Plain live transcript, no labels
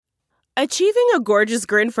Achieving a gorgeous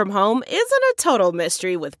grin from home isn't a total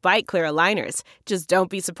mystery with Bite Clear aligners. Just don't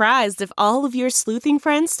be surprised if all of your sleuthing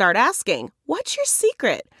friends start asking, "What's your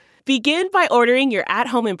secret?" Begin by ordering your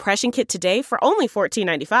at-home impression kit today for only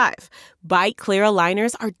 $14.95. Bite Clear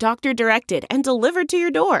aligners are doctor-directed and delivered to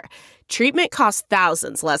your door. Treatment costs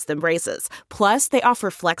thousands less than braces. Plus, they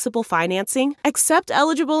offer flexible financing, accept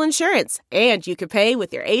eligible insurance, and you can pay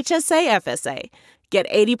with your HSA FSA. Get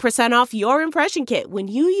 80% off your impression kit when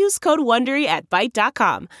you use code WONDERY at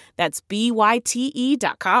Byte.com. That's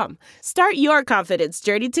BYTE.com. Start your confidence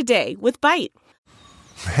journey today with Byte.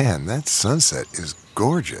 Man, that sunset is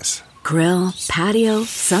gorgeous. Grill, patio,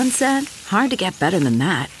 sunset. Hard to get better than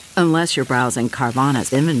that. Unless you're browsing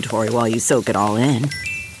Carvana's inventory while you soak it all in.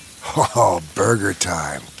 Oh, burger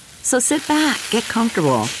time. So sit back, get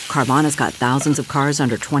comfortable. Carvana's got thousands of cars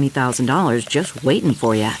under $20,000 just waiting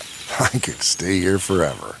for you. I could stay here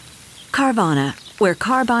forever. Carvana, where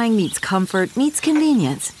car buying meets comfort, meets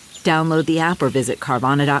convenience. Download the app or visit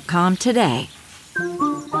Carvana.com today.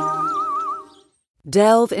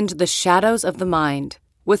 Delve into the shadows of the mind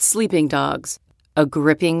with Sleeping Dogs, a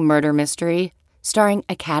gripping murder mystery starring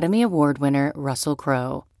Academy Award winner Russell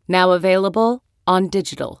Crowe. Now available on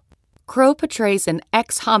digital. Crowe portrays an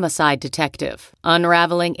ex-homicide detective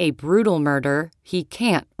unraveling a brutal murder he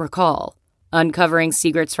can't recall. Uncovering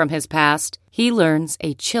secrets from his past, he learns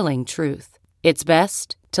a chilling truth. It's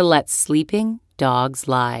best to let sleeping dogs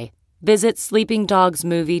lie. Visit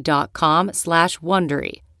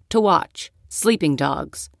sleepingdogsmovie.com/Wondery to watch Sleeping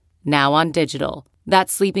Dogs, now on digital.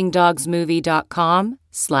 That's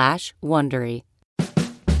sleepingdogsmovie.com/Wondery.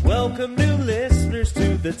 Welcome new listeners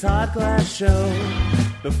to the Todd Glass Show.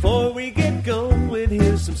 Before we get going,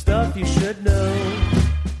 here's some stuff you should know.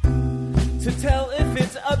 To tell if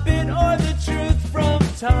it's a bit or the truth from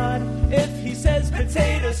Todd. If he says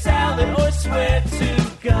potato salad or swear to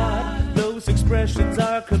God, those expressions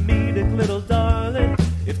are comedic, little darling.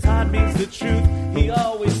 If Todd means the truth, he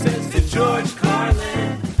always says to George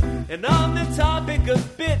Carlin. And on the topic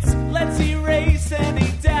of bits, let's erase any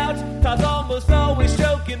doubt. Todd's almost always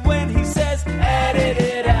joking when he says edit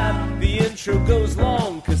it out. The intro goes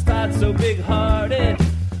long, cause Todd's so big-hearted.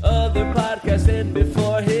 Other podcasts end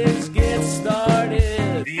before his gets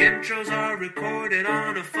started. The intros are recorded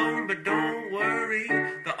on a phone, but don't worry,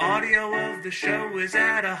 the audio of the show is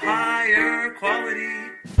at a higher quality.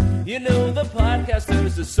 You know the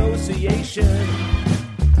Podcasters Association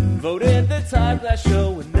voted the Todd Glass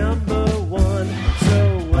Show number one.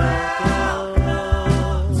 So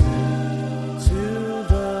welcome to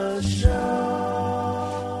the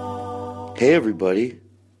show. Hey everybody.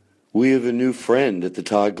 We have a new friend at the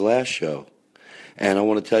Todd Glass Show, and I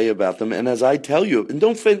want to tell you about them. And as I tell you, and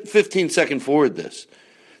don't 15-second forward this,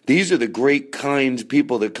 these are the great, kind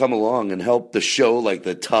people that come along and help the show like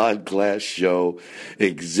the Todd Glass Show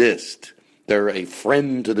exist. They're a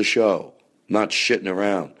friend to the show, not shitting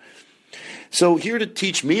around. So here to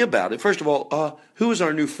teach me about it, first of all, who is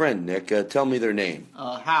our new friend, Nick? Tell me their name.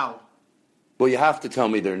 How? Well, you have to tell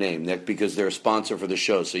me their name, Nick, because they're a sponsor for the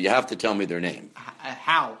show, so you have to tell me their name.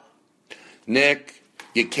 How? Nick,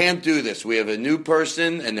 you can't do this. We have a new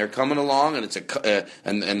person, and they're coming along, and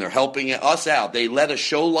and they're helping us out. They let a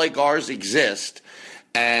show like ours exist,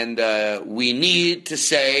 and we need to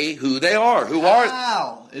say who they are. Who are?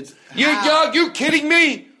 How? You kidding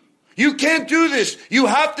me? You can't do this. You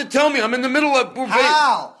have to tell me. I'm in the middle of.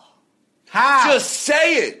 How? Just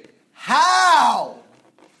say it. How?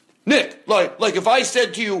 Nick, like if I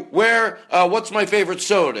said to you, what's my favorite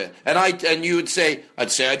soda? And you would say, I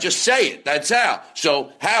just say it. That's Hal.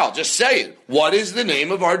 So, Hal, just say it. What is the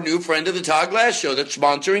name of our new friend of the Todd Glass Show that's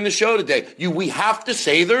sponsoring the show today? We have to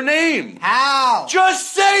say their name. How?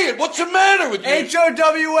 Just say it. What's the matter with you?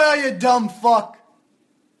 H-O-W-L, you dumb fuck.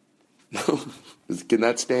 Can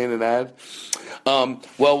that stay in an ad? Well,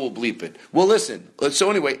 we'll bleep it. Well, listen. So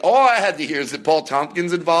anyway, all I had to hear is that Paul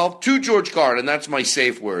Tompkins involved to George Carlin. That's my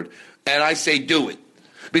safe word. And I say do it.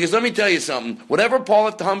 Because let me tell you something. Whatever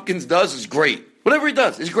Paul Tompkins does is great. Whatever he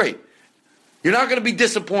does is great. You're not going to be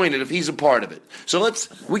disappointed if he's a part of it. So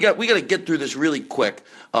we got to get through this really quick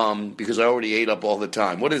because I already ate up all the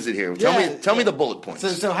time. What is it here? Tell me the bullet points.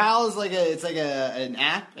 So Hal is it's like an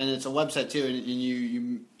app, and it's a website too, and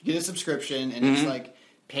you get a subscription, and it's like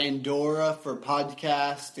Pandora for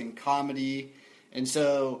podcast and comedy, and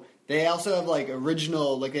so They also have like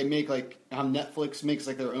original, like they make like how Netflix makes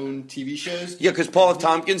like their own TV shows. Yeah, because Paula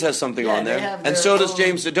Tompkins has something on they there, have and their so does own-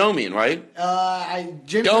 James Adomian, right?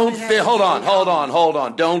 Hold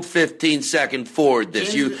on. Don't 15-second forward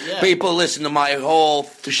this. People listen to my whole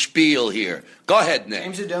spiel here. Go ahead, Nick.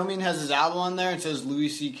 James Adomian has his album on there. It says Louis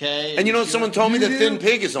C.K. And you know, someone told me that Thin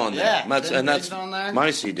Pig is on there. Yeah, That's on there.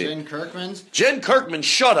 my CD. Jen Kirkman's. Jen Kirkman,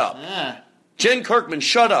 shut up. Yeah. Jen Kirkman,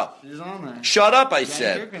 shut up. She's on there. Shut up, I Jen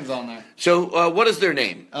said. Kirkman's on there. So, what is their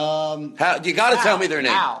name? You got to tell me their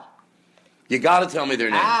name. Al. You got to tell me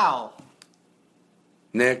their name. Al.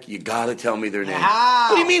 Nick, you got to tell me their name.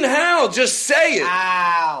 How? What do you mean how? Just say it.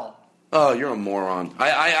 Al. Oh, you're a moron.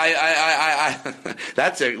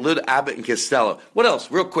 That's a little Abbott and Costello. What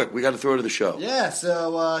else? Real quick, we got to throw to the show. Yeah,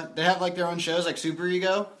 so they have like their own shows, like Super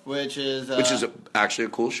Ego, which is actually a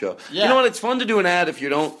cool show. Yeah. You know what? It's fun to do an ad if you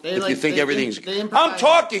don't. You think everything's. they I'm improvise.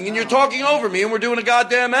 talking and you're talking over me, and we're doing a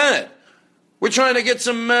goddamn ad. We're trying to get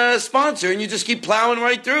some sponsor, and you just keep plowing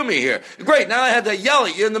right through me here. Great. Now I had to yell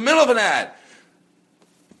at you in the middle of an ad.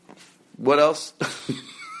 What else?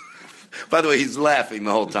 By the way, he's laughing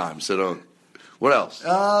the whole time, so don't. What else?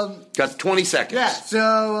 Got 20 seconds. Yeah,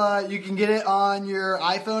 so you can get it on your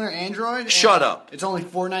iPhone or Android. Shut up. It's only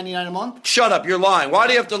 $4.99 a month. Shut up, you're lying. Why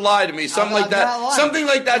do you have to lie to me? Something like that. Something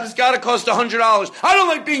like that's got to cost $100. I don't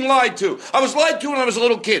like being lied to. I was lied to when I was a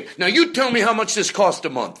little kid. Now you tell me how much this costs a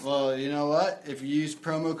month. Well, you know what? If you use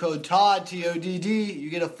promo code TODD, T-O-D-D, you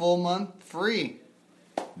get a full month free.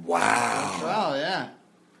 Wow. Wow, yeah.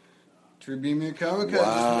 To redeem your promo code,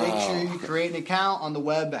 just make sure you create an account on the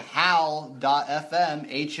web howl.fm,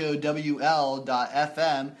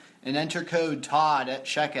 HOWL.fm, and enter code TODD at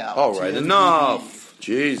checkout. All right, enough.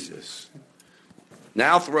 Jesus.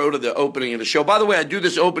 Now throw to the opening of the show. By the way, I do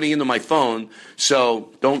this opening into my phone,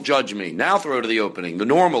 so don't judge me. Now throw to the opening, the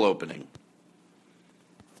normal opening.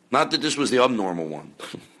 Not that this was the abnormal one.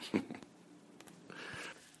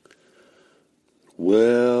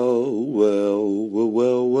 Well.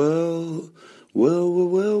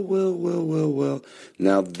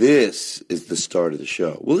 Now this is the start of the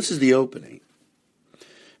show. Well, this is the opening.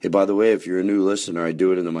 Hey, by the way, if you're a new listener, I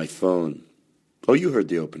do it into my phone. Oh, you heard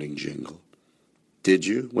the opening jingle. Did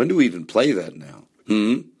you? When do we even play that now?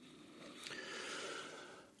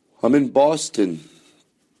 I'm in Boston.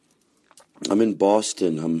 I'm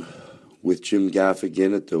with Jim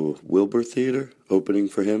Gaffigan at the Wilbur Theater, opening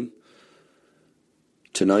for him.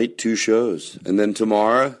 Tonight, 2 shows. And then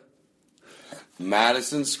tomorrow,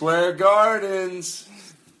 Madison Square Gardens.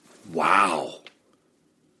 Wow.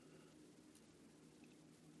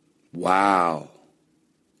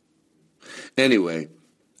 Anyway,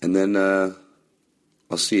 and then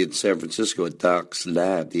I'll see you in San Francisco at Doc's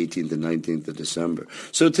Lab, the 18th and 19th of December.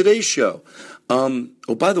 So today's show.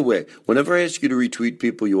 By the way, whenever I ask you to retweet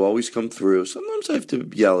people, you always come through. Sometimes I have to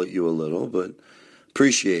yell at you a little, but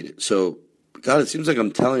appreciate it. So, God, it seems like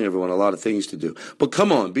I'm telling everyone a lot of things to do. But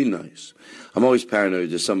come on, be nice. I'm always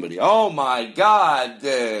paranoid to somebody. Oh, my God.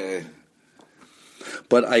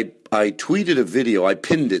 But I tweeted a video. I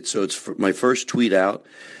pinned it, so it's my first tweet out.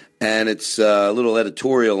 And it's a little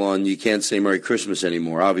editorial on you can't say Merry Christmas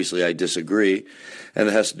anymore. Obviously, I disagree. And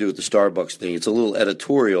it has to do with the Starbucks thing. It's a little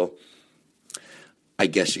editorial. I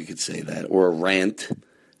guess you could say that. Or a rant.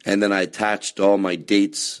 And then I attached all my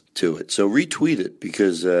dates to it. So retweet it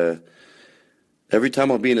because every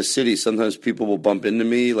time I'll be in a city, sometimes people will bump into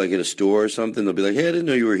me, like at a store or something. They'll be like, hey, I didn't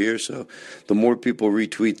know you were here. So the more people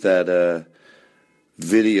retweet that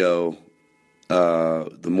video,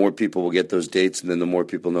 the more people will get those dates, and then the more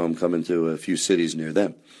people know I'm coming to a few cities near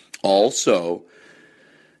them. Also,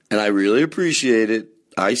 and I really appreciate it,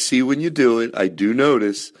 I see when you do it, I do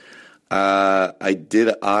notice, I did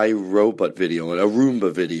an iRobot video, a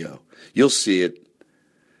Roomba video. You'll see it.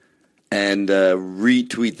 And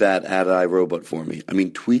retweet that at iRobot for me. I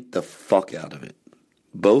mean, tweet the fuck out of it.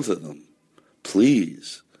 Both of them.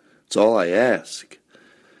 Please. It's all I ask.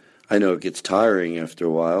 I know it gets tiring after a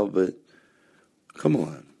while, but come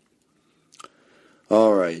on.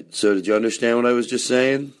 All right. So did you understand what I was just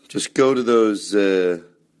saying? Just go to those. Do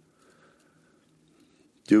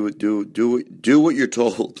what you're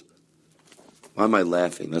told. Why am I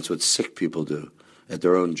laughing? That's what sick people do at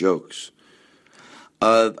their own jokes.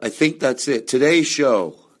 I think that's it. Today's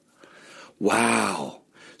show. Wow.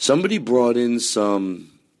 Somebody brought in some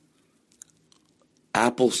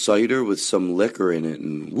apple cider with some liquor in it,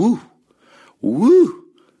 and woo.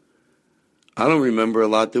 I don't remember a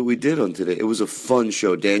lot that we did on today. It was a fun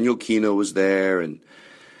show. Daniel Kinno was there, and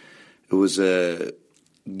it was a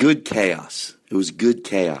good chaos. It was good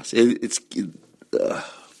chaos. I'm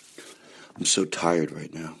so tired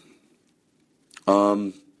right now.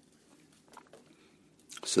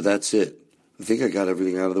 So that's it. I think I got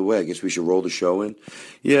everything out of the way. I guess we should roll the show in.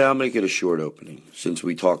 Yeah, I'll make it a short opening since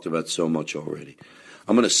we talked about so much already.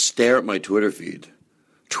 I'm going to stare at my Twitter feed.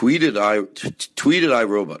 Tweeted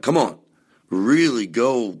iRobot. Come on. Really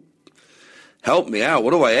go help me out.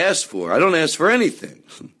 What do I ask for? I don't ask for anything.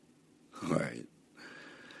 All right.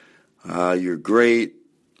 You're great.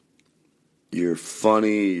 You're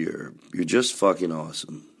funny. You're just fucking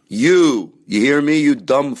awesome. You hear me, you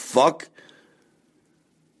dumb fuck?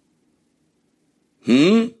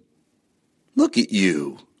 Look at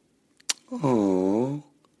you. Oh,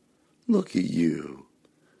 look at you.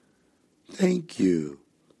 Thank you.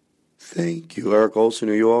 Thank you. Eric Olson,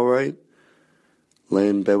 are you all right? Lay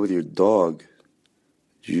in bed with your dog.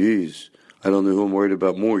 Jeez. I don't know who I'm worried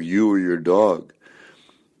about more, you or your dog.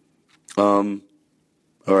 All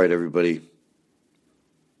right, everybody.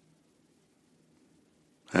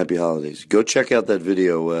 Happy holidays. Go check out that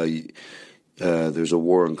video. There's a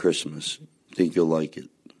War on Christmas. I think you'll like it.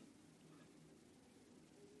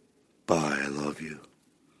 Bye. I love you.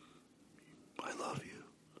 I love you.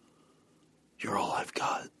 You're all I've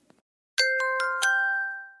got.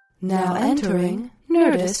 Now entering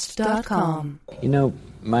Nerdist.com. You know,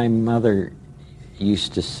 my mother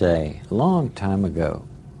used to say a long time ago,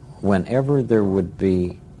 whenever there would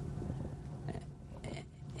be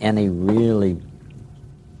any really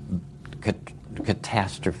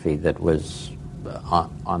catastrophe that was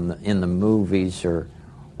in the movies or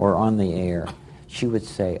on the air, she would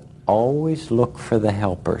say, always look for the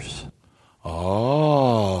helpers.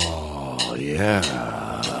 Oh, yeah.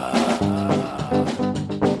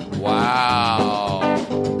 Wow.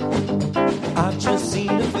 I've just seen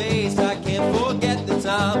her face, I can't forget the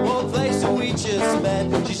time or place where we just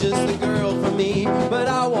met. She's just the girl for me, but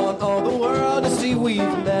I want all the world to see we've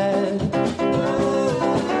met.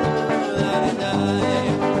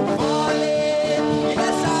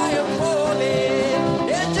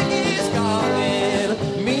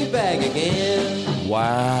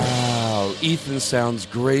 Wow. Ethan sounds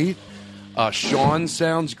great. Sean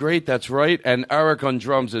sounds great. That's right. And Eric on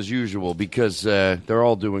drums as usual because they're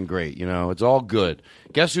all doing great. You know, it's all good.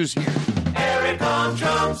 Guess who's here? Eric on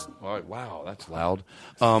drums. All right. Wow, that's loud.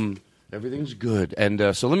 Everything's good.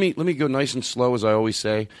 And so let me go nice and slow, as I always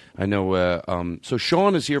say. I know. So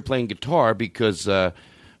Sean is here playing guitar because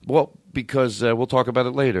we'll talk about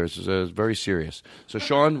it later. It's very serious. So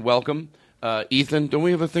Sean, welcome. Ethan, don't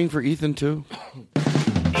we have a thing for Ethan too?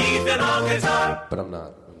 Ethan on guitar. But I'm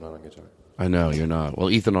not on guitar. I know, you're not. Well,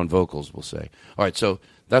 Ethan on vocals, we'll say. All right, so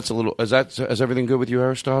that's a little... Is everything good with you,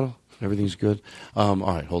 Aristotle? Everything's good? All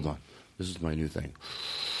right, hold on. This is my new thing.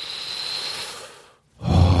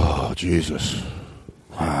 Oh, Jesus.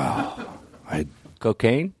 Wow.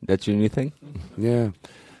 Cocaine? That's your new thing? Yeah.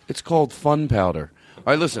 It's called Fun Powder. All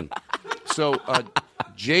right, listen. So,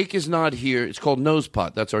 Jake is not here. It's called Nose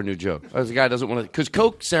Pot. That's our new joke. The guy doesn't want to... Because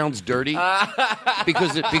Coke sounds dirty.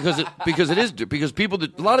 because people...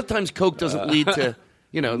 A lot of times Coke doesn't lead to...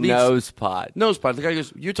 Nose pot. Nose pot. The guy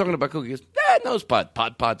goes, you're talking about Coke. He goes, nose pot.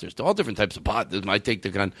 Pots. There's all different types of pot. This might take the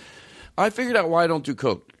gun. I figured out why I don't do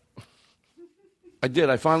Coke. I did.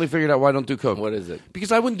 I finally figured out why I don't do Coke. What is it?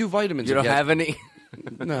 Because I wouldn't do vitamins. You don't have any?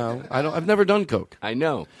 No, I don't. I've never done Coke. I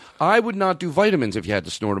know. I would not do vitamins if you had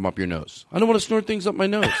to snort them up your nose. I don't want to snort things up my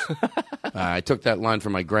nose. I took that line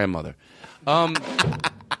from my grandmother. I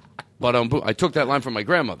took that line from my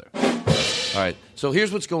grandmother. All right. So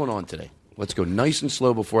here's what's going on today. Let's go nice and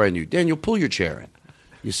slow before I knew. Daniel, pull your chair in.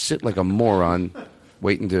 You sit like a moron,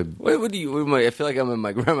 waiting to. I feel like I'm in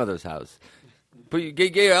my grandmother's house. But you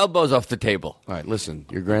get your elbows off the table. All right. Listen,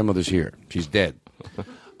 your grandmother's here. She's dead.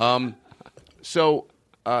 So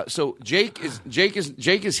Jake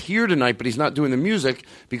is here tonight, but he's not doing the music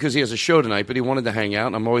because he has a show tonight. But he wanted to hang out,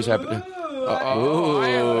 and I'm always happy to.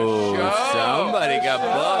 Somebody got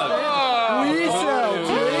bugged.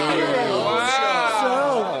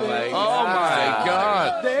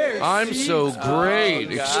 I'm so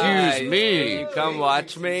great. Excuse me. Can you come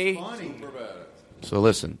watch me? So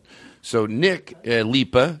listen. So Nick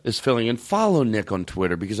Lipa is filling in. Follow Nick on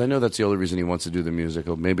Twitter because I know that's the only reason he wants to do the music.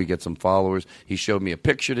 He'll maybe get some followers. He showed me a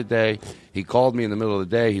picture today. He called me in the middle of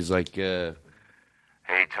the day. He's like, hey,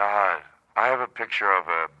 Todd, I have a picture of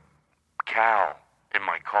a cow in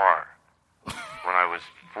my car when I was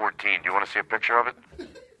 14. Do you want to see a picture of it?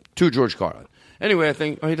 To George Carlin. Anyway, I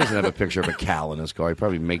think, he doesn't have a picture of a cow in his car. He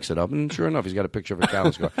probably makes it up. And sure enough, he's got a picture of a cow in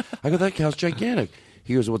his car. I go, that cow's gigantic.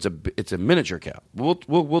 He goes, well, it's a miniature cow. We'll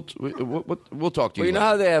talk to you. Well, you know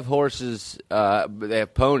how they have horses, they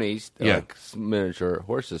have ponies, like miniature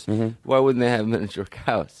horses. Mm-hmm. Why wouldn't they have miniature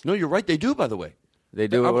cows? No, you're right. They do, by the way. They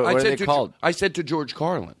do. What are they called? I said to George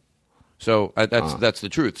Carlin. So that's the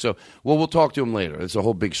truth. So we'll talk to him later. It's a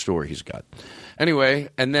whole big story he's got. Anyway,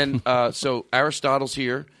 and then so Aristotle's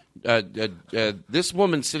here. This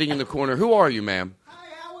woman sitting in the corner. Who are you, ma'am?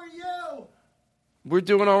 Hi, how are you? We're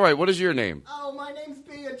doing all right. What is your name? Oh, my name's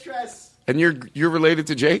Beatrice. And you're related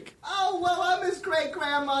to Jake? Oh, well, I'm his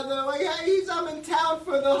great-grandmother. I'm in town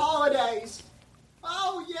for the holidays.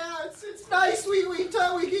 Oh, yeah, it's nice.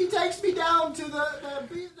 He takes me down to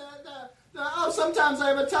sometimes I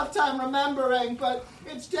have a tough time remembering, but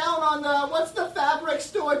it's down on what's the fabric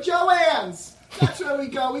store? Joann's. That's where we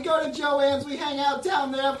go. We go to Joann's. We hang out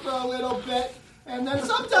down there for a little bit. And then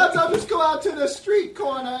sometimes I'll just go out to the street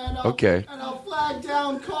corner and I'll flag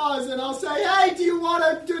down cars and I'll say, hey, do you want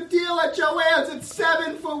a deal at Joann's? It's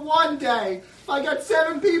 7 for 1 day. If I got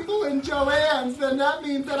 7 people in Joann's, then that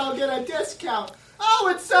means that I'll get a discount.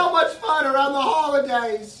 Oh, it's so much fun around the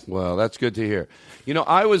holidays. Well, that's good to hear. You know,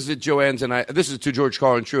 I was at Joann's, and this is to George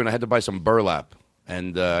Carlin True, and I had to buy some burlap.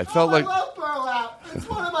 And I felt I love burlap. It's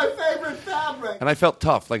one of my favorite fabrics. And I felt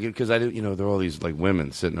tough, like, because I didn't, there are all these, like,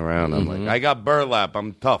 women sitting around. I'm like, I got burlap.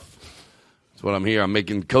 I'm tough. That's what I'm here. I'm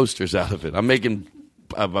making coasters out of it. I'm making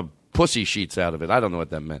pussy sheets out of it. I don't know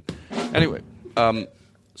what that meant. Anyway,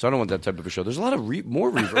 so I don't want that type of a show. There's a lot of more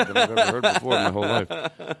reverb than I've ever heard before in my whole life.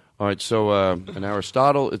 All right, so and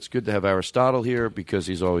Aristotle, it's good to have Aristotle here because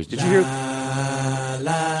he's always. Did you hear?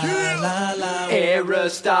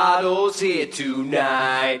 Aristotle's here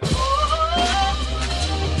tonight.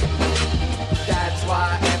 That's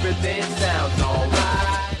why everything sounds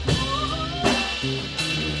alright.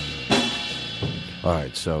 All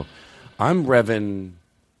right, so I'm revving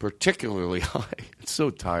particularly high. It's so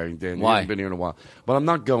tiring, Dan. You haven't been here in a while. But I'm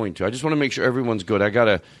not going to. I just want to make sure everyone's good.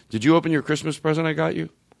 Did you open your Christmas present I got you?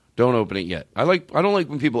 Don't open it yet. I don't like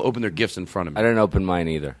when people open their gifts in front of me. I didn't open mine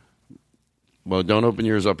either. Well, don't open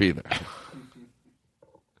yours up either.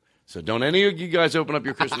 So don't any of you guys open up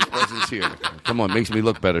your Christmas presents here. Come on, makes me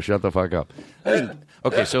look better. Shut the fuck up.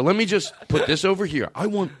 Okay, so let me just put this over here. I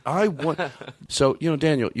want. So,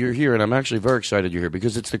 Daniel, you're here, and I'm actually very excited you're here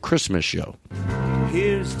because it's the Christmas show.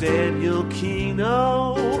 Here's Daniel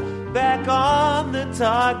Kinno back on the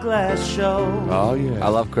Todd Glass Show. Oh, yeah. I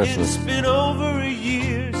love Christmas. It's been over a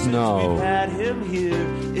year since we've had him here.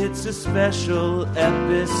 It's a special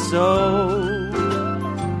episode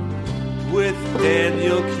with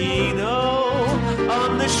Daniel Kinno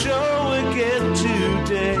on the show again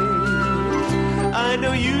today. I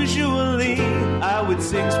know usually I would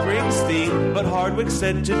sing Springsteen, but Hardwick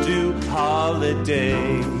said to do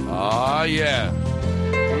Holiday. Oh, yeah.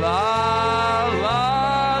 La,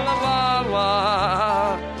 la, la,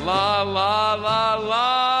 la, la, la, la,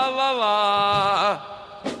 la, la, la.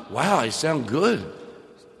 Wow, I sound good.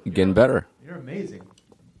 You're getting better. You're amazing.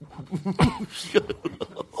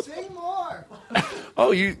 Sing more.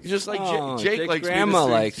 Oh, you just like Jake likes grandma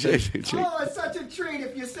me likes it. Oh, it's such a treat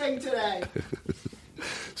if you sing today.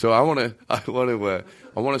 So I want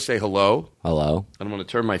to say hello. Hello. And I'm going to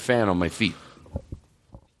turn my fan on my feet.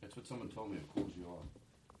 That's what someone told me. It cools you off.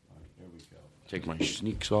 All right, there we go. Take my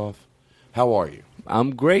sneaks off. How are you?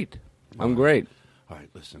 I'm great. I'm great. All right,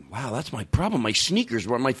 listen. Wow, that's my problem. My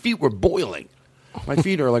feet were boiling. My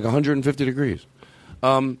feet are like 150 degrees.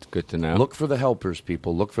 It's good to know. Look for the helpers,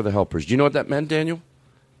 people. Look for the helpers. Do you know what that meant, Daniel?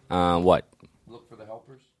 What? Look for the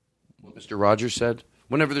helpers? What Mr. Rogers said?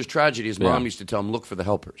 Whenever there's tragedy, his mom used to tell him, look for the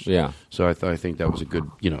helpers. Yeah. So I think that was a good,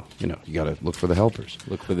 you got to look for the helpers.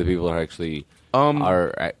 Look for the people who actually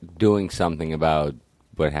are doing something about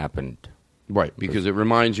what happened. Right, because it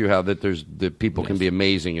reminds you how that people can be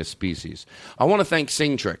amazing as species. I want to thank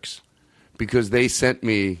Sing Tricks because they sent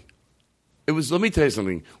me. Let me tell you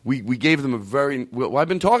something. We gave them I've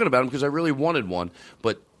been talking about them because I really wanted one,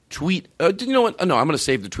 but tweet. You know what? No, I'm going to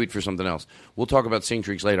save the tweet for something else. We'll talk about Sing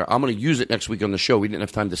Tricks later. I'm going to use it next week on the show. We didn't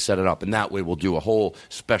have time to set it up, and that way we'll do a whole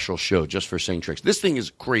special show just for Sing Tricks. This thing is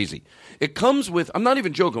crazy. It comes with, I'm not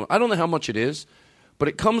even joking, I don't know how much it is, but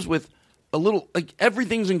it comes with a little, like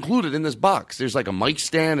everything's included in this box. There's like a mic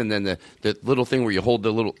stand and then the little thing where you hold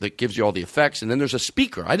that gives you all the effects, and then there's a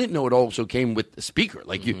speaker. I didn't know it also came with a speaker.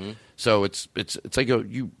 Like so it's like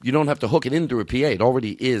you don't have to hook it in through a PA. It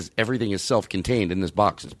already is. Everything is self-contained in this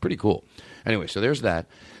box. It's pretty cool. Anyway, so there's that.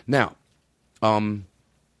 Now,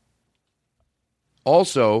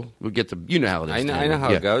 also we get to how it is. I know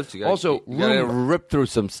how it goes. You gotta rip through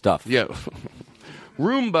some stuff. Yeah,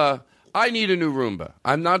 Roomba. I need a new Roomba.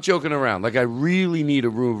 I'm not joking around. Like, I really need a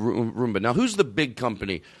Roomba. Now, who's the big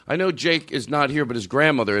company? I know Jake is not here, but his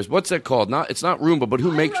grandmother is. What's that called? It's not Roomba, but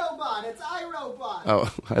who makes... iRobot. It's iRobot.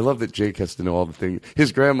 Oh, I love that Jake has to know all the things.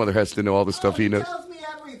 His grandmother has to know all the stuff he knows. He tells me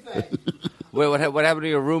everything. Wait, what happened to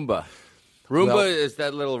your Roomba? Roomba is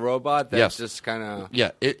that little robot that's just kind of...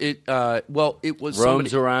 Yeah, it was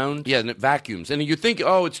roams around? Yeah, and it vacuums. And you think,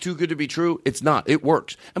 oh, it's too good to be true. It's not. It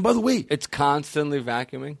works. And by the way... It's constantly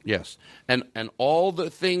vacuuming? Yes. And all the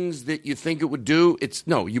things that you think it would do,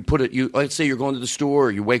 you put it... Let's say you're going to the store,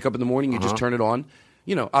 or you wake up in the morning, you just turn it on.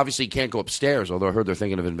 You know, obviously you can't go upstairs, although I heard they're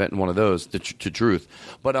thinking of inventing one of those, to truth.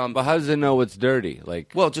 But how does it know it's dirty?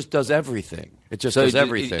 Well, it just does everything. It just does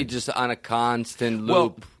everything. It's just on a constant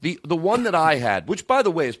loop. Well, the one that I had, which, by the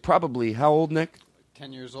way, is probably, how old, Nick?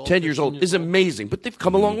 10 years old. 10 years old is amazing, but they've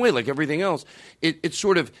come a long way, like everything else. It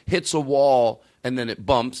sort of hits a wall, and then it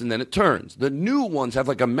bumps, and then it turns. The new ones have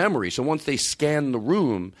like a memory, so once they scan the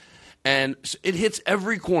room... And it hits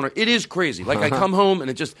every corner. It is crazy. Like, I come home, and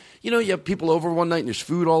it just, you have people over one night, and there's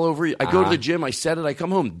food all over you. I go to the gym, I set it, I come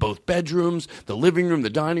home, both bedrooms, the living room, the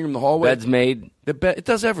dining room, the hallway. Bed's made. It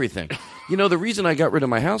does everything. The reason I got rid of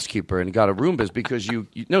my housekeeper and got a Roomba is because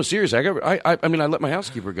no, seriously, I let my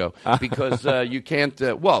housekeeper go because you can't,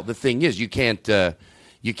 the thing is, you can't, seriously,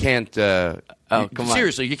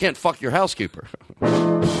 you can't fuck your housekeeper.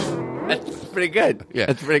 That's pretty good. Yeah.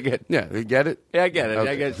 That's pretty good. Yeah, you get it? Yeah, I get it.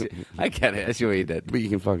 Okay. I get it. I see what you did. But you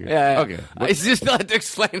can fuck it. Yeah. Okay. I just not to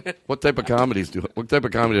explain it. What type of comedy do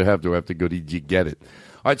I have to go to? You get it?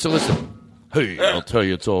 All right, so listen. Hey, I'll tell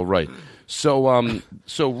you it's all right. So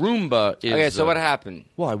Roomba is... Okay, so what happened?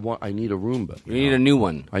 Well, I need a Roomba. You need a new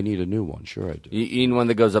one. I need a new one. Sure I do. You need one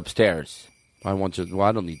that goes upstairs. I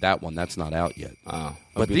don't need that one. That's not out yet. Oh.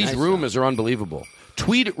 But these Roombas are unbelievable.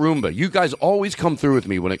 Tweet at Roomba. You guys always come through with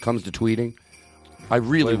me when it comes to tweeting. I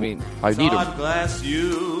really mean? I need Todd Glass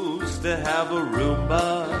used to have a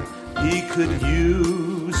Roomba. He could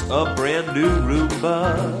use a brand new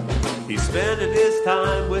Roomba. He's spending his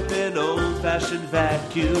time with an old-fashioned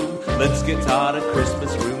vacuum. Let's get Todd a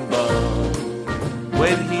Christmas Roomba.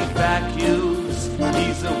 When he vacuums,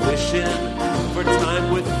 he's a-wishing for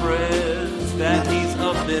time with friends that he's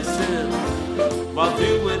a-missing. While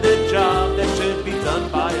doing a job that should be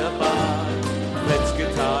done by a bot. Let's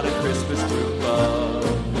get Todd a Christmas Roomba.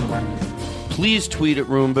 Please tweet at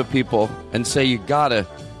Roomba, people, and say you gotta.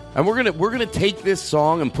 And we're gonna take this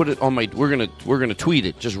song and put it on my. We're gonna tweet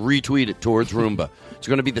it, just retweet it towards Roomba. It's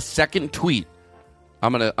gonna be the second tweet.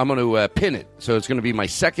 I'm gonna pin it, so it's gonna be my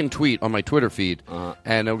second tweet on my Twitter feed,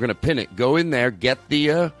 and we're gonna pin it. Go in there, get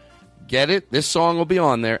it. This song will be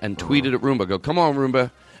on there, and tweet it at Roomba. Go, come on,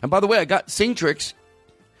 Roomba. And by the way, I got Singtrix,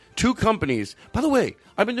 2 companies. By the way,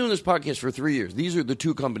 I've been doing this podcast for 3 years. These are the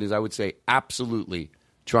 2 companies I would say absolutely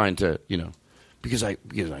trying to, because I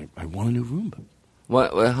want a new Roomba.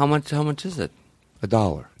 What? How much is it?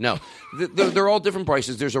 $1. No, they're all different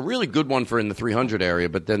prices. There's a really good one for in the 300 area,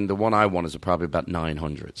 but then the one I want is probably about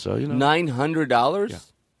 $900. So $900. Yeah.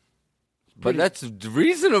 But that's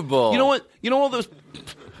reasonable. You know what? You know all those.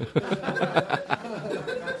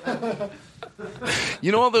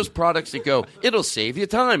 You know all those products that go, it'll save you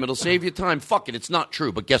time. It'll save you time. Fuck it. It's not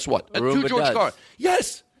true. But guess what? Roomba George does. Carr.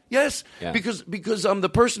 Yes. Yeah. Because the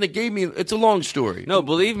person that gave me, it's a long story. No,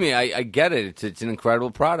 believe me, I get it. It's an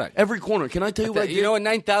incredible product. Every corner. Can I tell you what I did? You know what?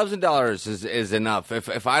 $9,000 is enough.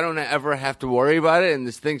 If I don't ever have to worry about it and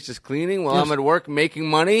this thing's just cleaning while I'm at work making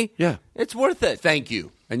money, it's worth it. Thank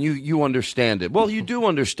you. And you understand it. Well, you do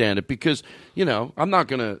understand it because, I'm not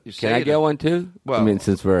going to say Can I get one too? Well, I mean,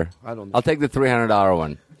 since I'll take the $300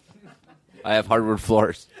 one. I have hardwood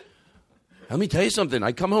floors. Let me tell you something.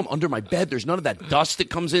 I come home under my bed. There's none of that dust that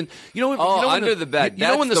comes in. Under the bed.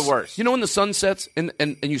 That's the worst. You know when the sun sets and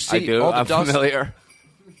you see I do. all the I'm dust? familiar.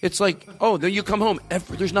 It's like, then you come home.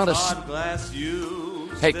 There's not Todd Glass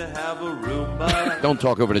used to have a Roomba. Don't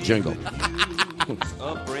talk over the jingle.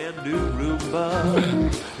 A brand new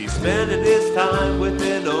Roomba. He's spending his time with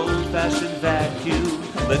an old-fashioned vacuum.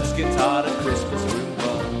 Let's get Todd a Christmas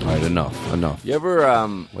Roomba. All right, enough. You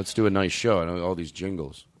ever Let's do a nice show. I know all these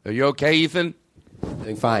jingles. Are you okay, Ethan?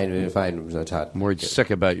 Fine, Todd. I'm worried sick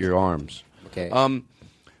about your arms. Okay.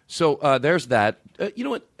 So there's that. You know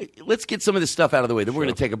what? Let's get some of this stuff out of the way. Then we're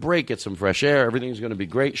going to take a break, get some fresh air. Everything's going to be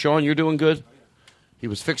great. Sean, you're doing good? He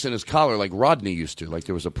was fixing his collar like Rodney used to, like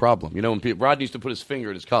there was a problem. When Rodney used to put his finger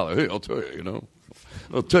in his collar. Hey, I'll tell you,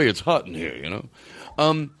 I'll tell you it's hot in here,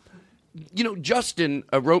 Justin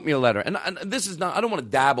wrote me a letter. And this is not, I don't want to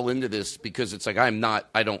dabble into this because it's like I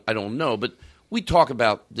don't know. But we talk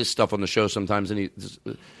about this stuff on the show sometimes. And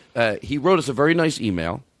he wrote us a very nice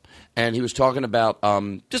email. And he was talking about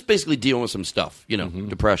just basically dealing with some stuff,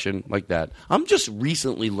 depression, like that. I'm just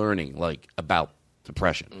recently learning, about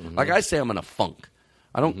depression. Like I say, I'm in a funk.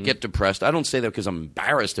 I don't get depressed. I don't say that because I'm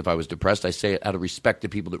embarrassed if I was depressed. I say it out of respect to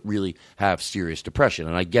people that really have serious depression.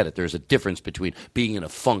 And I get it. There's a difference between being in a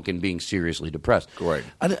funk and being seriously depressed. Right.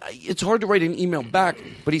 It's hard to write an email back,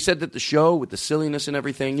 but he said that the show with the silliness and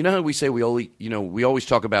everything, you know how we say we always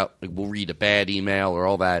talk about, like, we'll read a bad email or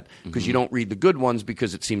all that because you don't read the good ones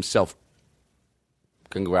because it seems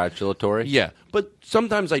congratulatory. Yeah, but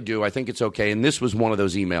sometimes I do. I think it's okay. And this was one of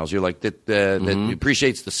those emails. You're like that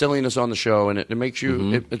appreciates the silliness on the show, and it makes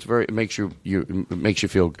you it makes you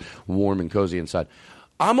feel warm and cozy inside.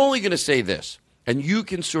 I'm only going to say this, and you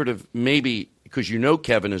can sort of maybe because you know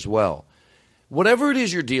Kevin as well. Whatever it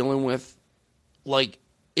is you're dealing with, like,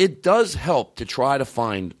 it does help to try to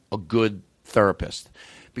find a good therapist.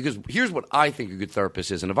 Because here's what I think a good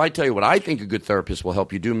therapist is. And if I tell you what I think a good therapist will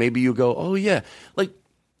help you do, maybe you go, oh, yeah. Like,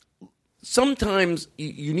 sometimes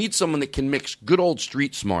you need someone that can mix good old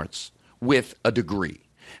street smarts with a degree.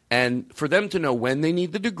 And for them to know when they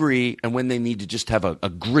need the degree and when they need to just have a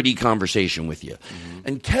gritty conversation with you.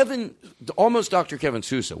 And Kevin, almost Dr. Kevin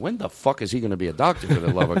Sousa, when the fuck is he going to be a doctor, for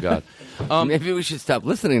the love of God? Maybe we should stop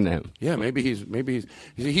listening to him. Yeah, maybe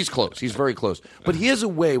he's close. He's very close. But he has a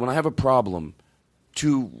way, when I have a problem,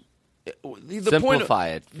 to simplify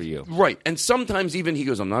it for you. Right. And sometimes even he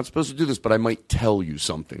goes, I'm not supposed to do this, but I might tell you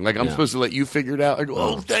something. Like, I'm supposed to let you figure it out. I go,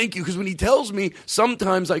 oh, thank you. Because when he tells me,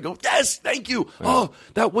 sometimes I go, yes, thank you. Right.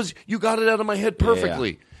 Oh, you got it out of my head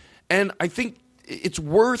perfectly. Yeah. And I think it's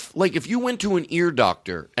worth, like, if you went to an ear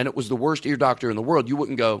doctor and it was the worst ear doctor in the world, you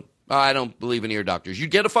wouldn't go, I don't believe in ear doctors.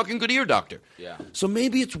 You'd get a fucking good ear doctor. Yeah. So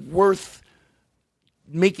maybe it's worth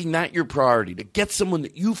making that your priority, to get someone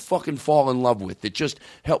that you fucking fall in love with, that just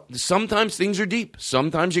help. Sometimes things are deep.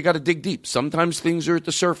 Sometimes you got to dig deep. Sometimes things are at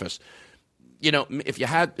the surface. You know, if you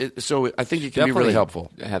had, so I think it can be really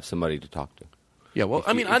helpful. Have somebody to talk to. Yeah, well,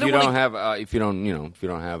 if you don't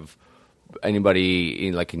have anybody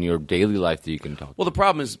in your daily life that you can talk to. Well, the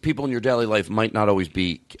problem is people in your daily life might not always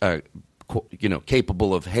be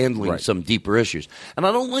capable of handling some deeper issues. And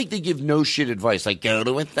I don't like to give no shit advice, like go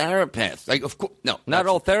to a therapist. Like, of course, no. Not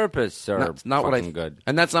all therapists are not what good.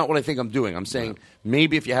 And that's not what I think I'm doing. I'm saying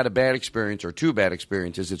maybe if you had a bad experience or two bad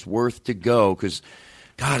experiences, it's worth to go because,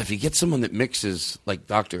 God, if you get someone that mixes like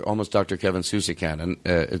almost Dr. Kevin Sousa can, and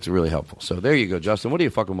it's really helpful. So there you go, Justin. What do you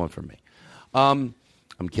fucking want from me? I'm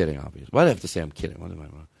kidding, obviously. Why do I have to say I'm kidding? What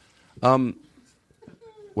am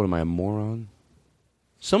I, a moron?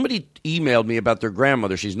 Somebody emailed me about their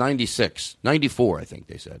grandmother. She's 94, I think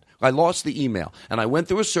they said. I lost the email, and I went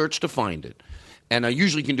through a search to find it. And I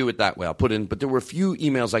usually can do it that way. I'll put in, but there were a few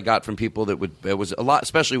emails I got from people that it was a lot,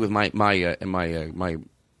 especially with my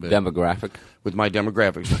demographic. With my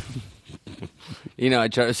demographics. I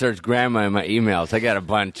try to search grandma in my emails. I got a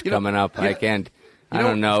bunch coming up. I can't. I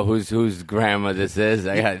don't know whose grandma this is.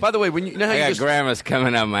 By the way, when I got grandmas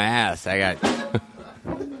coming up my ass. I got.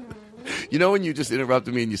 You know when you just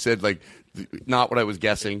interrupted me and you said, like, not what I was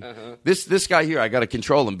guessing? This guy here, I got to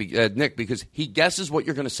control him, Nick, because he guesses what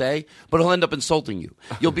you're going to say, but he'll end up insulting you.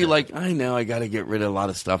 You'll be like, I know, I got to get rid of a lot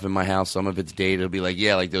of stuff in my house. Some of it's dated. It'll be like,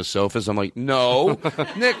 yeah, like those sofas. I'm like, no.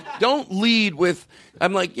 Nick, don't lead with,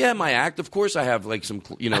 I'm like, yeah, my act. Of course I have, like, some,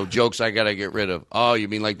 jokes I got to get rid of. Oh, you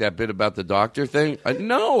mean like that bit about the doctor thing?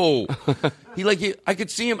 No. I could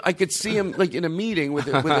see him like in a meeting with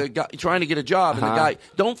a guy trying to get a job, and the guy,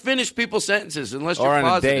 don't finish people's sentences unless you're on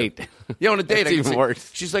positive. A date. Yeah, on a date. That's even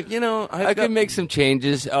worse. She's like, I can make some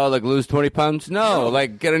changes. Oh, like lose 20 pounds? No,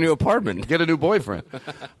 like get a new apartment, get a new boyfriend.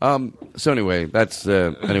 So anyway, that's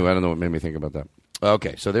anyway. I don't know what made me think about that.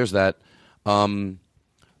 Okay, so there's that.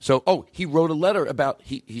 He wrote a letter about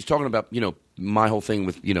he's talking about my whole thing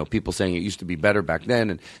with people saying it used to be better back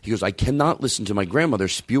then, and he goes, I cannot listen to my grandmother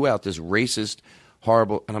spew out this racist,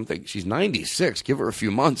 horrible, and I'm thinking she's 96. Give her a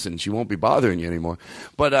few months and she won't be bothering you anymore.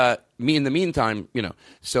 But me in the meantime,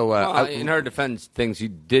 so in her defense, things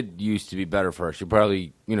used to be better for her. She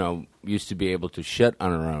probably used to be able to shit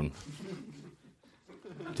on her own.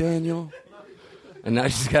 Daniel, and now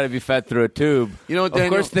she's got to be fed through a tube. Daniel, of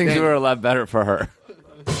course, things were a lot better for her.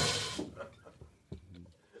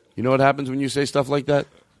 You know what happens when you say stuff like that?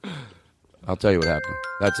 I'll tell you what happened.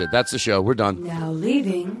 That's it. That's the show. We're done. Now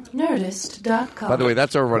leaving Nerdist.com. By the way,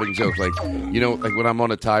 that's our running joke. Like, like when I'm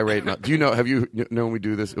on a tirade. Now, do you know? Have you know when we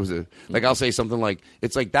do this? It was I'll say something like,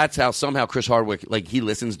 it's like that's how somehow Chris Hardwick, like, he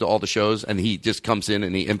listens to all the shows and he just comes in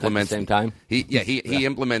and he implements at the same time. He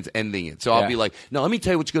implements ending it. So I'll be like, no, let me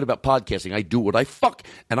tell you what's good about podcasting. I do what I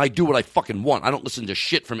fucking want. I don't listen to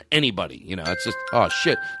shit from anybody. It's just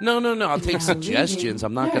shit. No. I'll take suggestions.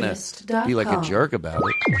 I'm not gonna be like a jerk about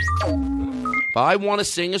it. But I want to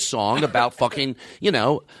sing a song about fucking,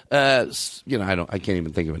 I can't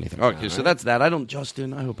even think of anything. Okay, so that's that.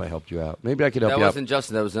 Justin, I hope I helped you out. Maybe I could help you out. That wasn't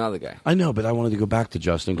Justin. That was another guy. I know, but I wanted to go back to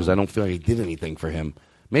Justin because I don't feel like I did anything for him.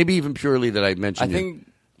 Maybe even purely that I mentioned you.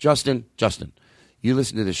 Justin, you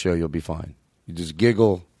listen to this show, you'll be fine. You just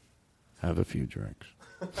giggle, have a few drinks.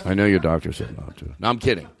 I know your doctor said not to. No, I'm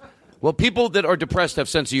kidding. Well, people that are depressed have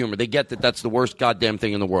sense of humor. They get that that's the worst goddamn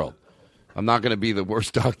thing in the world. I'm not going to be the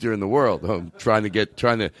worst doctor in the world. I'm trying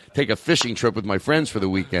to take a fishing trip with my friends for the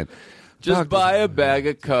weekend. Just buy a bag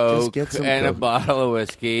of Coke and a bottle of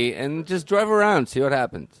whiskey and just drive around, see what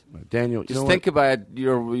happens. Daniel, just think about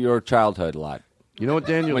your childhood a lot. You know what,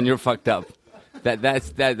 Daniel? When you're fucked up,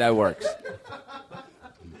 that works.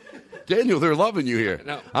 Daniel, they're loving you here.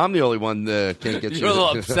 No. I'm the only one that can't get you. You're a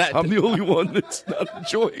little upset. I'm the only one that's not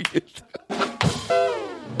enjoying it.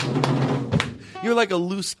 You're like a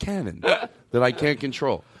loose cannon that I can't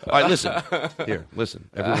control. All right, listen. Here, listen.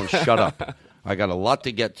 Everyone shut up. I got a lot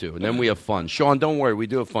to get to, and then we have fun. Sean, don't worry. We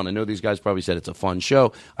do have fun. I know these guys probably said it's a fun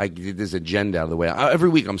show. I get this agenda out of the way. Every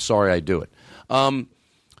week, I'm sorry I do it.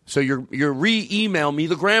 So you're re-email me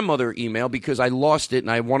the grandmother email because I lost it, and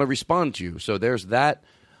I want to respond to you. So there's that.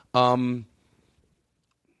 I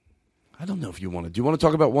don't know if you want to. Do you want to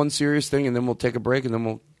talk about one serious thing, and then we'll take a break, and then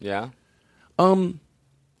we'll... Yeah.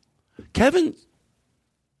 Kevin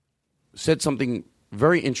said something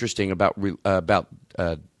very interesting about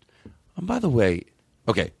by the way,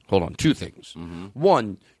 okay, hold on. Two things. Mm-hmm.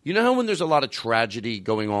 One, you know how when there's a lot of tragedy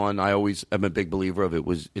going on, I always am a big believer of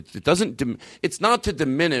it's not to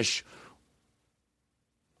diminish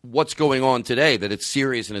what's going on today, that it's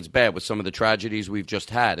serious and it's bad with some of the tragedies we've just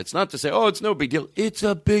had. It's not to say, oh, it's no big deal.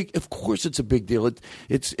 Of course it's a big deal.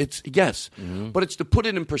 It's yes. Mm-hmm. But it's to put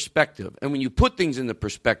it in perspective. And when you put things into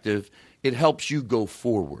perspective, it helps you go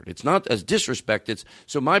forward. It's not as disrespect.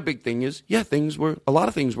 So my big thing is, a lot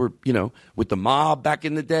of things were, with the mob back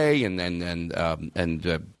in the day and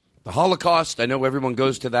the Holocaust. I know everyone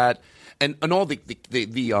goes to that. And all the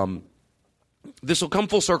this will come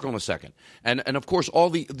full circle in a second, and of course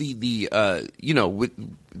all in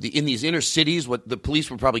these inner cities, what the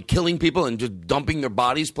police were probably killing people and just dumping their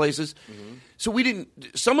bodies places. Mm-hmm. So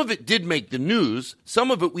some of it did make the news.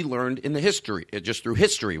 Some of it we learned in the history, just through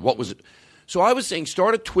history. What was it? So I was saying,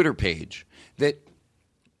 start a Twitter page that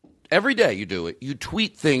every day you do it. You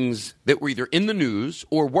tweet things that were either in the news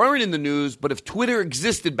or weren't in the news, but if Twitter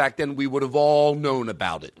existed back then, we would have all known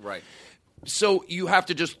about it. Right. So you have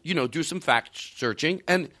to just, do some fact searching.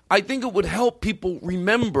 And I think it would help people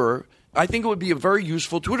remember. I think it would be a very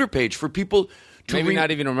useful Twitter page for people to maybe not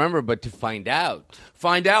even remember, but to find out.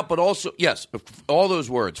 Find out, but also, yes, all those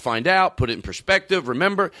words. Find out, put it in perspective,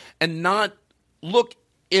 remember, and not look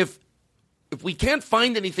if we can't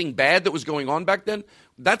find anything bad that was going on back then,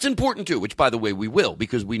 that's important too, which, by the way, we will,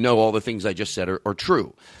 because we know all the things I just said are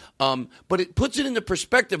true. But it puts it into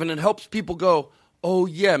perspective, and it helps people go, oh,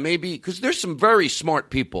 yeah, maybe, because there's some very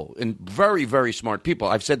smart people and very, very smart people.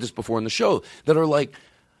 I've said this before in the show that are like,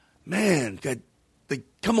 man, God,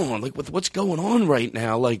 come on, like with what's going on right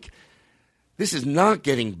now, like this is not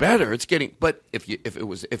getting better. It's getting, but if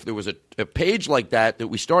there was a page like that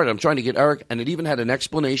we started, I'm trying to get Eric, and it even had an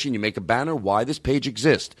explanation. You make a banner why this page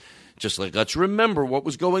exists. Just like, let's remember what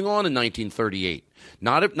was going on in 1938.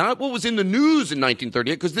 Not what was in the news in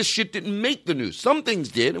 1938, because this shit didn't make the news. Some things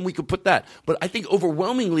did, and we could put that. But I think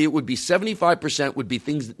overwhelmingly it would be 75% would be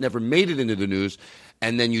things that never made it into the news,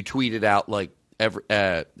 and then you tweet it out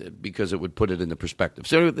because it would put it into perspective.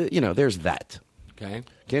 So, there's that. Okay.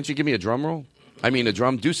 Can't you give me a drum roll? I mean, a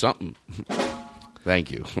drum, do something. Thank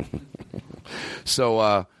you.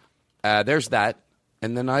 So there's that.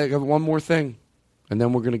 And then I have one more thing. And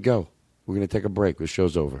then we're going to go. We're going to take a break. The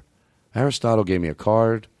show's over. Aristotle gave me a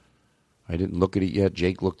card. I didn't look at it yet.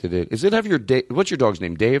 Jake looked at it. Does it have what's your dog's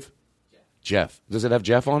name? Dave? Jeff. Does it have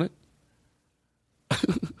Jeff on it?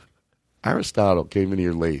 Aristotle came in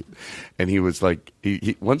here late, and he was like,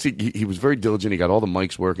 he was very diligent. He got all the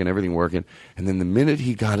mics working, everything working. And then the minute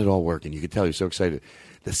he got it all working, you could tell he was so excited.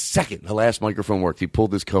 The second the last microphone worked, he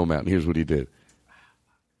pulled his comb out, and here's what he did.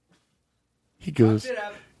 He goes...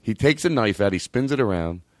 He takes a knife out, he spins it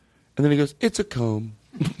around, and then he goes, it's a comb.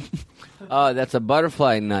 Oh, that's a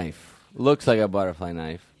butterfly knife. Looks like a butterfly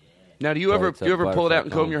knife. Now, do you ever pull it out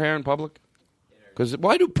and comb your hair in public? Because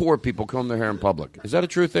why do poor people comb their hair in public? Is that a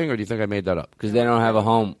true thing, or do you think I made that up? Because they don't have a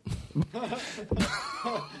home.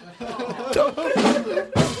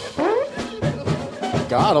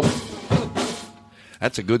 Got him.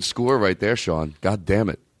 That's a good score right there, Sean. God damn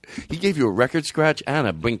it. He gave you a record scratch and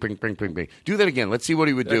a bing, bing, bing, bing, bing. Do that again. Let's see what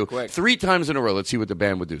he would do. Quick. 3 times in a row. Let's see what the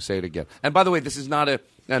band would do. Say it again. And by the way, this is not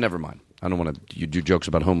never mind. I don't want to do jokes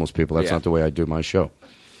about homeless people. That's not the way I do my show.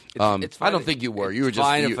 It's I don't think you were. You were just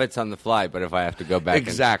fine if it's on the fly, but if I have to go back,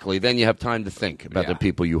 exactly, then you have time to think about the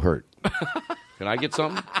people you hurt. Can I get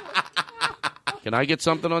something? Can I get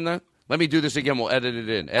something on that? Let me do this again. We'll edit it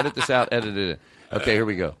in. Edit this out. Edit it in. Okay, here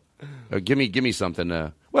we go. Give me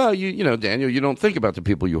something. Well, you know, Daniel, you don't think about the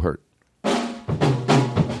people you hurt.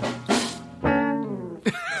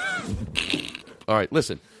 All right,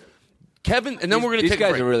 listen, Kevin, and then we're going to take a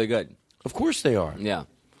break. These guys are really good. Of course they are. Yeah.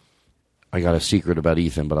 I got a secret about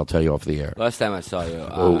Ethan, but I'll tell you off the air. Last time I saw you.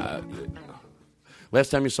 Last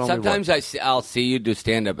time you saw sometimes me. I'll see you do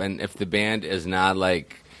stand up, and if the band is not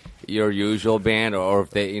like your usual band, or if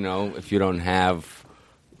they, if you don't have,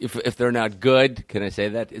 if they're not good, can I say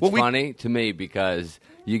that? It's funny to me because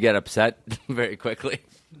you get upset very quickly.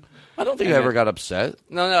 I don't think I ever got upset.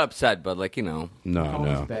 No, not upset, but like No.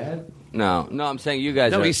 Bad? No, I'm saying you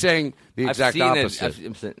guys. No, are, he's saying the exact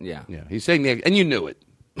opposite. Yeah, he's saying and you knew it.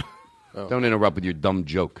 Don't interrupt with your dumb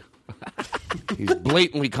joke. He's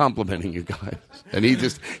blatantly complimenting you guys, and he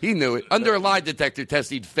knew it. Under a lie detector test,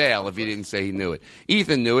 he'd fail if he didn't say he knew it.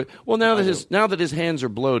 Ethan knew it. Well, now that his hands are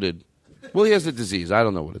bloated, well, he has a disease. I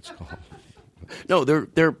don't know what it's called. No,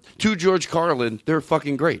 they're to George Carlin. They're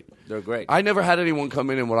fucking great. They're great. I never had anyone come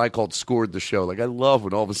in and what I called scored the show. Like, I love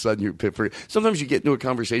when all of a sudden you sometimes you get into a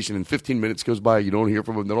conversation and 15 minutes goes by, you don't hear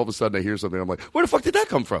from them, then all of a sudden I hear something. I'm like, where the fuck did that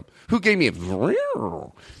come from? Who gave me a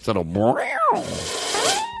instead of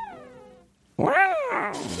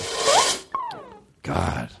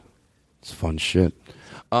God, it's fun shit.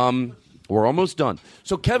 We're almost done.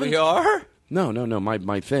 So Kevin, we are? No.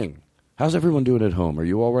 My thing. How's everyone doing at home? Are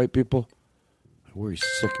you all right, people? I worry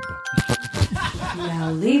sick about.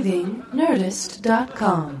 Now leaving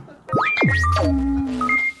Nerdist.com.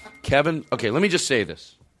 Kevin, okay, let me just say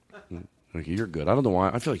this. Okay, you're good. I don't know why.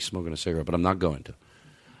 I feel like smoking a cigarette, but I'm not going to.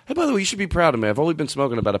 Hey, by the way, you should be proud of me. I've only been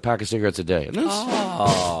smoking about a pack of cigarettes a day. And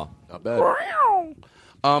not bad.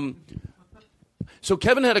 So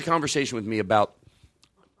Kevin had a conversation with me about.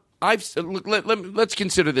 Let's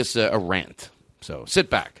consider this a rant. So sit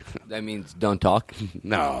back. That means don't talk.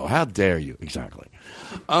 No, how dare you? Exactly.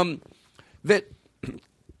 That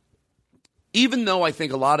even though I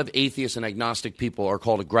think a lot of atheists and agnostic people are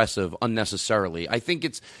called aggressive unnecessarily, I think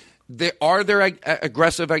are there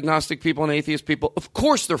aggressive agnostic people and atheist people? Of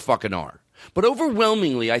course there fucking are. But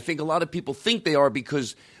overwhelmingly, I think a lot of people think they are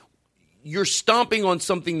because you're stomping on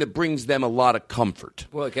something that brings them a lot of comfort.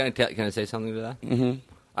 Well, can I say something to that? Mm-hmm.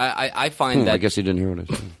 I find that. I guess he didn't hear what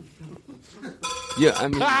I said. Yeah, I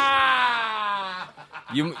mean,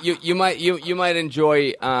 you might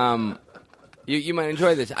enjoy you might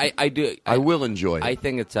enjoy this. I do. I will enjoy it. I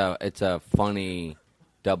think it's a funny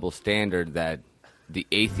double standard that the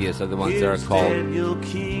atheists are the ones that are called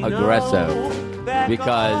aggressive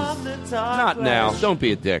because not now. Don't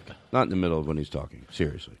be a dick. Not in the middle of when he's talking.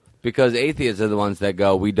 Seriously. Because atheists are the ones that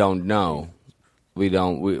go, we don't know. We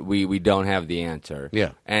don't have the answer.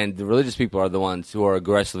 Yeah. And the religious people are the ones who are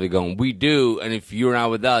aggressively going, we do, and if you're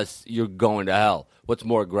not with us, you're going to hell. What's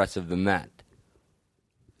more aggressive than that?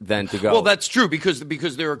 Than to go. Well, that's true because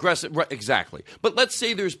they're aggressive. Right, exactly. But let's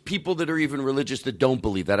say there's people that are even religious that don't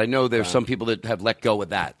believe that. I know there's some people that have let go of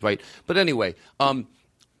that, right? But anyway,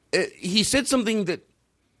 he said something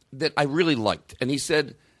that I really liked. And he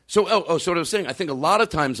said, so what I was saying, I think a lot of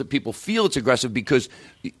times that people feel it's aggressive because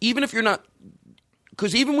even if you're not,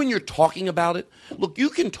 because even when you're talking about it, look, you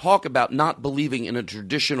can talk about not believing in a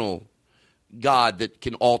traditional God that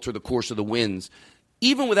can alter the course of the winds,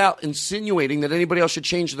 even without insinuating that anybody else should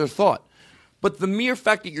change their thought. But the mere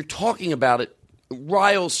fact that you're talking about it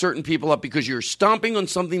riles certain people up because you're stomping on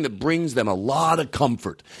something that brings them a lot of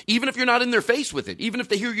comfort. Even if you're not in their face with it, even if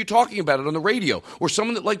they hear you talking about it on the radio, or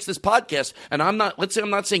someone that likes this podcast, and let's say I'm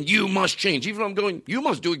not saying you must change, even if I'm going, you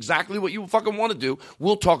must do exactly what you fucking want to do.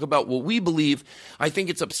 We'll talk about what we believe. I think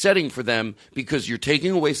it's upsetting for them because you're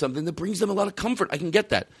taking away something that brings them a lot of comfort. I can get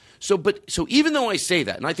that. So even though I say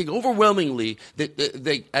that, and I think overwhelmingly that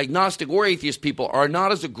the agnostic or atheist people are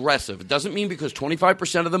not as aggressive, it doesn't mean because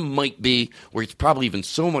 25% of them might be, or it's probably even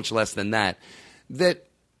so much less than that, that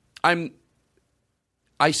I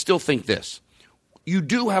still think this. You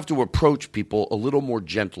do have to approach people a little more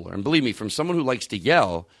gentler. And believe me, from someone who likes to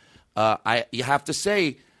yell, you have to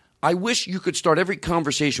say, I wish you could start every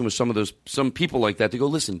conversation with some people like that to go,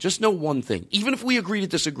 listen, just know one thing. Even if we agree to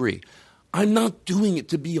disagree, I'm not doing it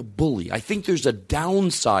to be a bully. I think there's a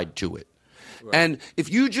downside to it. Right. And if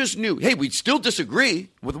you just knew, hey, we'd still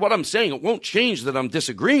disagree with what I'm saying. It won't change that I'm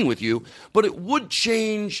disagreeing with you, but it would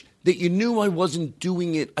change that you knew I wasn't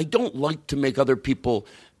doing it. I don't like to make other people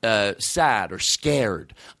sad or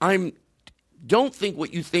scared. don't think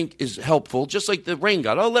what you think is helpful, just like the rain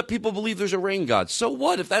god. Oh, let people believe there's a rain god. So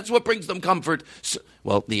what if that's what brings them comfort? So,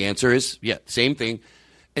 well, the answer is, yeah, same thing.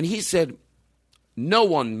 And he said,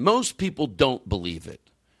 most people don't believe it.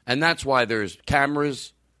 And that's why there's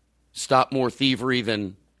cameras, stop more thievery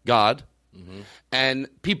than God. Mm-hmm. And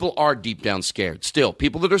people are deep down scared. Still,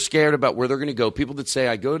 people that are scared about where they're going to go, people that say,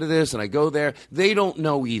 I go to this and I go there, they don't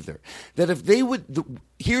know either. That if they would,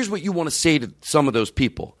 here's what you want to say to some of those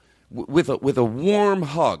people with a warm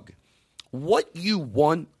hug. What you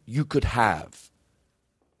want, you could have.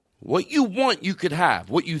 What you want, you could have.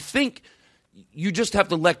 What you think, you just have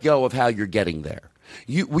to let go of how you're getting there.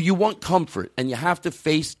 You want comfort, and you have to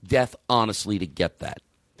face death honestly to get that.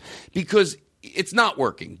 Because it's not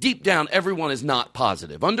working. Deep down, everyone is not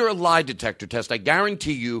positive. Under a lie detector test, I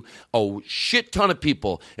guarantee you a shit ton of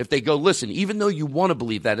people, if they go, listen, even though you want to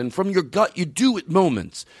believe that, and from your gut you do at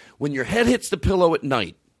moments, when your head hits the pillow at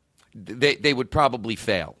night, they would probably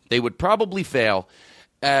fail. They would probably fail.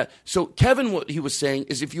 So Kevin, what he was saying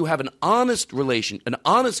is if you have an honest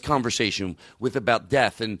conversation with about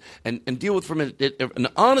death and deal with from an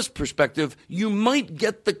honest perspective, you might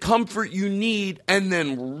get the comfort you need and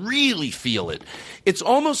then really feel it. It's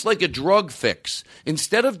almost like a drug fix.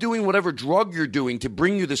 Instead of doing whatever drug you're doing to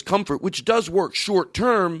bring you this comfort, which does work short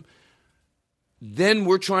term, then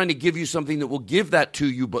we're trying to give you something that will give that to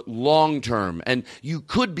you, but long term. And you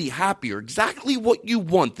could be happier. Exactly what you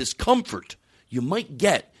want, this comfort, you might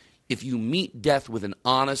get if you meet death with an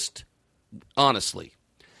honestly.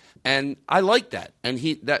 And I like that. And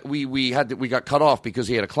we got cut off because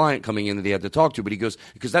he had a client coming in that he had to talk to. But he goes,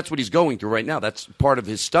 because that's what he's going through right now. That's part of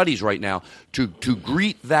his studies right now, to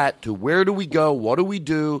greet that, to where do we go, what do we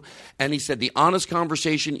do? And he said the honest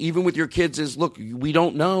conversation, even with your kids, is, look, we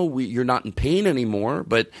don't know. You're not in pain anymore.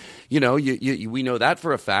 But, we know that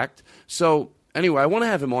for a fact. So anyway, I want to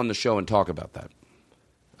have him on the show and talk about that.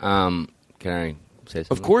 Can I say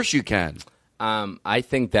something? Of course you can. I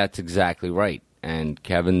think that's exactly right. And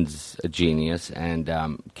Kevin's a genius, and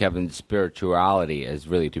Kevin's spirituality is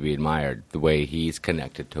really to be admired, the way he's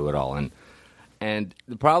connected to it all. And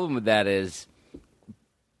the problem with that is,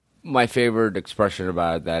 my favorite expression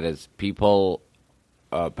about that is people,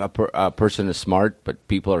 a person is smart, but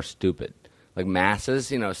people are stupid. Like masses,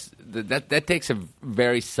 that takes a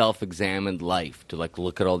very self-examined life to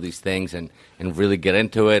look at all these things and really get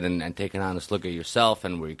into it and take an honest look at yourself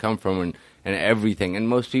and where you come from and everything. And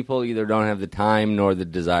most people either don't have the time nor the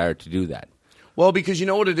desire to do that. Well, because you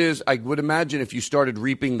know what it is? I would imagine if you started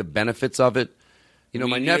reaping the benefits of it.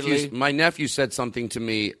 My nephew said something to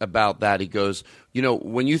me about that. He goes,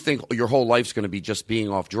 when you think your whole life's going to be just being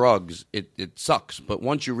off drugs, it sucks. But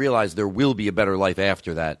once you realize there will be a better life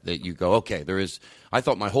after that you go, okay, there is. I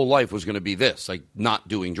thought my whole life was going to be this, like not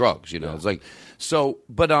doing drugs. Yeah. It's like so.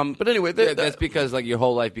 But anyway, that's because your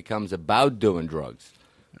whole life becomes about doing drugs.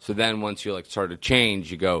 So then once you start to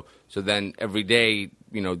change, you go. So then every day,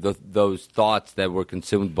 those thoughts that were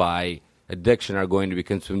consumed by addiction are going to be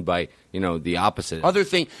consumed by, the opposite. Other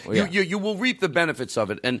thing, you will reap the benefits of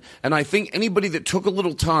it. And I think anybody that took a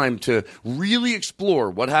little time to really explore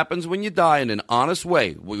what happens when you die in an honest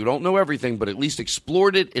way, we don't know everything, but at least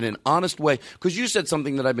explored it in an honest way. Because you said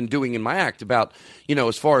something that I've been doing in my act about,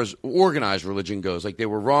 as far as organized religion goes, they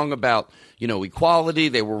were wrong about, equality.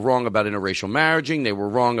 They were wrong about interracial marriaging. They were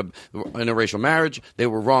wrong about interracial marriage. They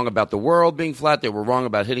were wrong about the world being flat. They were wrong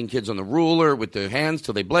about hitting kids on the ruler with their hands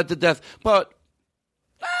till they bled to death. But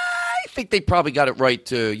I think they probably got it right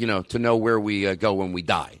to know where we go when we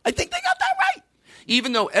die. I think they got that right.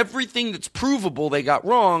 Even though everything that's provable they got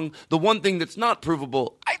wrong, the one thing that's not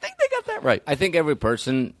provable, I think they got that right. I think every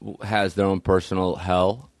person has their own personal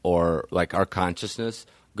hell, or our consciousness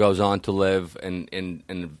goes on to live, and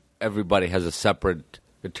everybody has a separate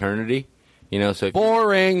eternity. So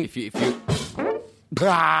boring. If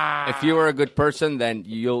you were a good person, then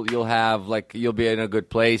you'll have you'll be in a good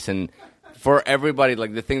place. And for everybody,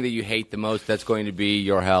 the thing that you hate the most, that's going to be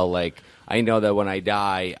your hell. I know that when I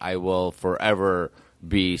die, I will forever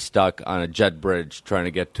be stuck on a jet bridge trying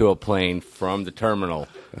to get to a plane from the terminal,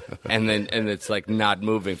 and it's not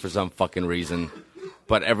moving for some fucking reason.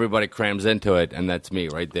 But everybody crams into it, and that's me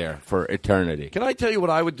right there for eternity. Can I tell you what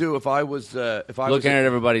I would do if I was looking at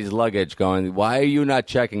everybody's luggage, going, "Why are you not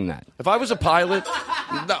checking that?" If I was a pilot,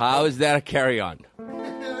 how is that a carry-on?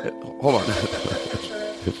 Hold on,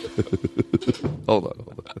 hold on.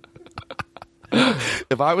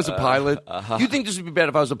 If I was a pilot, you think this would be bad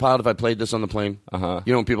if I was a pilot if I played this on the plane?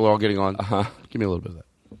 When people are all getting on. Give me a little bit of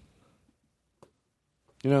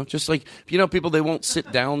that. Just people, they won't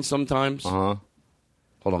sit down sometimes.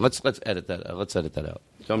 Hold on, let's edit that. Let's edit that out.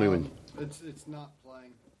 Tell me when. It's not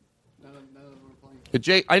playing.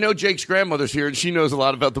 Jake, I know Jake's grandmother's here, and she knows a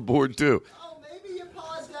lot about the board, too. Oh, maybe you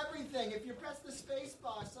paused everything. If you press the space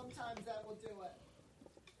bar, sometimes that will do it.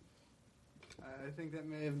 I think that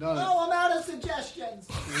may have done it. Oh, I'm out of suggestions.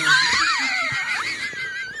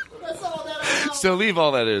 That's all that I know. So leave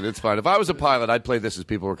all that in. It's fine. If I was a pilot, I'd play this as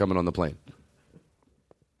people were coming on the plane.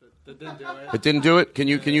 That didn't do it. It didn't do it? Can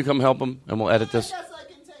you come help him, and we'll edit this? I guess I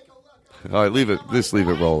can take a look. All right, leave it. Just leave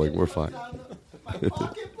it rolling. We're fine. My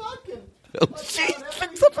pocket book and Oh, jeez,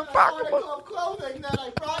 picks up her article of clothing that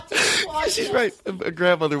I brought to the podcast. She's right. A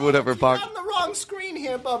grandmother would have her I'm pocket. on the wrong screen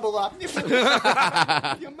here, Bubble Up. If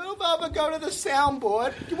you move over, go to the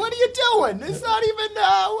soundboard. What are you doing? It's not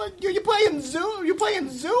even. You playing Zoom? You playing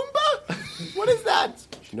Zumba? What is that?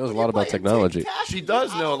 She knows a lot about technology. She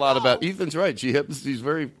does know a lot about. Ethan's right. She's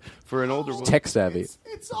very for an older woman. Tech savvy.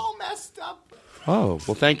 It's all messed up. Oh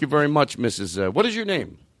well, thank you very much, Mrs. What is your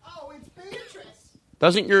name? Oh, it's Beatrice.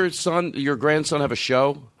 Doesn't your grandson have a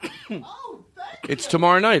show? Oh, thank you. It's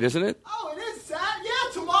tomorrow night, isn't it? Oh, it is that?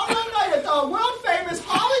 Yeah, tomorrow night at the world famous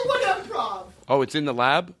Hollywood Improv. Oh, it's in the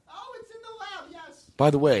lab? Oh, it's in the lab, yes. By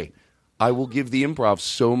the way, I will give the Improv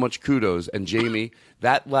so much kudos. And Jamie,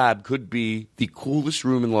 that lab could be the coolest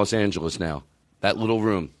room in Los Angeles now. That little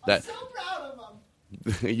room. I'm so proud of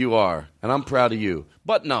them. You are. And I'm proud of you.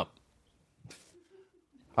 Button up.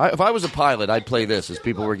 If I was a pilot, I'd play this as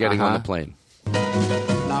people were getting on the plane.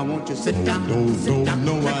 Now won't you sit down?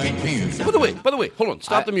 No, I can't. By the way, hold on.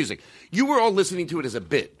 Stop the music. You were all listening to it as a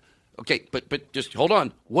bit. Okay, but just hold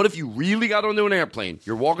on. What if you really got onto an airplane?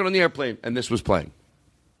 You're walking on the airplane, and this was playing.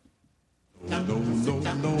 No, I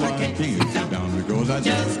can't sit down because I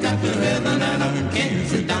just got to heaven and I can't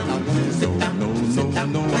sit down. I want to sit down.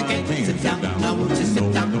 No, I can't sit down. I want to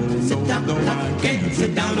sit down. No, I can't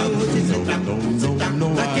sit down. I want to sit down. No,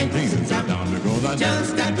 I can't sit down because I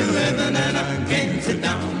just got to heaven and I can't sit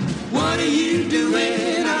down. What are you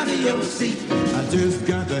doing out of your seat? I just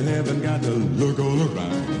got to heaven, got to look all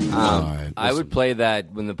around. All right, I would play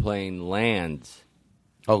that when the plane lands.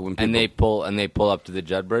 Oh, when people... and they pull up to the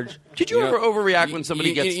jet bridge. Did you ever overreact when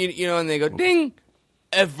somebody gets... and they go, ding!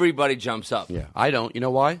 Everybody jumps up. Yeah, I don't. You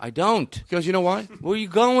know why? I don't. Because you know why? Where are you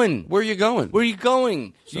going? Where are you going? Where are you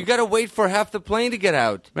going? So, you got to wait for half the plane to get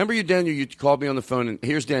out. Remember you, Daniel, you called me on the phone, and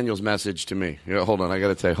here's Daniel's message to me. Hold on, I got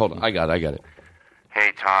to tell you. Hold on, I got it.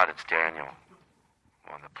 Hey, Todd, it's Daniel.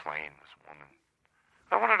 On the plane, this woman.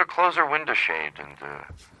 I wanted to close her window shade, and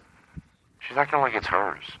she's acting like it's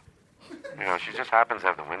hers. You know, she just happens to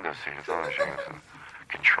have the window seat. It's not like she has to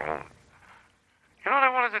control it. You know what I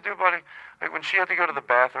wanted to do, buddy? Like when she had to go to the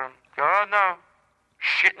bathroom, go, oh, no.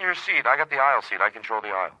 Shit in your seat. I got the aisle seat. I control the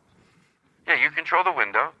aisle. Yeah, you control the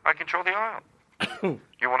window. I control the aisle.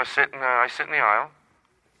 You want to sit in I sit in the aisle?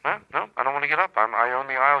 No, I don't want to get up. I own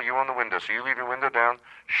the aisle. You own the window. So you leave your window down,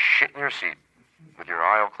 shit in your seat with your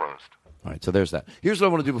aisle closed. All right, so there's that. Here's what I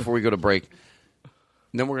want to do before we go to break.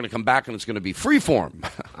 And then we're going to come back, and it's going to be freeform.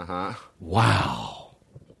 Wow.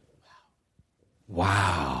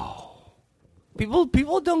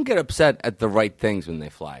 People don't get upset at the right things when they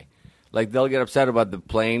fly. Like, they'll get upset about the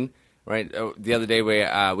plane, right? The other day we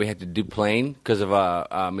had to deplane because of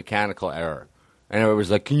a mechanical error. And everybody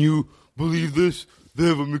was like, can you believe this? They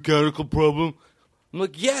have a mechanical problem. I'm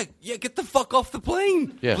like, yeah, get the fuck off the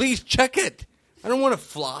plane. Yeah. Please check it. I don't want to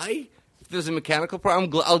fly. If there's a mechanical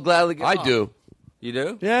problem, I'll gladly get off. I do. You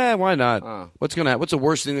do? Yeah, why not? What's the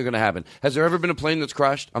worst thing that's going to happen? Has there ever been a plane that's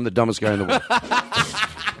crashed? I'm the dumbest guy in the world.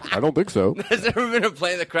 I don't think so. Has there ever been a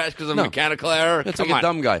plane that crashed because of mechanical error? That's like a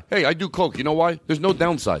dumb guy. Hey, I do coke. You know why? There's no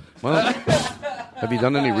downside. Well, have you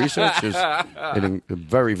done any research? There's a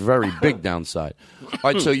very, very big downside.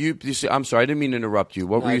 All right, so you see, I'm sorry, I didn't mean to interrupt you.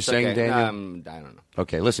 What were you saying, okay. Daniel? I don't know.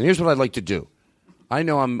 Okay, listen, here's what I'd like to do. I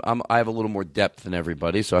know I have a little more depth than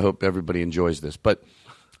everybody, so I hope everybody enjoys this. But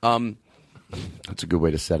that's a good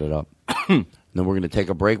way to set it up. Then we're going to take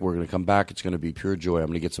a break. We're going to come back. It's going to be pure joy. I'm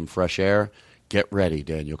going to get some fresh air. Get ready,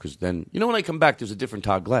 Daniel, because then, when I come back, there's a different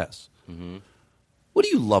Todd Glass. Mm-hmm. What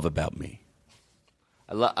do you love about me?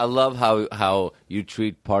 I love how you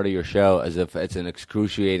treat part of your show as if it's an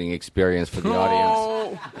excruciating experience for the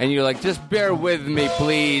audience. And you're like, just bear with me,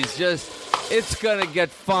 please. It's going to get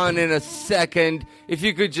fun in a second. If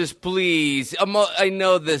you could just please. I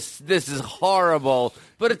know this is horrible,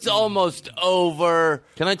 but it's almost over.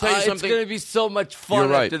 Can I tell you something? It's going to be so much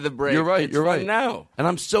fun after the break. You're right. You're right. Now. And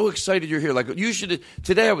I'm so excited you're here. Like, you should.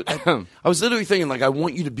 Today, I was literally thinking, like, I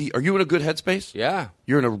want you to be. Are you in a good headspace? Yeah.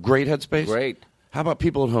 You're in a great headspace? Great. How about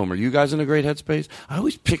people at home? Are you guys in a great headspace? I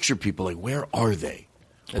always picture people like, where are they?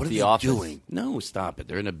 What are they doing? No, stop it.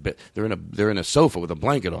 They're in a sofa with a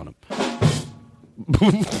blanket on them.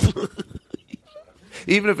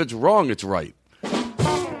 Even if it's wrong, it's right.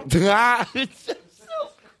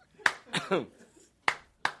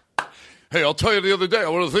 Hey, I'll tell you the other day.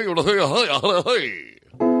 I'll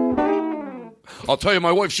tell you,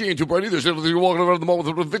 my wife, she ain't too bright either. She's walking around the mall with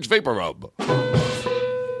a Vicks Vapor Rub.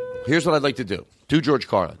 Here's what I'd like to do. Do George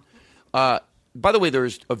Carlin. By the way,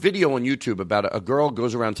 there's a video on YouTube about a girl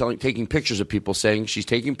goes around taking pictures of people, saying she's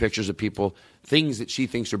taking pictures of people, things that she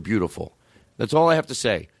thinks are beautiful. That's all I have to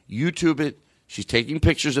say. YouTube it. She's taking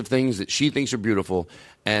pictures of things that she thinks are beautiful,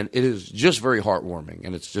 and it is just very heartwarming,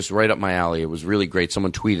 and it's just right up my alley. It was really great.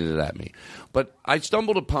 Someone tweeted it at me. But I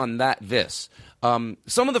stumbled upon this. Some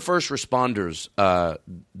of the first responders,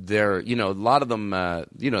 they're, a lot of them,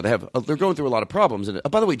 they're going through a lot of problems. And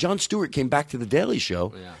by the way, Jon Stewart came back to The Daily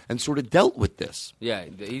Show and sort of dealt with this. Yeah,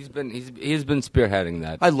 he's been spearheading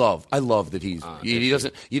that. I love that he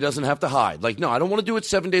doesn't have to hide. Like, no, I don't want to do it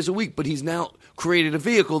 7 days a week, but he's now created a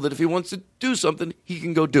vehicle that if he wants to do something, he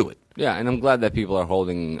can go do it. Yeah, and I'm glad that people are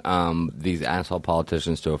holding these asshole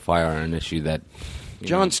politicians to a fire on an issue that.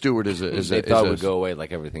 Jon Stewart they thought would go away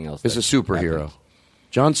like everything else. Is a superhero. Happened.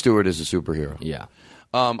 Jon Stewart is a superhero. Yeah.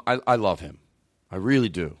 I love him. I really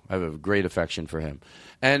do. I have a great affection for him.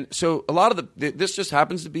 And so a lot of this just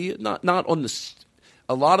happens to be not on the.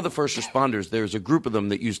 A lot of the first responders, there's a group of them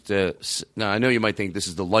that used to. Now I know you might think this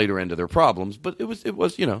is the lighter end of their problems, but it was they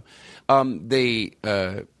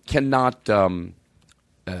cannot.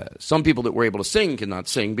 Some people that were able to sing cannot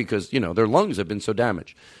sing because their lungs have been so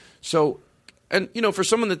damaged. So. And, for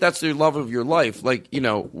someone that's their love of your life, like,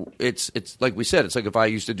 it's like we said, it's like if I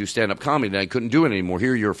used to do stand-up comedy and I couldn't do it anymore.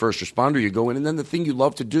 Here you're a first responder, you go in, and then the thing you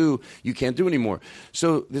love to do, you can't do anymore.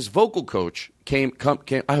 So this vocal coach came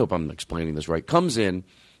I hope I'm explaining this right, comes in,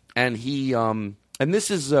 and he, and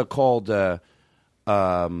this is called, hold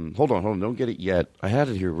on, don't get it yet. I had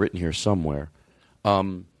it here, written here somewhere.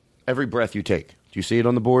 Every breath you take. Do you see it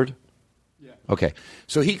on the board? Okay,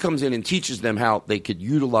 so he comes in and teaches them how they could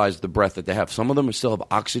utilize the breath that they have. Some of them still have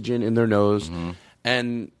oxygen in their nose,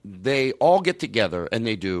 and they all get together and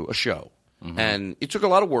they do a show. And it took a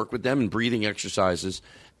lot of work with them and breathing exercises,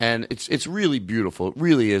 and it's really beautiful. It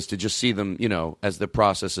really is to just see them, as the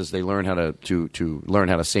process as they learn how to learn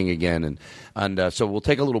how to sing again. And so we'll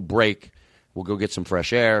take a little break. We'll go get some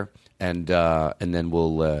fresh air, and then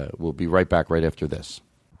we'll be right back right after this.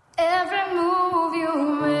 Every move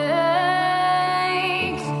you make.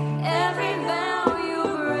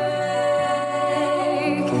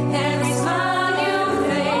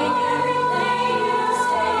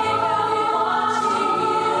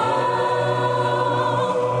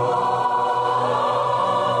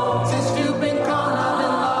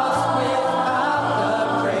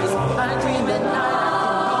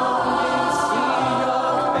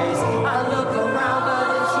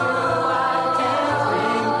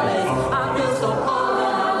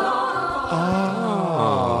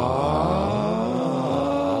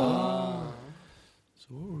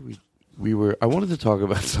 I wanted to talk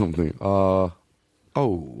about something. What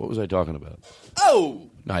was I talking about? Oh!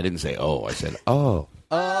 No, I didn't say oh. I said oh.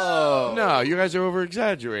 Oh. No, you guys are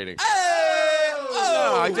over-exaggerating.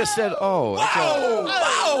 No, I just said oh.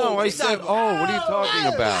 No, I said oh. What are you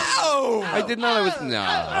talking about? I did not.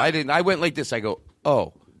 I didn't. I went like this. I go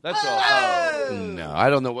oh. That's all. Oh. No,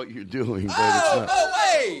 I don't know what you're doing, but it's not.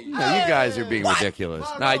 Wait! No, you guys are being ridiculous.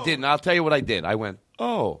 No, I didn't. I'll tell you what I did. I went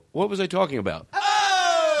oh. What was I talking about?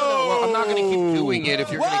 Well, I'm not going to keep doing it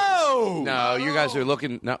if you're going to. No, you guys are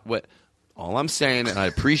looking. Not what. All I'm saying, and I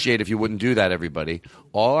appreciate if you wouldn't do that, everybody.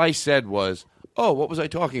 All I said was, "Oh, what was I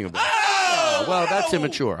talking about?" Oh, well, that's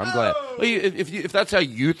immature. I'm glad. Well, if that's how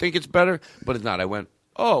you think it's better, but it's not. I went,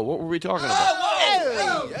 "Oh, what were we talking about?"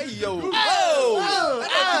 Hey, yo! Where'd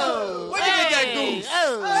you get that goose?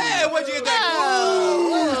 Hey, where'd you get that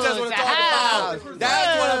goose? That's what I'm talking about.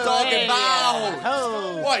 That's what I'm talking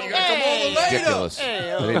about. What? You got to come over later? Ridiculous.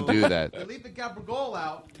 I didn't do that. Leave the Gabriel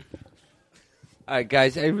out. All right,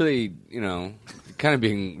 guys, I really, kind of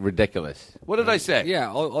being ridiculous. What did I say?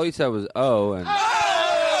 Yeah, all you said was oh, and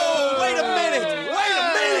oh, wait a minute.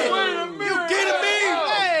 You kidding me?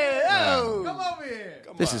 Come over here.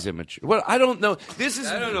 This is immature. Well, I don't know.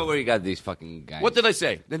 I don't know where you got these fucking guys. What did I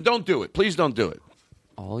say? Then don't do it. Please don't do it.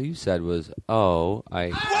 All you said was oh,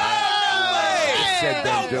 I said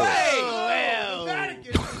don't do it.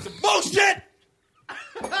 It's bullshit.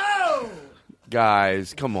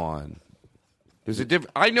 Guys, come on. There's a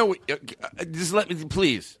difference. I know. Just let me,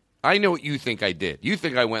 please. I know what you think I did. You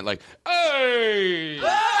think I went like, hey!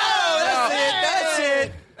 Oh, that's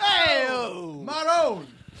it. Hey, Maroon.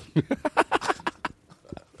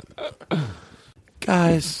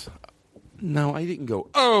 Guys, no, I didn't go,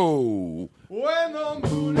 oh. When I'm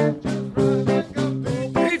moving, just running,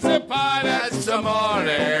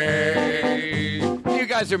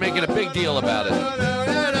 guys are making a big deal about it.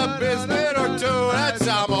 A biscuit or two, that's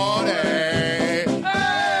amore. Hey!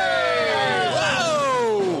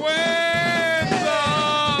 Whoa! When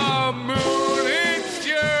the moon hits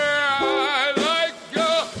your eye like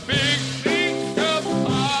a big piece of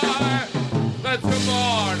pie, that's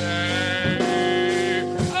amore.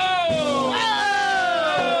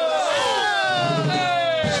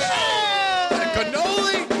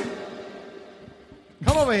 Cannoli?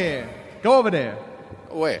 Come over here. Go over there.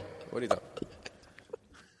 Wait. What are you talking? What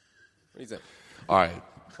do you say? All right.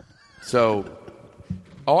 So,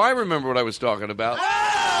 I remember what I was talking about.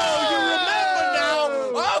 Oh, you remember now?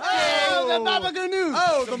 Okay. Oh, the Baba Ganoush.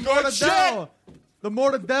 Oh, the mortadelle. The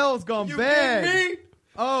mortadelle's gone bad. Me?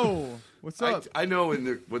 Oh, what's up? I know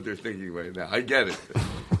what they're thinking right now. I get it.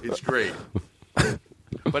 It's great.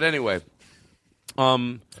 But anyway,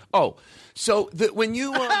 so when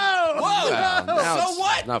you whoa, now so it's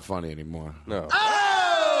what? Not funny anymore. No.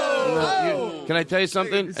 Can I tell you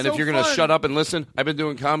something? It's And so if you're going to fun. shut up and listen, I've been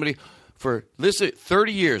doing comedy for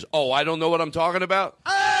 30 years. Oh, I don't know what I'm talking about.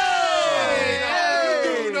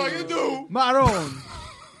 Hey! No, you do. Maron.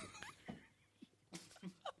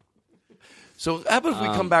 So how about if we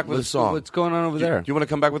come back with a song? What's going on over there? Do you want to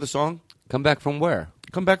come back with a song? Come back from where?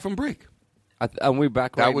 Come back from break. Are we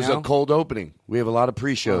back right now? That was a cold opening. We have a lot of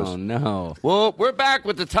pre-shows. Oh, no. Well, we're back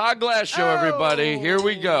with the Todd Glass Show, everybody. Here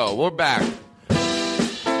we go. We're back.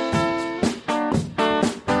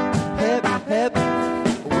 Hip, hip.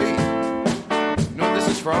 Wait. You know what this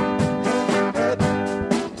is from?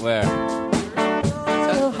 Where?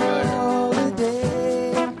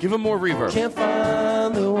 Give him more reverb. Can't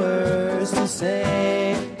find the words to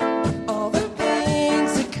say all the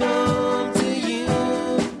things that come to you.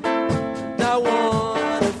 I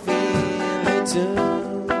wanna feel it too.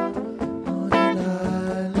 On an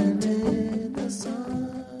island in the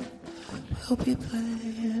sun, we'll be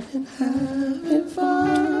playing and having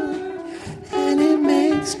fun, and it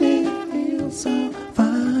makes me feel so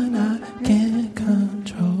fine. I can't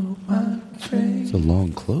control my train. It's a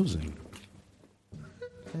long closing.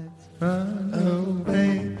 Run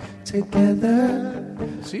away together.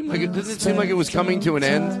 Didn't it seem like it was coming to an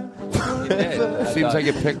end? It seems like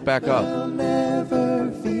it picked back up.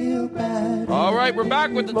 Never feel bad. All right, we're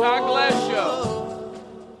back with the Todd Glass Show.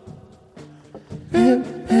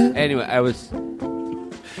 Anyway, I was...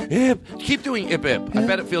 Hip. Keep doing hip hip. I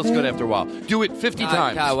bet it feels good after a while. Do it 50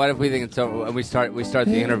 times. God, what if we think it's over and we start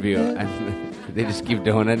the interview and they just keep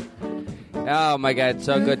doing it? Oh my God, it's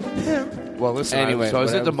so good. Well, listen. Anyway, I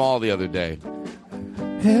was at the mall the other day.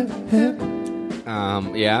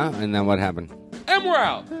 Yeah, and then what happened? And we're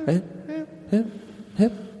out.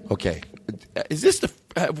 Okay. Is this the?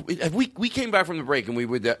 We came back from the break and we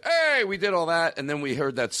did that. Hey, we did all that, and then we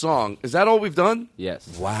heard that song. Is that all we've done?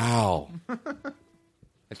 Yes. Wow.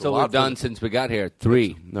 That's all we've done since we got here.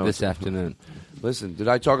 3 this afternoon. Listen, did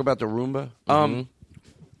I talk about the Roomba? Do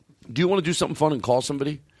you want to do something fun and call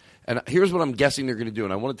somebody? And here's what I'm guessing they're going to do,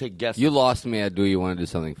 and I want to take guesses. You lost me at Do You Want to Do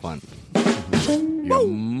Something Fun? Yeah,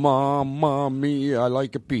 Mamma mia, I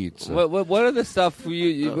like a pizza. What are the stuff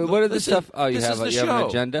what are the stuff? Oh, you have an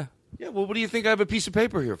agenda? Yeah, well, what do you think I have a piece of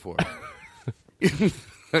paper here for?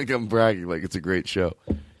 Like I'm bragging like it's a great show.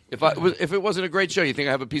 If it wasn't a great show, you think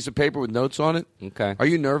I have a piece of paper with notes on it? Okay. Are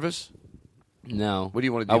you nervous? No. What do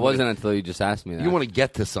you want to do? I wasn't until you just asked me that. You want to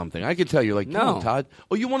get to something. I could tell you, like, No. come on, Todd.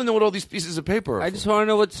 Oh, you want to know what all these pieces of paper are I for. just want to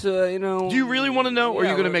know what's, Do you really want to know, or are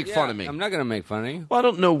you going to make fun of me? I'm not going to make fun of you. Well, I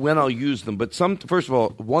don't know when I'll use them, but first of all,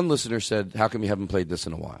 one listener said, how come you haven't played this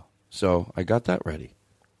in a while? So I got that ready.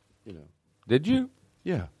 Did you?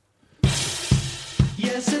 Yeah.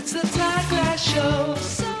 Yes, it's the Todd Glass Show,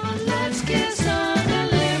 so let's get on the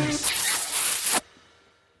lyrics.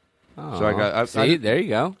 So I got. See, there you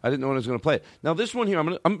go. I didn't know when I was going to play it. Now this one here,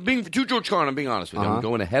 I'm being to George Carlin. I'm being honest with you. I'm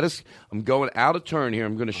going ahead of. I'm going out of turn here.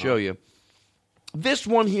 I'm going to show you this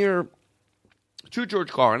one here to George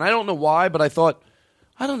Carlin. I don't know why, but I thought,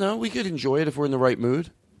 I don't know. We could enjoy it if we're in the right mood.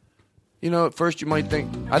 You know, at first you might think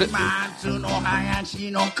I didn't.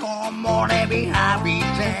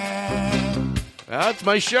 That's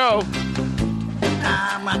my show.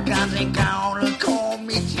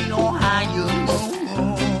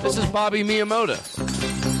 This is Bobby Miyamoto.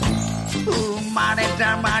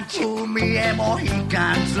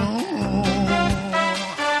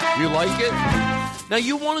 You like it? Now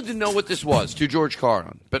you wanted to know what this was to George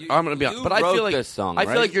Carlin, but I'm going to be honest. But I feel like this song, I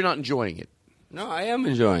feel right? like you're not enjoying it. No, I am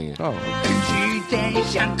enjoying it. Oh.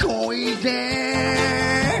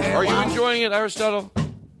 Are you enjoying it, Aristotle?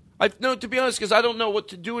 No, to be honest, because I don't know what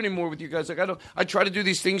to do anymore with you guys. Like I try to do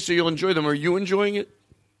these things so you'll enjoy them. Are you enjoying it?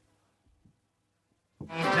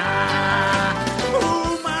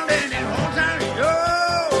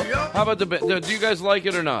 How about the band? Do you guys like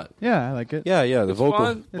it or not? Yeah, I like it. Yeah, the It's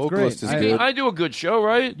fun? It's vocalist great. is good. I do a good show,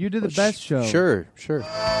 right? You did the best show. Sure.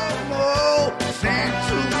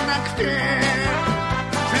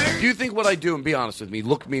 Do you think what I do, and be honest with me,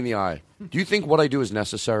 look me in the eye, do you think what I do is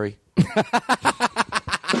necessary?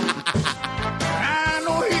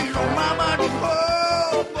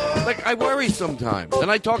 Like, I worry sometimes. And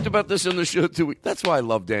I talked about this in the show 2 weeks. That's why I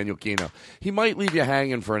love Daniel Kinno. He might leave you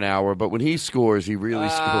hanging for an hour, but when he scores, he really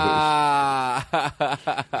scores.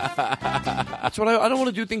 That's what I don't want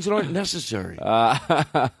to do things that aren't necessary.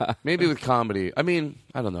 Maybe with comedy. I mean,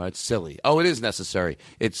 I don't know. It's silly. Oh, it is necessary.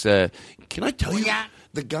 It's, can I tell you?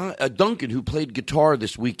 The guy, Duncan, who played guitar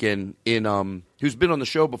this weekend in, who's been on the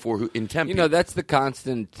show before, in Tempe. You know, that's the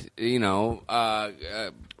constant,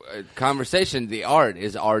 conversation. The art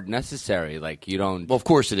is art necessary. Like, you don't. Well, of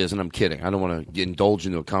course it is, and I'm kidding. I don't want to indulge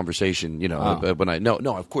into a conversation, when I no,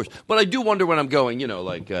 of course. But I do wonder when I'm going,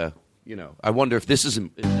 I wonder if this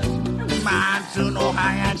isn't. Yeah,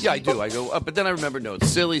 I do. I go, but then I remember, no, it's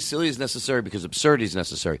silly. Silly is necessary because absurdity is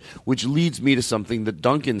necessary, which leads me to something that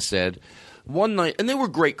Duncan said one night, and they were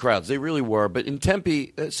great crowds. They really were. But in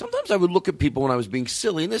Tempe, sometimes I would look at people when I was being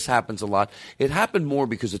silly, and this happens a lot. It happened more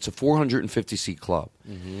because it's a 450-seat club.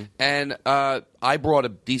 Mm-hmm. And I brought a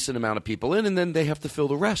decent amount of people in, and then they have to fill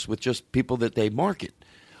the rest with just people that they market.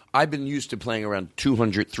 I've been used to playing around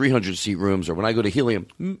 200, 300-seat rooms, or when I go to Helium,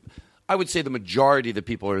 I would say the majority of the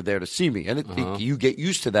people are there to see me. And you get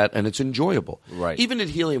used to that, and it's enjoyable. Right. Even at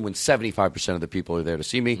Helium, when 75% of the people are there to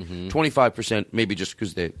see me, 25% maybe just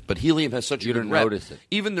because they – but Helium has such a good rep. Notice it.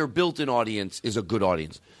 Even their built-in audience is a good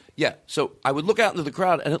audience. Yeah, so I would look out into the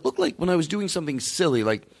crowd, and it looked like when I was doing something silly,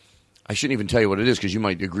 like I shouldn't even tell you what it is because you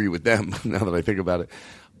might agree with them now that I think about it.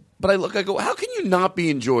 But I go, how can you not be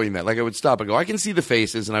enjoying that? Like, I would stop and go, I can see the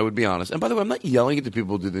faces, and I would be honest. And by the way, I'm not yelling at the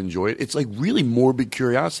people who did enjoy it. It's like really morbid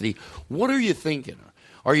curiosity. What are you thinking?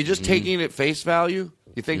 Are you just taking it at face value?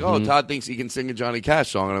 You think, oh, Todd thinks he can sing a Johnny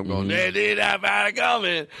Cash song, and I'm going, they did have body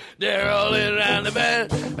coming, they're rolling around the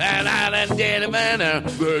bed, and I did a man,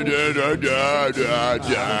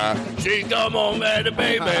 she come on,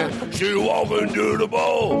 baby, she walking through the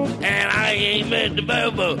bowl, and I ain't met the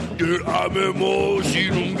baby, dude, I met more, she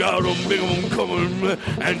done got them big one coming,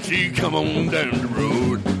 and she come on down the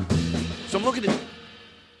road. So I'm looking at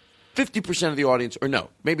 50% of the audience, or no,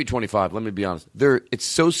 maybe 25. Let me be honest. It's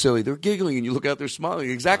so silly. They're giggling, and you look out there smiling.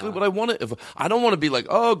 Exactly what I want to. I don't want to be like,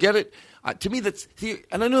 oh, get it. To me, that's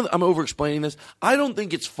and I know that I'm over-explaining this. I don't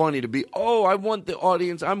think it's funny to be, oh, I want the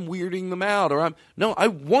audience. I'm weirding them out, or I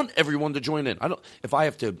want everyone to join in. I don't. If I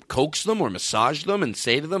have to coax them or massage them and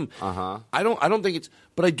say to them, I don't think it's.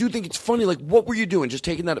 But I do think it's funny. Like, what were you doing? Just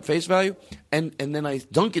taking that at face value? And then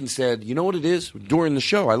Duncan said, you know what it is? During the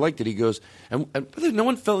show, I liked it. He goes, and no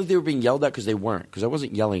one felt like they were being yelled at because they weren't. Because I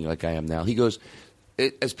wasn't yelling like I am now. He goes,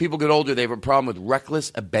 as people get older, they have a problem with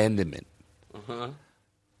reckless abandonment. I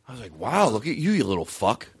was like, wow, look at you little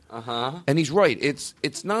fuck. And he's right.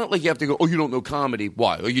 It's not like you have to go, oh, you don't know comedy.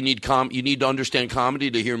 Why? Oh, you need to understand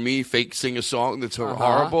comedy to hear me fake sing a song that's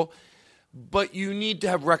horrible. But you need to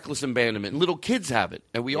have reckless abandonment. Little kids have it,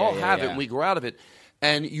 and we all have it, and we grow out of it.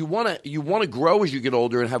 And you want to grow as you get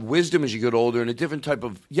older and have wisdom as you get older and a different type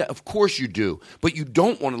of – yeah, of course you do. But you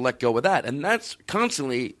don't want to let go of that. And that's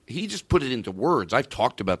constantly – he just put it into words. I've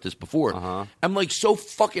talked about this before. I'm like so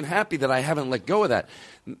fucking happy that I haven't let go of that.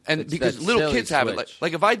 And it's because little kids have it.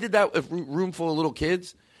 Like if I did that with a room full of little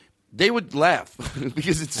kids – they would laugh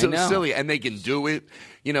because it's so silly, and they can do it,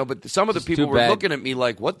 But some of the people were looking at me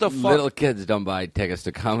like, "What the fuck?" Little kids don't buy tickets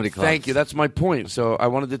to comedy clubs. Thank you. That's my point. So I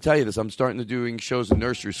wanted to tell you this. I'm starting to doing shows in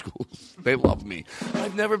nursery schools. They love me.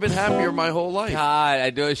 I've never been happier my whole life. God, I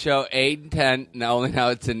do a show 8 and 10. Now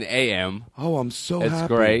it's in AM. Oh, I'm so happy. It's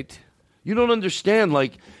great. You don't understand.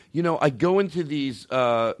 Like, I go into these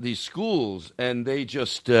schools, and they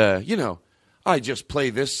just, I just play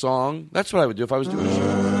this song. That's what I would do if I was doing a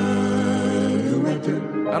show.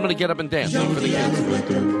 I'm going to get up and dance for the kids.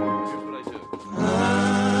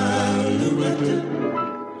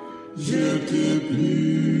 Here's what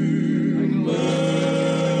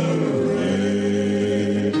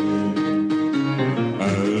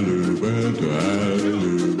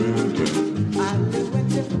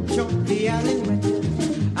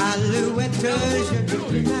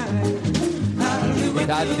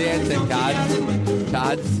Todd's dancing,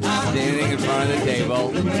 Todd's standing in front of the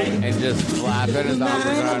table and just flapping his arms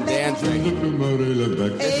around dancing.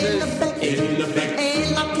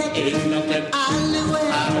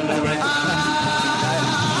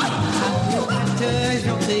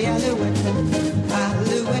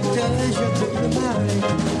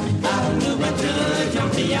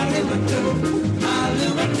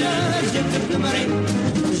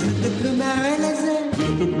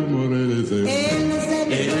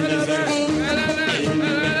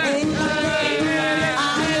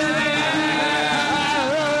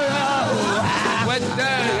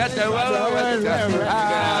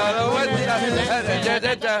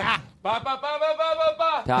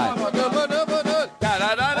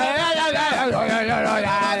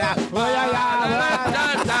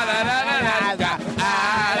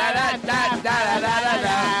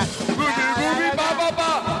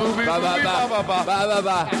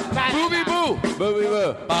 Booby boo. Booby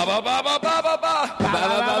boo. Ba ba ba ba ba ba ba. Ba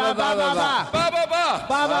ba ba ba ba ba ba. Ba ba ba.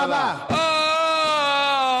 Ba ba ba. Oh,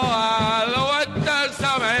 Alouette,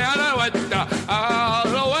 somebody, Alouette.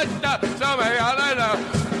 Alouette, somebody, Alouette.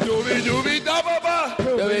 Dooby dooby da ba ba.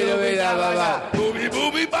 Dooby dooby da ba ba. Booby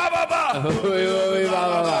booby ba ba ba. Booby booby ba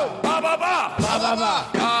ba ba. Ba ba ba. Ba ba ba.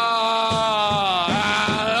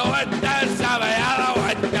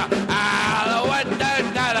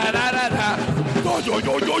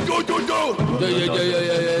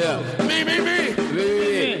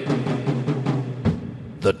 Me.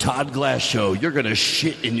 The Todd Glass Show. You're going to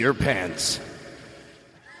shit in your pants.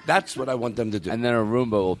 That's what I want them to do. And then a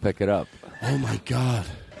Roomba will pick it up. Oh, my God.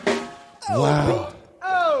 Wow.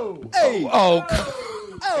 Oh! Hey! Oh!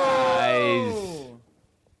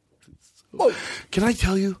 Guys. Can I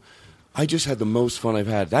tell you? I just had the most fun I've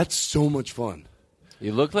had. That's so much fun.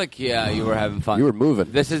 You look like you were having fun. You were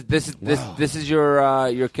moving. This is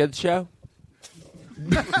your kids' show?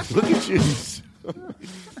 Look at you.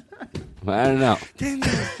 I don't know. Daniel,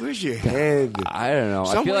 where's your head? I don't know.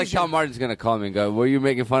 I feel like Tom Martin's going to call me and go, were you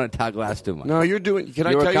making fun of Todd Glass too much? No, you're doing... Can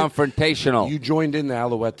I you tell were confrontational. You joined in the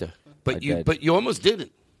Alouette. But you almost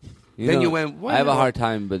didn't. You went... I have a hard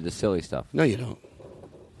time with the silly stuff. No, you don't.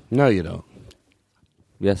 No, you don't.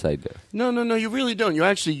 Yes, I do. No, you really don't.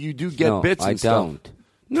 You do get bits and stuff. No, I don't.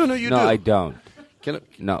 No, you do. No, I don't.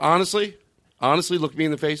 No. Honestly, look me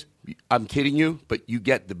in the face. I'm kidding you, but you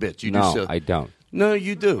get the bits. No, I don't. No,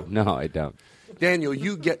 you do. No, I don't. Daniel,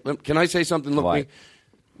 you get... Can I say something? Look, what?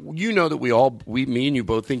 You know that me and you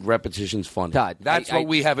both think repetition's fun. Todd, that's what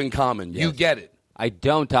we have in common. Yes. You get it. I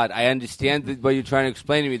don't, Todd. I understand what you're trying to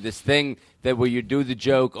explain to me. This thing that where you do the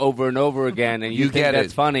joke over and over again, and you think get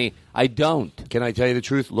that's funny. I don't. Can I tell you the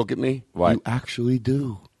truth? Look at me. What? You actually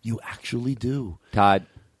do. You actually do. Todd,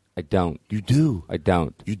 I don't. You do. I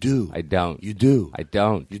don't. You do. I don't. You do. I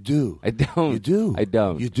don't. You do. I don't. You do. I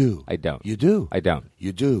don't. You do. I don't. You do. I don't.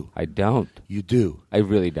 You do. I don't. You do. I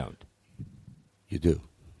really don't. You do.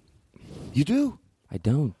 You do. I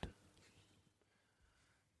don't.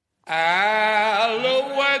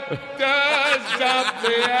 Alouette,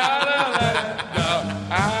 something, Alouette,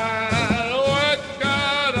 Alouette,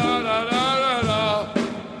 da da da da da.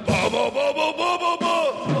 Bo bo bo bo bo bo bo.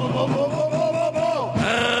 Bo bo bo bo bo bo.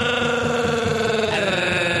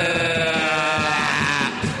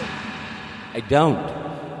 I don't.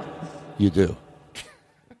 You do.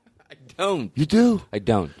 I don't. You do. I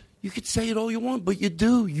don't. You could say it all you want, but you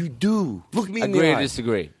do. You do. Look me in the eye. Agree or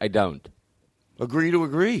disagree? I don't. Agree to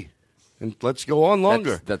agree. And let's go on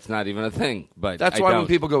longer. That's not even a thing. But that's why when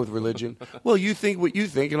people go with religion, well, you think what you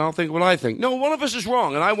think, and I'll think what I think. No, one of us is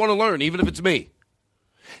wrong, and I want to learn, even if it's me.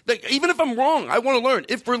 Even if I'm wrong, I want to learn.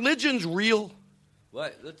 If religion's real...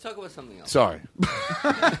 What? Let's talk about something else. Sorry.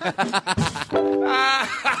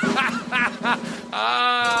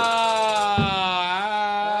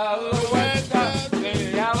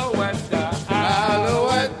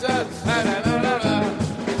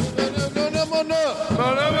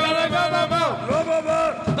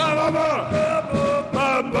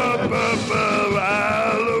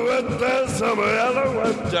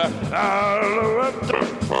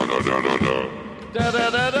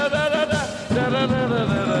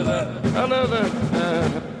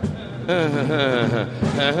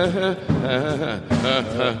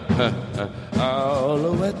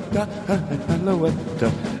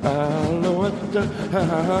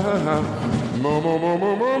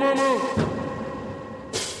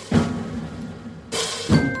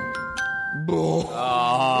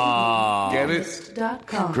 Get it?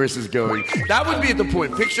 Chris is going. That would be at the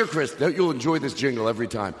point. Picture Chris. You'll enjoy this jingle every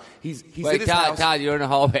time. He's Wait, in his Todd, house. Todd, you're in the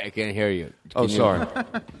hallway. I can't hear you. Sorry. All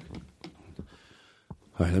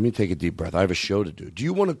right, let me take a deep breath. I have a show to do. Do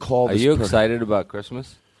you want to call Are this you excited about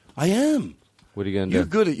Christmas? I am. What are you going to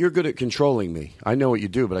do? You're good at controlling me. I know what you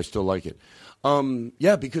do, but I still like it.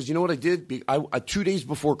 Yeah, because you know what I did? 2 days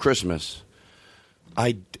before Christmas,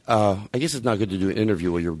 I guess it's not good to do an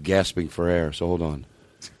interview while you're gasping for air, so hold on.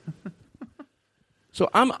 So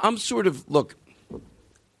I'm sort of, look.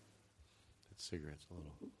 Cigarettes a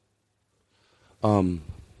little.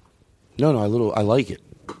 No, I like it.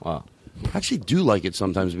 Wow. I actually do like it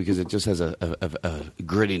sometimes because it just has a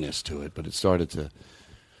grittiness to it, but it started to...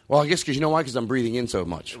 Well, I guess because you know why? Because I'm breathing in so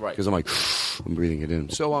much. Right. Because I'm like, I'm breathing it in.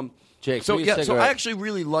 So, Jake, so I actually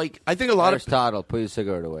really like... I think a lot Aristotle, put your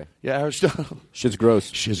cigarette away. Yeah, Aristotle. Shit's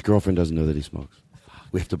gross. His girlfriend doesn't know that he smokes. Fuck.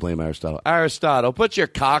 We have to blame Aristotle. Aristotle, put your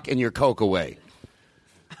cock and your coke away.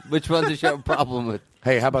 Which one does you have a problem with?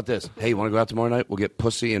 Hey, how about this? Hey, you want to go out tomorrow night? We'll get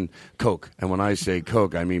pussy and coke. And when I say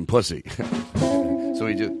coke, I mean pussy. So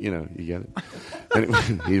he just, you get it?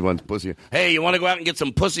 And he wants pussy. Hey, you want to go out and get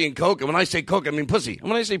some pussy and coke? And when I say coke, I mean pussy. And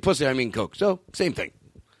when I say pussy, I mean coke. So, same thing.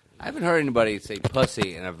 I haven't heard anybody say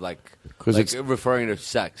pussy and I've it's referring to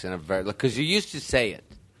sex and because you used to say it.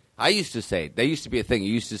 I used to say it. There used to be a thing.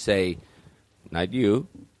 You used to say, not you.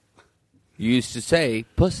 You used to say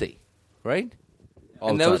pussy, right?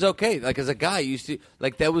 And that was okay. Like as a guy, you used to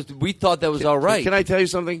we thought that was all right. Can I tell you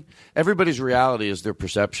something? Everybody's reality is their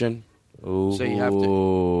perception. Ooh. So you have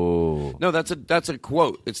to. No, that's a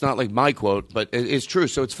quote. It's not like my quote, but it's true.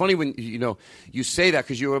 So it's funny when you say that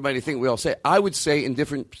because you might think we all say. I would say in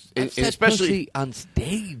different, especially on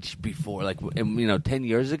stage before, 10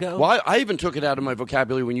 years ago. Well, I even took it out of my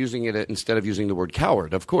vocabulary when using it instead of using the word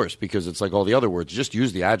coward, of course, because it's like all the other words. Just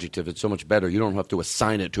use the adjective. It's so much better. You don't have to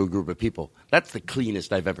assign it to a group of people. That's the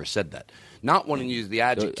cleanest I've ever said that. Not wanting to use the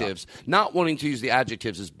adjectives. Not wanting to use the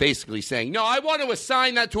adjectives is basically saying, no, I want to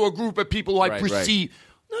assign that to a group of people who I perceive. Right.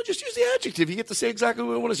 No, just use the adjective. You get to say exactly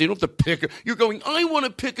what I want to say. You don't have to pick. You're going, I want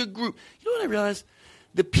to pick a group. You know what I realized?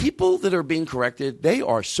 The people that are being corrected, they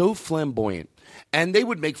are so flamboyant. And they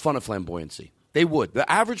would make fun of flamboyancy. They would. The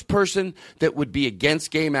average person that would be against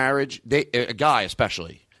gay marriage, a guy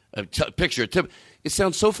especially, it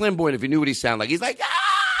sounds so flamboyant if you knew what he sounded like. He's like,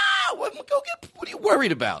 what are you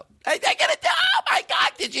worried about? They're going to do, oh my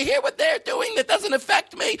God, did you hear what they're doing that doesn't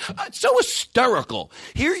affect me? It's so hysterical.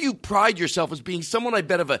 Here you pride yourself as being someone, I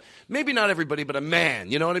bet, maybe not everybody, but a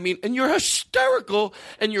man, you know what I mean? And you're hysterical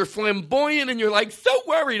and you're flamboyant and you're like so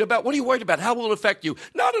worried about, what are you worried about? How will it affect you?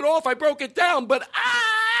 Not at all if I broke it down, but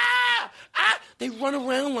they run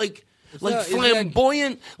around like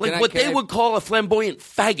flamboyant, they would call a flamboyant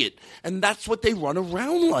faggot. And that's what they run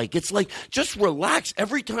around like. It's like, just relax.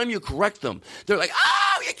 Every time you correct them, they're like,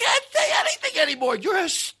 oh, you can't say anything anymore. You're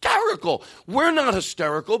hysterical. We're not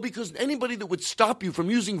hysterical because anybody that would stop you from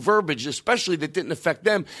using verbiage, especially that didn't affect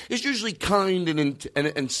them, is usually kind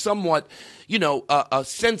and somewhat,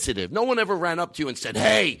 sensitive. No one ever ran up to you and said,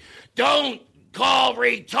 hey, don't call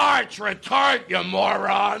retard, you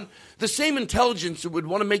moron. The same intelligence that would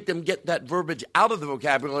want to make them get that verbiage out of the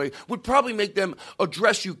vocabulary would probably make them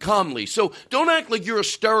address you calmly. So don't act like you're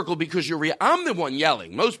hysterical because I'm the one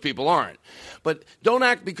yelling. Most people aren't. But don't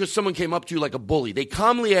act because someone came up to you like a bully. They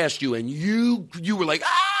calmly asked you and you were like,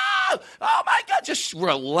 oh my God, just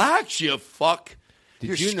relax, you fuck.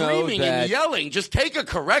 You're screaming and yelling. Just take a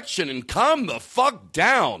correction and calm the fuck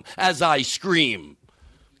down as I scream.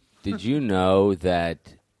 Did you know that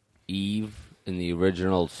Eve, in the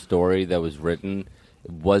original story that was written,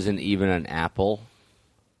 it wasn't even an apple?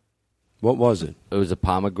 What was it? It was a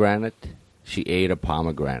pomegranate. She ate a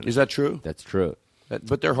pomegranate. Is that true? That's true.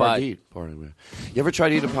 But they're hard to eat. You ever try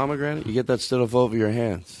to eat a pomegranate? You get that stuff over your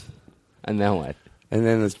hands. And then what? And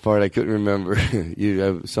then this part I couldn't remember. You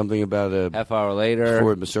have something about a half hour later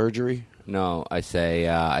for surgery? No, I say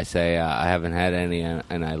I haven't had any,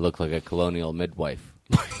 and I look like a colonial midwife.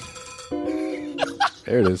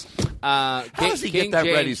 There it is. How does he get that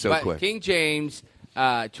ready so quick? King James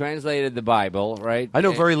translated the Bible, right? I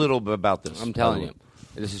know very little about this. I'm telling you.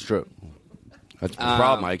 This is true. That's the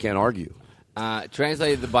problem. I can't argue.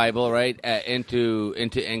 Translated the Bible, right, into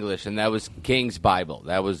English, and that was King's Bible.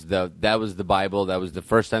 That was the Bible. That was the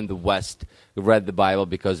first time the West read the Bible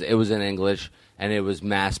because it was in English and it was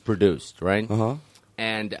mass produced, right? Uh-huh.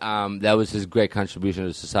 And that was his great contribution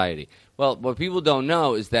to society. Well, what people don't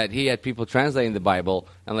know is that he had people translating the Bible,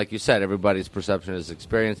 and like you said, everybody's perception is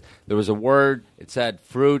experience. There was a word, it said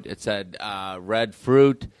fruit, it said red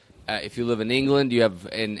fruit. If you live in England, you have,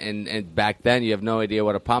 and back then, you have no idea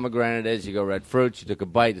what a pomegranate is. You go red fruit, you took a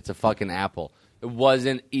bite, it's a fucking apple. It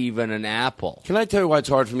wasn't even an apple. Can I tell you why it's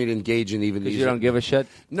hard for me to engage in even these? Because you don't give a shit?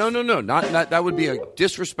 No. Not that would be a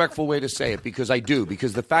disrespectful way to say it, because I do.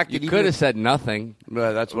 Because the fact that you could have said nothing.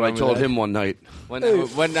 That's what I told him one night. One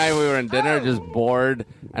night we were in dinner, just bored,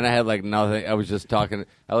 and I had like nothing. I was just talking.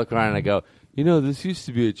 I look around and I go, this used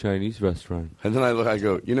to be a Chinese restaurant. And then I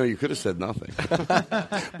go, you could have said nothing.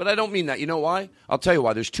 But I don't mean that. You know why? I'll tell you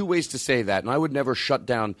why. There's two ways to say that, and I would never shut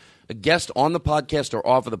down a guest on the podcast or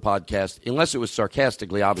off of the podcast, unless it was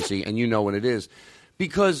sarcastically, obviously, and you know when it is,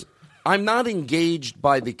 because I'm not engaged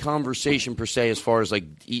by the conversation per se as far as like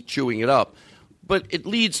chewing it up, but it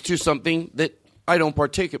leads to something that I don't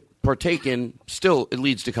partake in, still it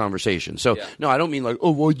leads to conversation. So, no, I don't mean like,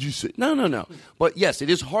 oh, why'd you say? No. But, yes, it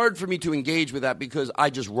is hard for me to engage with that because I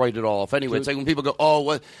just write it all off anyway. It's like when people go, oh,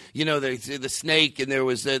 well, the snake, and there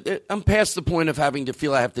was I'm past the point of having to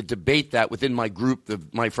feel I have to debate that within my group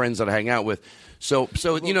of my friends that I hang out with. So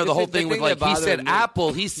the whole thing with, like, he said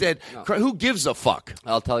apple, he said, who gives a fuck?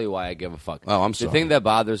 I'll tell you why I give a fuck. Oh, I'm sorry. The thing that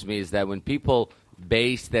bothers me is that when people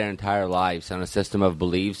base their entire lives on a system of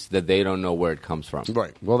beliefs that they don't know where it comes from.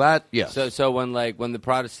 Right. Well, that, yes. So when the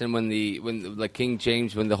Protestant, when King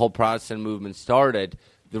James, when the whole Protestant movement started,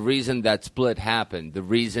 the reason that split happened, the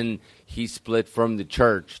reason he split from the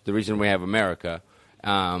church, the reason we have America,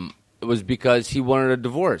 it was because he wanted a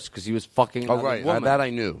divorce because he was fucking another woman. That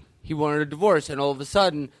I knew. He wanted a divorce, and all of a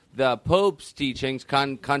sudden, the Pope's teachings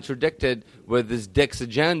contradicted with his dick's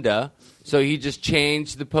agenda, so he just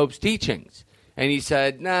changed the Pope's teachings. And he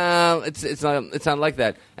said, no, it's not like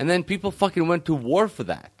that. And then people fucking went to war for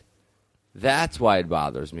that. That's why it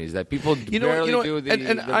bothers me, is that people barely do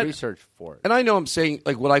the research for it. And I know I'm saying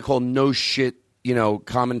like what I call no shit,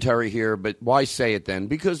 commentary here, but why say it then?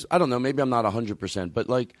 Because, I don't know, maybe I'm not 100%, but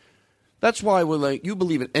like, that's why we're like, you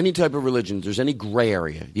believe in any type of religion, if there's any gray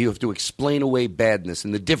area, you have to explain away badness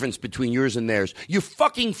and the difference between yours and theirs. You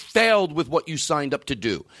fucking failed with what you signed up to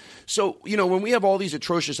do. So, when we have all these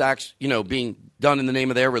atrocious acts, being done in the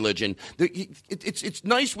name of their religion, it's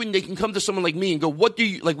nice when they can come to someone like me and go, what do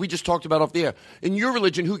you, like we just talked about off the air, in your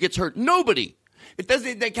religion, who gets hurt? Nobody. It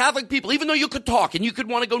doesn't. The Catholic people, even though you could talk and you could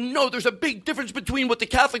want to go, no, there's a big difference between what the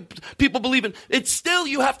Catholic people believe in. It's still,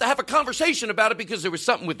 you have to have a conversation about it because there was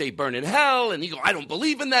something with they burn in hell, and you go, I don't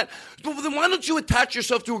believe in that. Well, then why don't you attach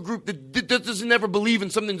yourself to a group that doesn't ever believe in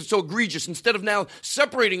something that's so egregious, instead of now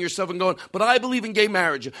separating yourself and going, but I believe in gay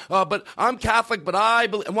marriage, but I'm Catholic, but I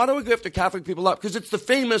believe. And why do we go after Catholic people up? Because it's the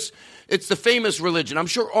famous religion. I'm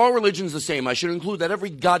sure all religion's the same. I should include that every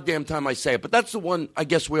goddamn time I say it, but that's the one I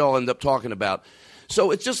guess we all end up talking about.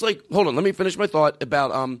 So it's just like, hold on, let me finish my thought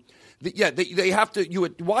about, they have to,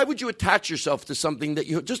 why would you attach yourself to something that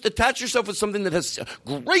you, just attach yourself with something that has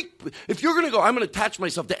great, if you're going to go, I'm going to attach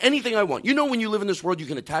myself to anything I want. When you live in this world, you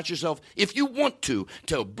can attach yourself, if you want to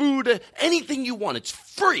Buddha, anything you want. It's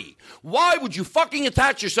free. Why would you fucking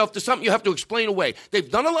attach yourself to something you have to explain away? They've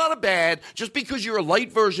done a lot of bad, just because you're a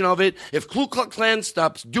light version of it. If Ku Klux Klan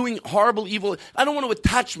stops doing horrible evil, I don't want to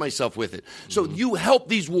attach myself with it. So you help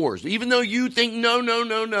these wars, even though you think, no.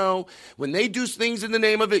 When they do things in the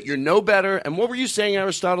name of it, you're no better. And what were you saying,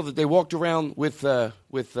 Aristotle, that they walked around with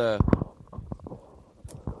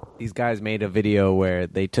These guys made a video where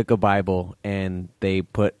they took a Bible and they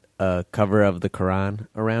put a cover of the Quran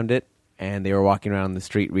around it, and they were walking around the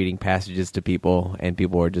street reading passages to people, and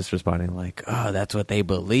people were just responding like, oh, that's what they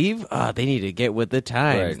believe? Oh, they need to get with the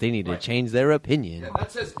times. Right. They need to change their opinion. Yeah,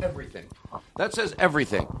 that says everything. That says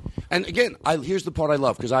everything. And again, here's the part I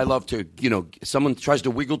love, because I love to, someone tries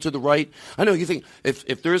to wiggle to the right. I know you think,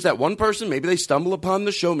 if there is that one person, maybe they stumble upon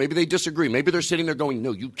the show, maybe they disagree, maybe they're sitting there going,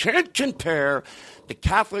 no, you can't compare the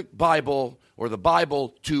Catholic Bible or the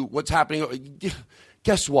Bible to what's happening.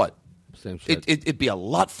 Guess what? Same shit. It'd be a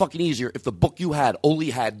lot fucking easier if the book you had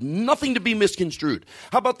only had nothing to be misconstrued.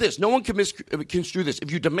 How about this? No one can misconstrue this.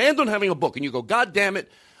 If you demand on having a book and you go, God damn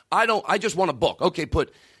it, I just want a book. Okay,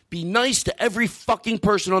 be nice to every fucking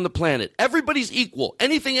person on the planet. Everybody's equal.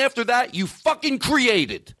 Anything after that, you fucking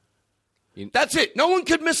created. That's it. No one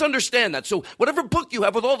could misunderstand that. So whatever book you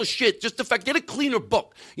have with all the shit, just the fact, get a cleaner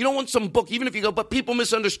book. You don't want some book, even if you go, but people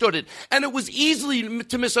misunderstood it. And it was easily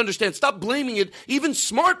to misunderstand. Stop blaming it. Even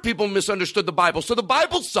smart people misunderstood the Bible. So the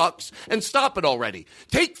Bible sucks, and stop it already.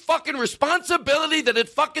 Take fucking responsibility that it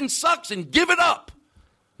fucking sucks and give it up.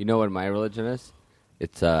 You know what my religion is?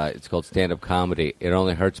 It's called stand-up comedy. It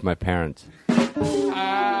only hurts my parents.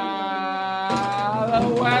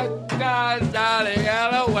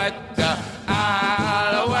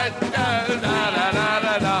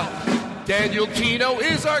 Daniel Kinno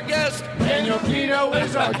is our guest. Daniel Kinno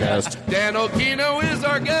is our guest. Daniel Kinno is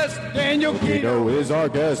our guest. Daniel Kinno is our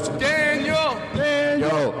guest. Daniel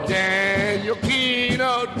Kinno. Daniel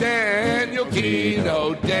Kinno. Daniel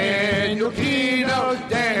Kinno. Daniel Kinno.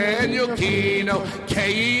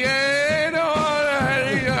 K-E-N-O.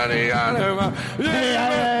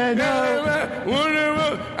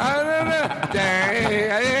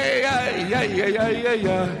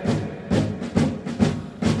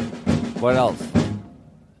 What else?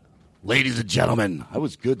 Ladies and gentlemen, that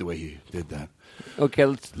was good the way he did that. Okay,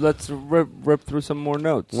 let's rip through some more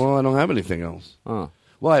notes. Well, I don't have anything else. Oh.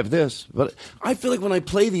 Well, I have this, but I feel like when I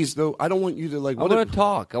play these, though, I don't want you to like. I want to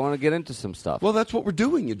talk. I want to get into some stuff. Well, that's what we're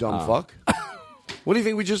doing, you dumb fuck. What do you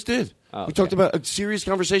think we just did? Oh, we talked about a serious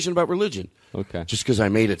conversation about religion. Okay. Just because I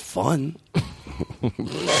made it fun.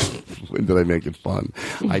 When did I make it fun?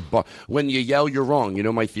 When you yell, you're wrong. You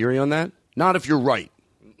know my theory on that? Not if you're right.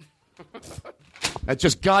 That's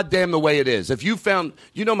just goddamn the way it is. If you found,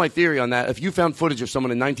 you know my theory on that, if you found footage of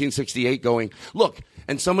someone in 1968 going, look,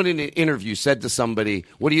 and someone in an interview said to somebody,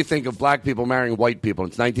 what do you think of black people marrying white people?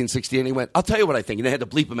 It's 1968, and he went, I'll tell you what I think, and they had to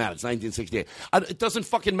bleep him out. It's 1968. It doesn't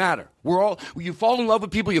fucking matter. You fall in love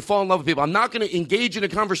with people, you fall in love with people. I'm not going to engage in a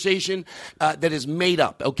conversation that is made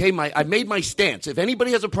up, okay? I made my stance. If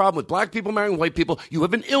anybody has a problem with black people marrying white people, you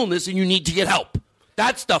have an illness and you need to get help.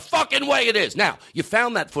 That's the fucking way it is. Now, you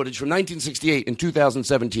found that footage from 1968 in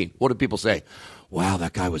 2017. What did people say? Wow,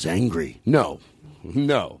 that guy was angry. No.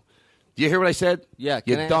 Do you hear what I said? Yeah.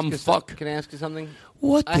 You dumb fuck. Can I ask you something?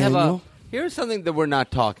 What, Daniel? Here's something that we're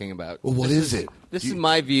not talking about. Well, what is it? This is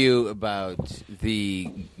my view about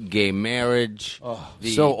the gay marriage.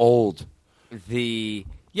 So old.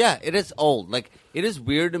 Yeah, it is old. Like, it is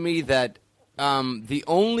weird to me that the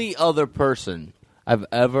only other person I've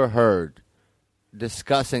ever heard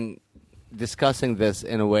discussing this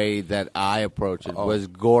in a way that I approach it was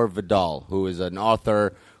Gore Vidal, who is an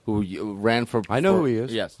author who ran for. I know who he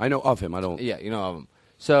is. Yes, I know of him. I don't. Yeah, you know of him.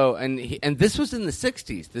 So and this was in the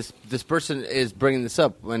 60s. This person is bringing this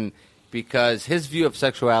up because his view of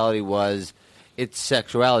sexuality was it's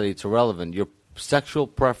sexuality. It's irrelevant. Your sexual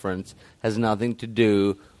preference has nothing to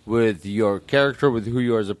do with your character, with who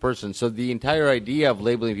you are as a person. So the entire idea of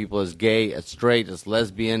labeling people as gay, as straight, as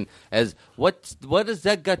lesbian, as what has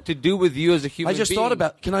that got to do with you as a human being? I just thought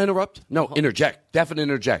about, can I interrupt? No, interject. Definitely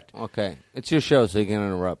interject. Okay. It's your show, so you can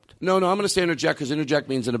interrupt. No, I'm going to say interject because interject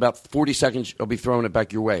means in about 40 seconds I'll be throwing it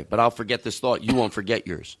back your way. But I'll forget this thought. You won't forget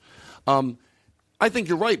yours. I think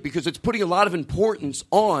you're right because it's putting a lot of importance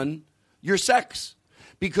on your sex.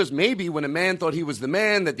 Because maybe when a man thought he was the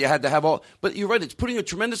man, that you had to have all. But you're right, it's putting a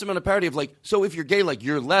tremendous amount of parity of like, so if you're gay, like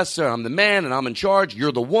you're lesser, I'm the man and I'm in charge,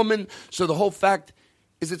 you're the woman. So the whole fact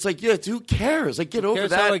is it's like, yeah, who cares? Like, get over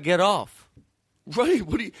that. How I get off.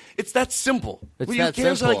 Right. It's that simple. It's what do you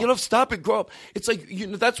care? How I get off? Stop it, grow up. It's like,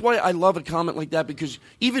 that's why I love a comment like that because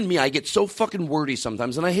even me, I get so fucking wordy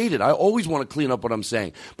sometimes and I hate it. I always want to clean up what I'm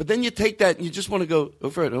saying. But then you take that and you just want to go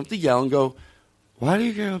over it. I don't have to yell and go, why do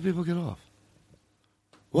you care how people get off?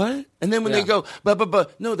 What? And then when they go,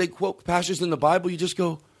 but no, they quote passages in the Bible. You just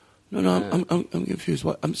go, no, I'm confused.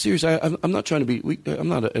 What? I'm serious. I'm not trying to be weak. I'm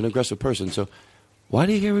not an aggressive person. So, why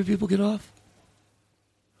do you care when people get off?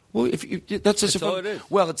 Well, that's just all it is.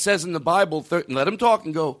 Well, it says in the Bible, let them talk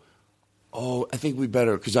and go. Oh, I think we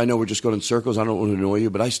better because I know we're just going in circles. I don't want to annoy you,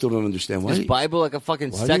 but I still don't understand why. Is Bible like a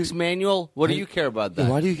fucking sex manual? What do you care about that?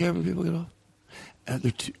 Why do you care when people get off?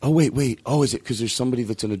 Wait. Oh, is it because there's somebody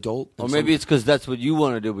that's an adult? Or maybe it's because that's what you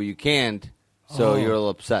want to do, but you can't, so you're a little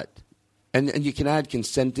upset. And you can add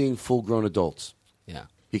consenting full-grown adults. Yeah.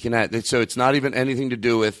 You can add, so it's not even anything to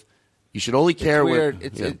do with, you should only care. It's weird.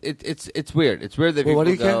 It's weird. It's weird that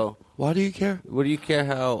people go. Why do you care? What do you care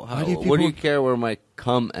what do you care where my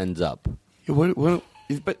cum ends up?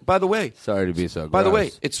 But by the way. Sorry to be so gross. By the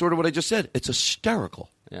way, it's sort of what I just said. It's hysterical.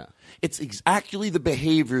 Yeah. It's exactly the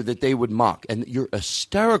behavior that they would mock. And you're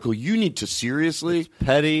hysterical. You need to seriously. It's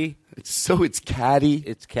petty. It's catty.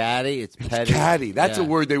 It's catty. It's petty. It's catty. That's a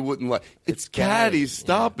word they wouldn't like. It's catty.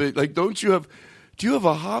 Stop it. Like, do you have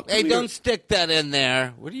a hot? Hey, don't stick that in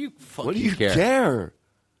there. What do you care?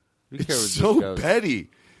 It's so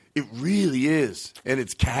petty. It really is. And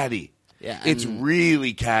it's catty. Yeah. It's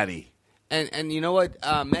really catty. And you know what?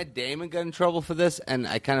 Matt Damon got in trouble for this, and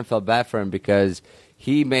I kind of felt bad for him because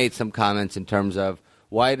he made some comments in terms of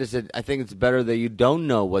why does it – I think it's better that you don't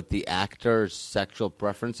know what the actor's sexual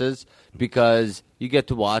preference is because you get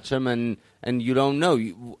to watch him and you don't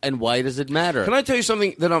know. And why does it matter? Can I tell you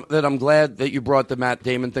something that I'm glad that you brought the Matt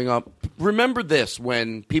Damon thing up? Remember this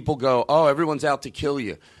when people go, oh, everyone's out to kill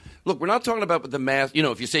you. Look, we're not talking about the mass –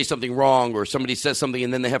 if you say something wrong or somebody says something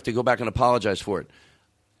and then they have to go back and apologize for it.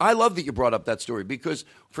 I love that you brought up that story because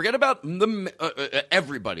forget about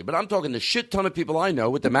everybody, but I'm talking the shit ton of people I know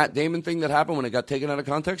with the Matt Damon thing that happened when it got taken out of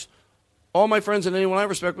context. All my friends and anyone I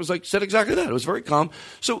respect said exactly that. It was very calm.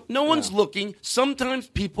 So no one's looking. Sometimes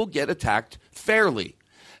people get attacked fairly.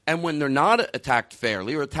 And when they're not attacked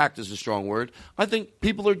fairly, or attacked is a strong word, I think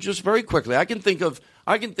people are just very quickly. I can think of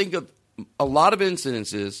a lot of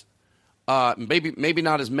incidences. Maybe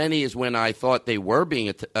not as many as when I thought they were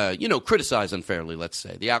being, criticized unfairly, let's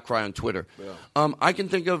say, the outcry on Twitter. Yeah. I can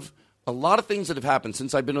think of a lot of things that have happened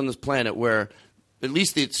since I've been on this planet where at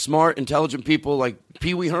least the smart, intelligent people like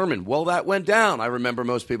Pee Wee Herman, well, that went down. I remember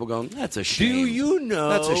most people going, that's a shame. Do you know?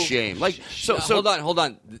 That's a shame. Like, so hold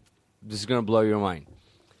on. This is going to blow your mind.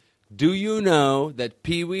 Do you know that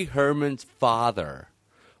Pee Wee Herman's father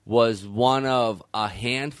was one of a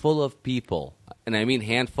handful of people, and I mean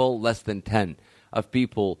handful, less than 10, of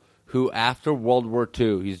people who after World War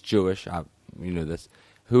II, he's Jewish, you know this,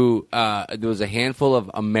 who there was a handful of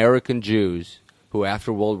American Jews who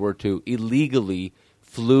after World War II illegally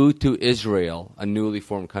flew to Israel, a newly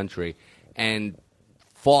formed country, and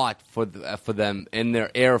fought for them in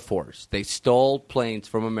their Air Force. They stole planes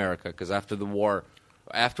from America because after the war,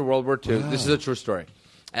 after World War II, this is a true story.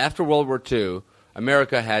 After World War II,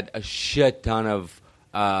 America had a shit ton of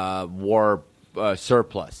war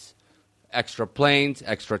surplus. Extra planes,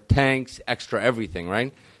 extra tanks, extra everything,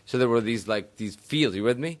 right? So there were these fields. You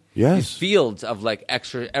with me? Yes. These fields of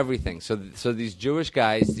extra everything. So these Jewish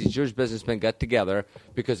guys, these Jewish businessmen got together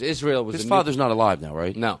because Israel was. His father's not alive now,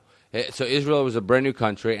 right? No. So Israel was a brand new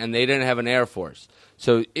country, and they didn't have an air force.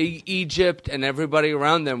 So Egypt and everybody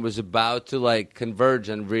around them was about to converge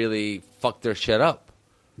and really fuck their shit up,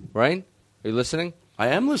 right? Are you listening? I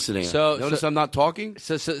am listening. Notice I'm not talking.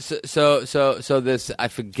 So this, I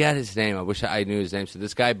forget his name. I wish I knew his name. So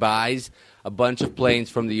this guy buys a bunch of planes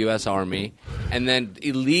from the U.S. Army, and then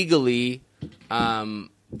illegally,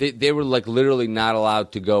 they were literally not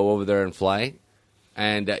allowed to go over there and fly.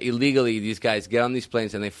 And illegally, these guys get on these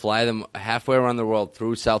planes and they fly them halfway around the world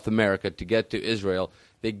through South America to get to Israel.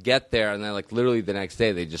 They get there, and then literally the next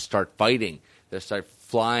day, they just start fighting. They start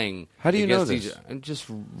flying. How do you know this? I'm just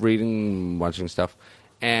reading, watching stuff.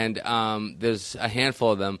 And there's a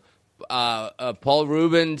handful of them. Paul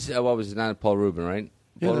Rubens, what was his name? Paul Rubin, right?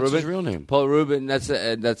 Yeah, Paul that's Rubin? his real name. Paul Rubin, that's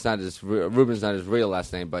not his, Rubin's not his real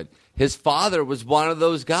last name, but his father was one of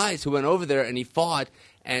those guys who went over there and he fought,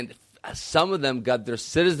 and some of them got their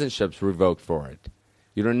citizenships revoked for it.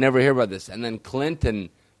 You don't never hear about this. And then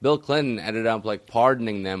Bill Clinton ended up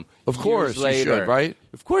pardoning them. Of course years later. He should, right?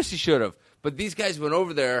 Of course he should have. But these guys went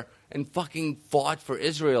over there and fucking fought for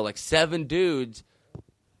Israel, 7 dudes,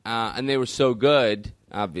 and they were so good,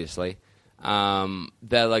 obviously,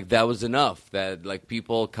 that that was enough. That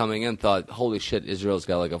people coming in thought, holy shit, Israel's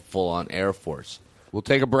got a full-on air force. We'll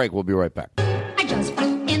take a break. We'll be right back. I just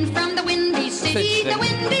flew in from the Windy City. The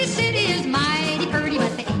Windy City is mighty pretty,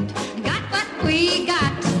 but they ain't got what we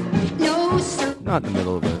got. No, sir. Not in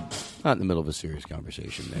the middle of a serious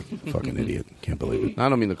conversation, Nick. Fucking idiot. Can't believe it. I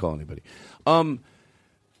don't mean to call anybody. Are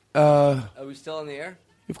we still on the air?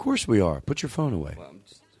 Of course we are. Put your phone away. Well,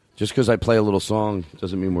 just because I play a little song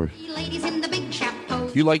doesn't mean we're... Ladies in the big chapeaux.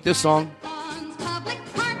 You like this song?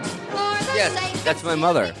 Yes, that's my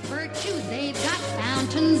mother.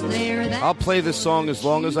 I'll play this song as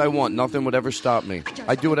long as I want. Nothing would ever stop me.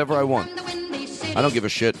 I do whatever I want. I don't give a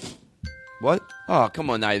shit. What? Oh, come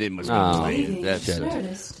on. I didn't. That's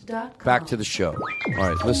it. Back to the show. All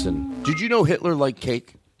right, listen. Did you know Hitler liked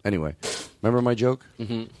cake? Anyway, remember my joke?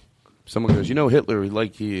 Mm-hmm. Someone goes, Hitler,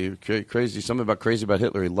 crazy. Something about crazy about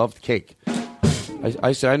Hitler. He loved cake.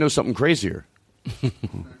 I said, I know something crazier.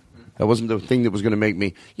 That wasn't the thing that was going to make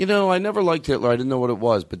me, I never liked Hitler. I didn't know what it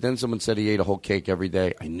was. But then someone said he ate a whole cake every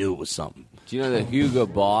day. I knew it was something. Do you know that Hugo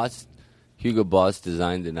Boss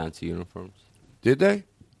designed the Nazi uniforms? Did they?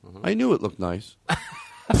 Uh-huh. I knew it looked nice.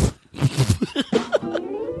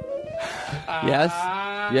 Yes?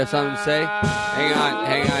 You have something to say? Hang on.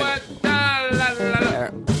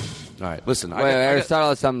 All right, listen. Aristotle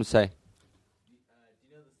has something to say.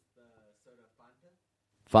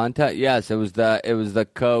 Fanta? Yes, it was the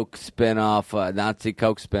Coke spin-off, Nazi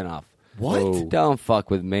Coke spin-off. What? Oh. Don't fuck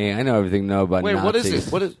with me. I know everything about Wait,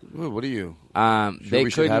 Nazis. what is this? What are you?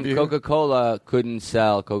 Coca-Cola couldn't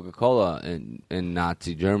sell Coca-Cola in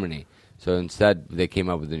Nazi Germany. So instead, they came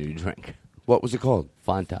up with a new drink. What was it called?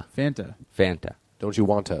 Fanta. Don't you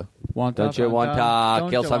want to? Don't you want to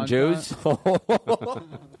kill some Jews?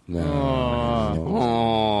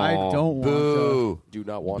 No. I don't want to. Do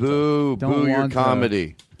not want to. Boo your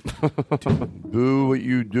comedy. Boo what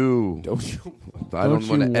you do. Don't you? I don't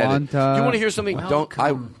want to edit. Do you want to hear something?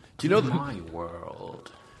 Welcome do you know my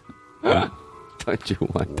world? Don't you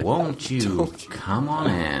want to? Won't you come on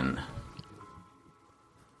in?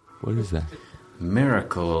 What is that?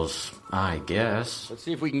 Miracles, I guess. Let's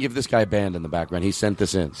see if we can give this guy a band in the background. He sent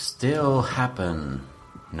this in. Still happen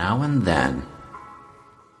now and then.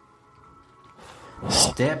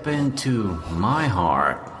 Step into my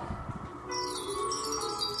heart.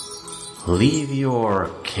 Leave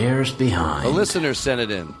your cares behind. A listener sent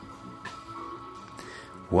it in.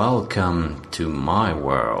 Welcome to my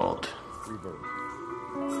world.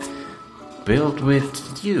 Built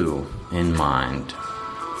with you in mind.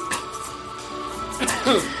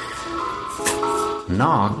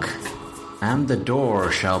 Knock, and the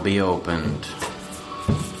door shall be opened.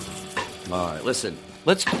 All right, listen.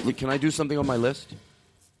 Can I do something on my list?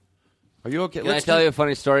 Are you okay? Can I tell you a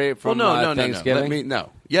funny story from Thanksgiving?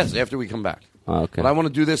 No. Yes, after we come back. Oh, okay. But I want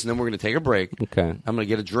to do this, and then we're going to take a break. Okay. I'm going to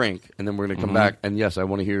get a drink, and then we're going to come back. And yes, I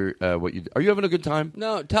want to hear what you. Are you having a good time?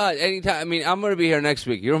 No, Todd. Anytime. I mean, I'm going to be here next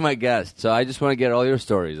week. You're my guest, so I just want to get all your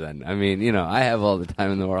stories. Then, I mean, I have all the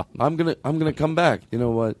time in the world. I'm gonna come back. You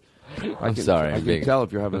know what? I'm sorry. I can tell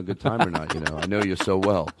if you're having a good time or not. I know you so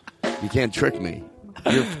well. You can't trick me.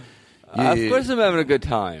 Of course, I'm having a good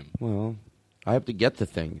time. Well, I have to get the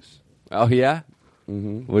things. Oh yeah.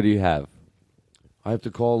 Mm-hmm. What do you have? I have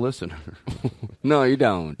to call a listener. No, you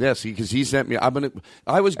don't. Yes, because he sent me. Are you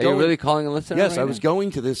really calling a listener? Yes, right I was now?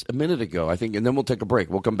 going to this a minute ago, I think, and then we'll take a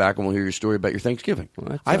break. We'll come back and we'll hear your story about your Thanksgiving.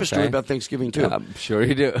 Well, I have a story about Thanksgiving, too. Yeah, I'm sure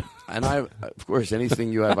you do. And of course,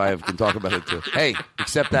 anything you have, can talk about it, too. Hey,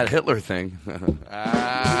 except that Hitler thing.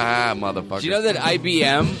 Motherfucker. Do you know that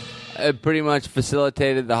IBM pretty much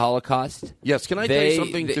facilitated the Holocaust? Yes, can I tell you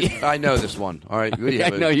something? I know this one. All right. I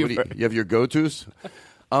know you have your go-tos?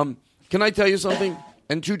 Can I tell you something?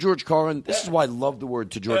 And to George Carlin, this is why I love the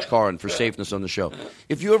word to George Carlin for safeness on the show.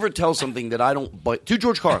 If you ever tell something that I don't bite, to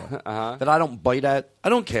George Carlin, that I don't bite at, I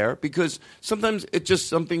don't care, because sometimes it's just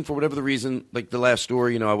something for whatever the reason, like the last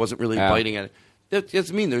story, I wasn't really biting at it. That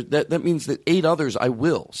doesn't mean that means that 8 others I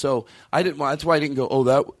will. So I didn't. That's why I didn't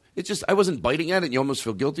go. It's just I wasn't biting at it. And you almost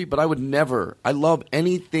feel guilty, but I would never. I love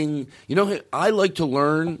anything. I like to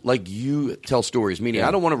learn like you tell stories. Meaning,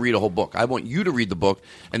 I don't want to read a whole book. I want you to read the book,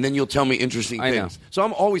 and then you'll tell me interesting things. So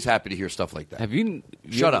I'm always happy to hear stuff like that. Have you?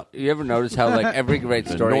 Shut up. You ever notice how like every great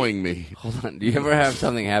story? Annoying me. Hold on. Do you ever have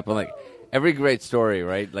something happen like every great story?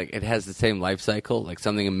 Right? Like it has the same life cycle. Like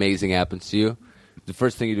something amazing happens to you. The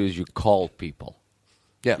first thing you do is you call people.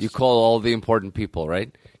 Yes. You call all the important people,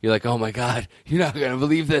 right? You're like, oh, my God, you're not going to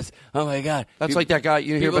believe this. Oh, my God. That's like that guy.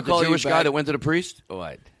 You hear about the Jewish guy that went to the priest?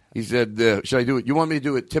 What? He said, should I do it? You want me to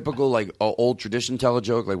do it typical, like, old tradition tell a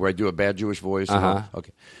joke, like where I do a bad Jewish voice?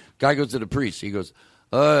 Okay. Guy goes to the priest. He goes,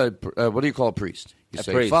 what do you call a priest? You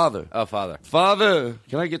say, priest. Father. Oh, Father. Father.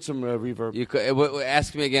 Can I get some reverb?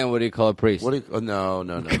 Ask me again, what do you call a priest? No.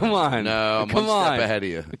 Come on. No, I'm one step ahead of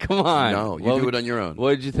you. Come on. No, you do it on your own.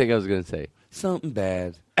 What did you think I was going to say? Something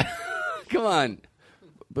bad. Come on.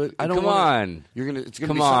 But I don't Come on. You're gonna. It's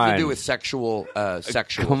gonna be something to do with sexual.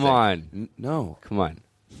 Come on. No. Come on.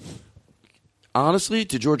 Honestly,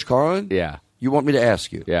 to George Carlin. Yeah. You want me to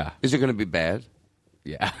ask you? Yeah. Is it going to be bad?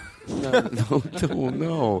 Yeah.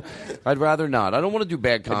 No. I'd rather not. I don't want to do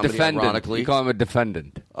bad comedy. Ironically, you call him a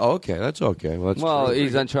defendant. Oh, okay. That's okay. Well,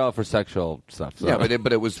 he's on trial for sexual stuff. So. Yeah,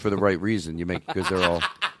 but it was for the right reason. You make because they're all.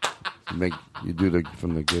 You do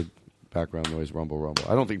from the good. Background noise, rumble, rumble.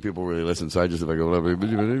 I don't think people really listen, so I just if I go.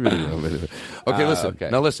 Okay, listen. Okay.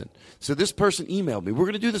 Now listen. So this person emailed me. We're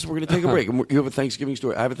going to do this. We're going to take a break. And you have a Thanksgiving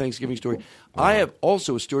story. I have a Thanksgiving story. I have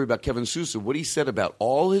also a story about Kevin Sousa. What he said about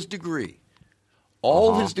all his degree.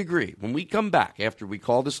 His degree. When we come back after we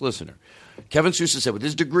call this listener, Kevin Sousa said with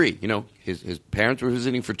his degree, his parents were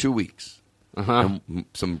visiting for 2 weeks. And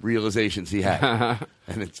some realizations he had,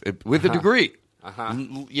 and it's with a degree.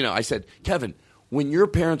 I said, Kevin. When your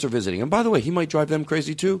parents are visiting, and by the way, he might drive them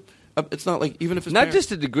crazy too. It's not like even if it's not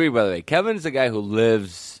just a degree. By the way, Kevin's the guy who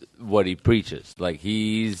lives what he preaches. Like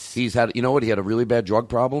he's had. You know what? He had a really bad drug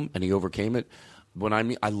problem, and he overcame it. I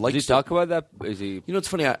like. Does he talk about that? Is he? It's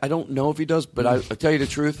funny. I don't know if he does, but I tell you the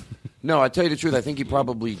truth. No, I tell you the truth. I think he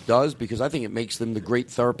probably does because I think it makes him the great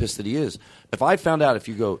therapist that he is. If I found out,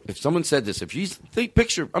 if someone said this,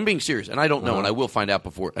 picture, I'm being serious, and I don't know, and I will find out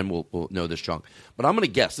before, and we'll know this chunk. But I'm going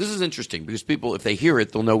to guess. This is interesting because people, if they hear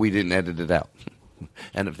it, they'll know we didn't edit it out,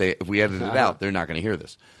 and if we edit it out, they're not going to hear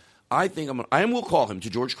this. I think I will call him to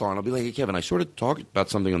George Carlin. I'll be like, hey, Kevin, I sort of talked about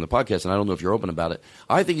something on the podcast, and I don't know if you're open about it.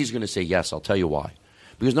 I think he's going to say yes. I'll tell you why.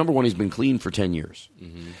 Because number one, he's been clean for 10 years,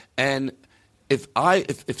 and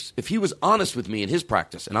if he was honest with me in his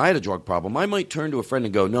practice, and I had a drug problem, I might turn to a friend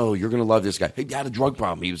and go, "No, you're going to love this guy. Hey, he had a drug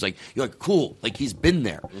problem." He was like, "You're like cool, like he's been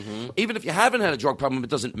there." Even if you haven't had a drug problem, it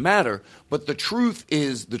doesn't matter. But the truth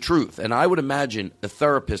is the truth, and I would imagine a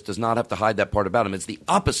therapist does not have to hide that part about him. It's the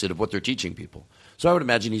opposite of what they're teaching people. So I would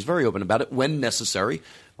imagine he's very open about it when necessary.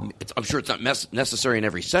 I'm sure it's not necessary in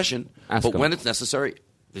every session, but when it's necessary,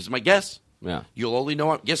 this is my guess. Yeah, you'll only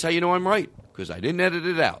know. Guess how you know I'm right? Because I didn't edit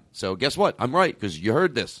it out. So guess what? I'm right because you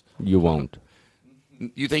heard this. You won't.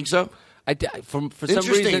 You think so? For some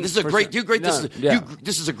reason, this is a great.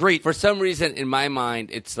 This is a great. For some reason, in my mind,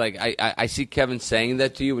 it's like I see Kevin saying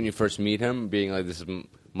that to you when you first meet him, being like, "This is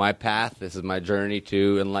my path. This is my journey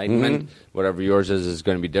to enlightenment. Whatever yours is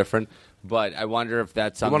going to be different." But I wonder if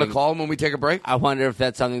that's something. You want to call him when we take a break? I wonder if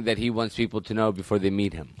that's something that he wants people to know before they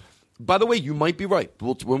meet him. By the way, you might be right.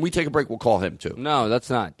 When we take a break, we'll call him, too. No, that's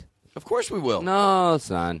not. Of course we will. No, it's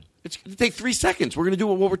not. It's going to take 3 seconds. We're going to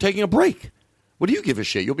do it while we're taking a break. What do you give a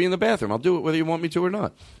shit? You'll be in the bathroom. I'll do it whether you want me to or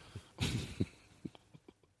not.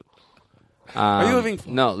 Are you having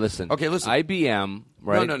fun? No, listen. Okay, listen. IBM,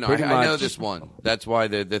 right? No. Pretty I know much. this one. That's why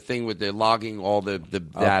the thing with the logging all the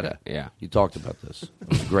data. Okay, yeah. You talked about this.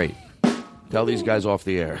 Great. Tell these guys off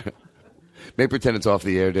the air. Make pretend it's off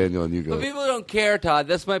the air, Daniel, and you go. But people don't care, Todd.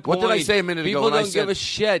 That's my point. What did I say a minute ago? People don't give a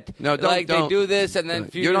shit. No, don't. They do this, and then a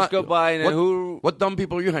few years go by, and then What dumb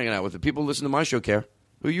people are you hanging out with? The people who listen to my show care.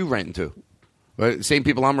 Who are you ranting to? Right? Same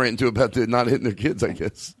people I'm ranting to about not hitting their kids, I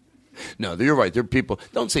guess. No, you're right. There are people.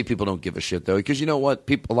 Don't say people don't give a shit, though, because you know what?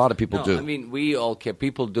 A lot of people do. I mean, we all care.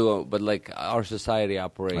 People do, but like our society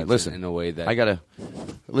operates in a way that I gotta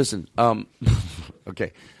listen.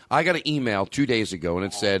 Okay, I got an email 2 days ago, and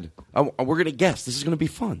it said, "We're gonna guess. This is gonna be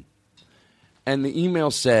fun." And the email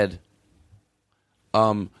said,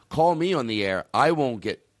 "Call me on the air. I won't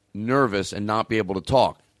get nervous and not be able to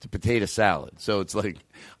talk." To potato salad. So it's like,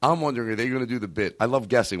 I'm wondering, are they going to do the bit? I love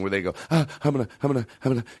guessing where they go, I'm gonna,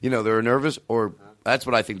 they're nervous, or that's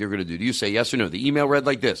what I think they're going to do. Do you say yes or no? The email read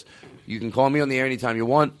like this. You can call me on the air anytime you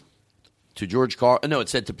want. To George Carl. No, it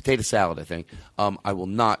said to potato salad, I think. I will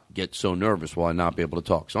not get so nervous while I not be able to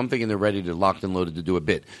talk. So I'm thinking they're ready to locked and loaded to do a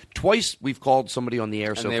bit. Twice we've called somebody on the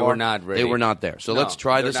air so far. They were not ready. They were not there. So let's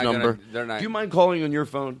try this number. Do you mind calling on your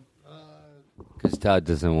phone? Because Todd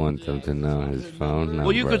doesn't want them to know his phone number.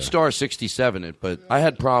 Well, you could star 67 it, but I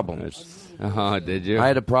had problems. Oh, did you? I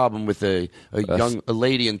had a problem with a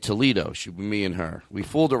lady in Toledo. Me and her. We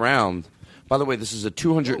fooled around. By the way, this is a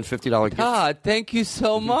 $250 gift. Todd, thank you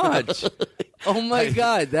so much. Oh, my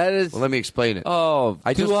God. That is... Well, let me explain it. Oh,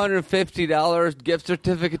 $250 gift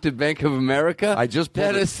certificate to Bank of America?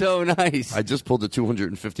 That is so nice. I just pulled the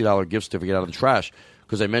 $250 gift certificate out of the trash.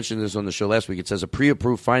 Because I mentioned this on the show last week. It says a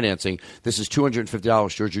pre-approved financing. This is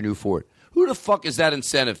 $250 towards your new Ford. Who the fuck is that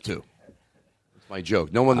incentive to? That's my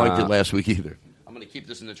joke. No one liked it last week either. I'm going to keep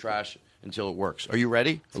this in the trash until it works. Are you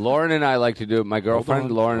ready? Lauren and I like to do it. My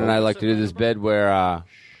girlfriend, Lauren, and I like to do this bid where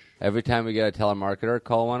every time we get a telemarketer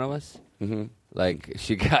call one of us, like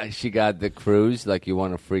she got the cruise, like you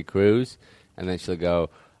want a free cruise, and then she'll go,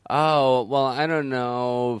 oh, well, I don't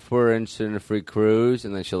know if we're interested in a free cruise,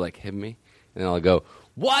 and then she'll like hit me, and I'll go,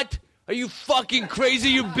 what? Are you fucking crazy,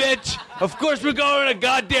 you bitch? Of course we're going on a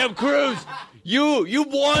goddamn cruise. You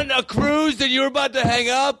won a cruise and you're about to hang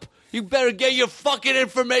up? You better get your fucking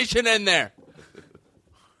information in there.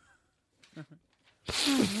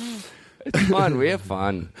 It's fun. We have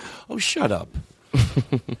fun. Oh, shut up.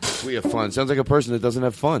 We have fun. Sounds like a person that doesn't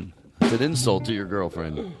have fun. It's an insult to your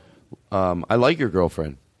girlfriend. I like your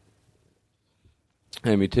girlfriend.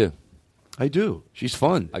 Hey, me too. I do. She's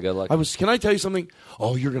fun. I got lucky. Can I tell you something?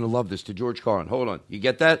 Oh, you're going to love this. To George Carlin. Hold on. You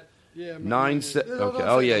get that? Yeah. Okay.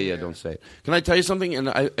 Oh, yeah. Don't say it. Can I tell you something? And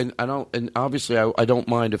I don't. And obviously, I don't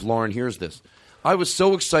mind if Lauren hears this. I was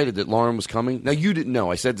so excited that Lauren was coming. Now, you didn't know.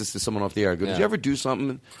 I said this to someone off the air. I go, did you ever do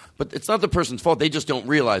something? But it's not the person's fault. They just don't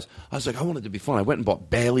realize. I was like, I wanted to be fun. I went and bought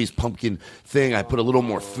Bailey's pumpkin thing. I put a little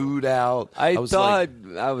more food out. I was wondering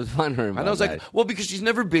about and I was that. like, well, because she's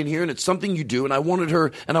never been here, and it's something you do, and I wanted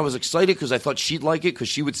her, and I was excited because I thought she'd like it because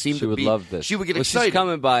she would seem She to would be. love this. She would get Well, excited. She's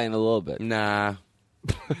coming by in a little bit. Nah.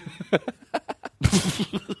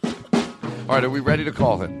 All right, are we ready to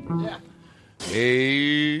call him? Yeah.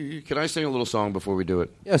 Hey, can I sing a little song before we do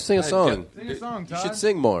it? Yeah, sing a song. Sing a song, Todd. You should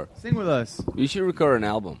sing more. Sing with us. You should record an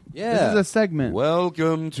album. Yeah. This is a segment.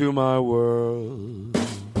 Welcome to my world.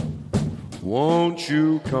 Won't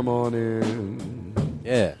you come on in?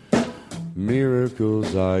 Yeah.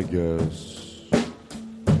 Miracles, I guess,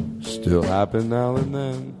 still happen now and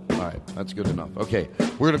then. All right, that's good enough. Okay,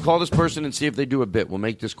 we're going to call this person and see if they do a bit. We'll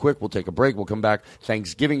make this quick. We'll take a break. We'll come back.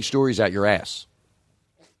 Thanksgiving stories at your ass.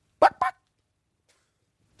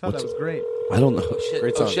 Todd, that was great. I don't know. Oh, shit.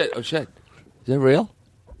 Great Oh, song. shit. Oh, shit. Is that real?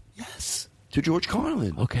 Yes, to George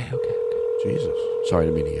Carlin. Okay. Jesus. Sorry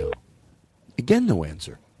to mean to yell. Again, no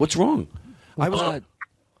answer. What's wrong? Todd.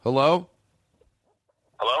 Hello?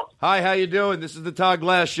 Hello? Hi, how you doing? This is the Todd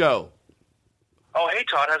Glass Show. Oh, hey,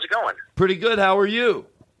 Todd. How's it going? Pretty good. How are you?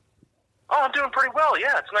 Oh, I'm doing pretty well.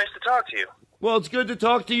 Yeah, it's nice to talk to you. Well, it's good to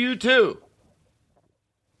talk to you, too.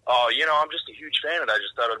 Oh, I'm just a huge fan, and I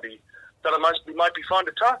just thought it might be fun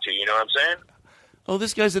to talk to you. You know what I'm saying? Oh,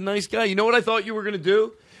 this guy's a nice guy. You know what I thought you were going to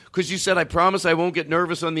do? Because you said, I promise I won't get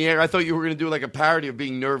nervous on the air. I thought you were going to do like a parody of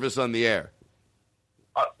being nervous on the air.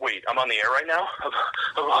 Wait, I'm on the air right now?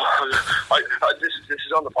 This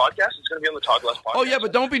is on the podcast? It's going to be on the Todd Glass podcast? Oh, yeah,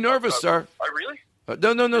 but don't be nervous, sir. Really?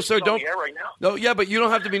 No, sir. on Don't. the air right now? No, yeah, but you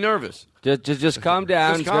don't have to be nervous. Just calm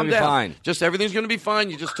down. Just It's calm gonna be down. fine. Just everything's going to be fine.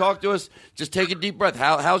 You just talk to us. Just take a deep breath.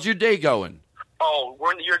 How's your day going? Oh,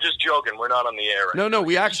 you're just joking. We're not on the air. Right No,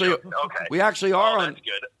 we actually are on. That's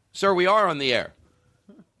good. Sir, we are on the air.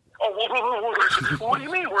 Oh, what do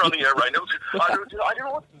you mean we're on the air right now? I didn't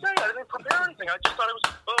know what to say. I didn't prepare anything. I just thought it was.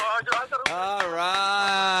 I thought it was. All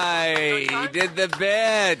right, you did the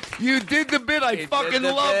bit. You did the bit. I fucking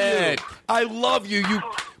love you. I love you.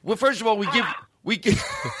 Well, first of all, we give.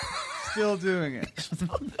 Still doing it.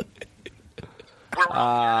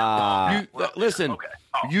 Listen,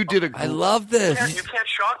 you did a. I love this. You can't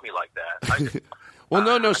shock me like that. Well,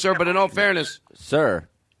 no, sir. But in all fairness, sir,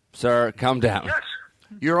 calm down. Yes.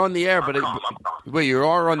 You're on the air, but wait, you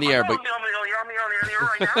are on the air, but. You're on the air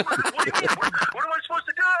right now. What do you mean? What am I supposed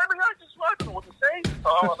to do? I mean, I don't know what to say.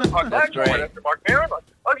 That's great. After Mark Maron.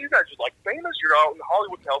 Oh, you guys are like famous. You're out in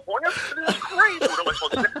Hollywood, California. This is great. What am I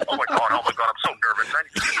supposed to say? Oh my god, I'm so nervous.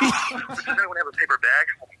 Does anyone have a paper bag?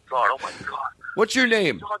 Oh my god. What's your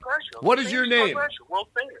name? What is your name? World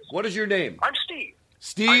famous. What is your name? I'm Steve.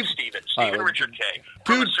 Steve? I'm Steven Richard K.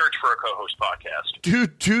 From a Search for a Co-Host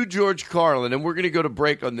podcast. To George Carlin, and we're going to go to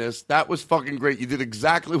break on this. That was fucking great. You did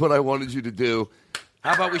exactly what I wanted you to do.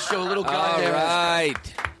 How about we show a little goddamn... All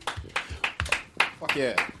right. Fuck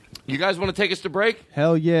yeah. You guys want to take us to break?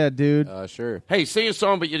 Hell yeah, dude. Sure. Hey, sing a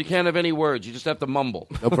song, but you can't have any words. You just have to mumble.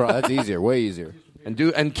 No problem. That's easier. Way easier.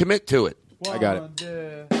 And commit to it. I got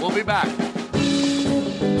it. We'll be back. Turn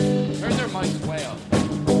their mics way up.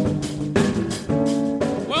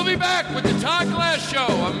 We'll be back with the Todd Glass Show,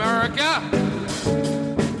 America.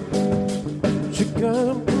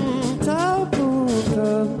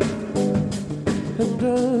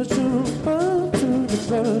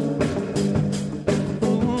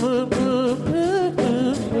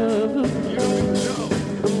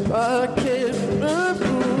 I can't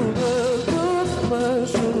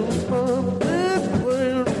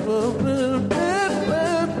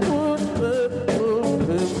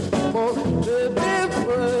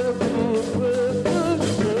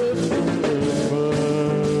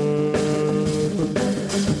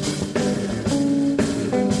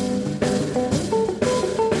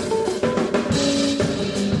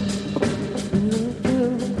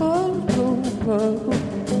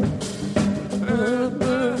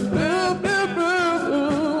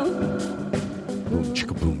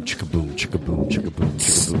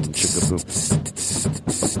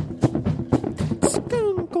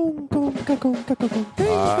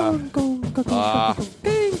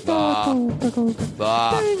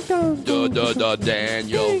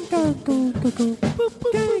Daniel.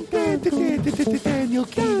 Daniel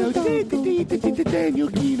Kinno. Daniel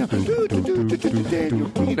Kinno. Daniel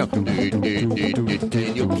Kinno.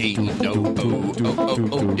 Daniel Kinno.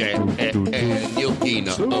 Oh, Daniel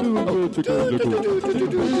Kinno.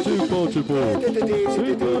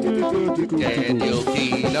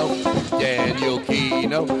 Daniel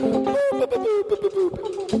Kinno.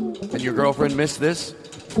 And your girlfriend missed this?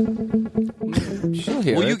 She'll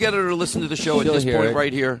hear Will it. you get her to listen to the show She'll at this hear point it.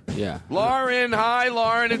 right here? Yeah. Lauren, hi,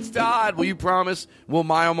 Lauren. It's Todd. Will you promise we'll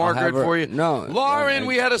mile marker it for you? No. Lauren,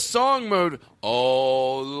 we had a song mode.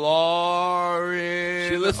 Oh, Lauren.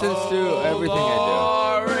 She listens to everything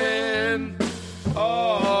Lauren.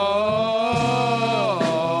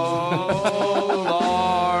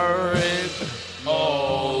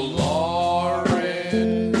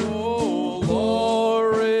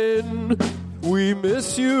 We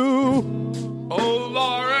miss you. Oh,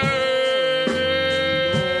 Lauren.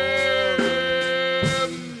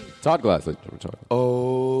 Todd Glass.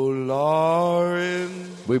 Oh,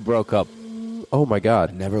 Lauren. We broke up. Oh, my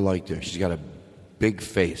God. Never liked her. She's got a big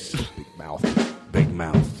face. Big mouth. Big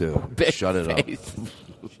mouth, too. Big Shut it face. up.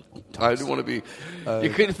 I didn't want to be... You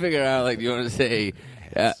couldn't figure out, like, do you want to say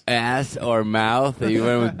ass or mouth? Or you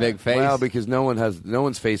went with big face? Well, because no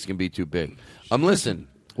one's face can be too big. Listen.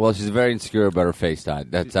 Well, she's very insecure about her face, Todd.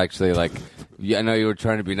 That's actually like, I know you were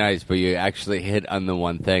trying to be nice, but you actually hit on the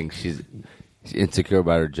one thing. She's insecure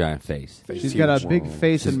about her giant face. She's got a big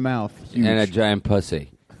face and mouth. And a giant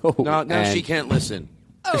pussy. No, she can't listen.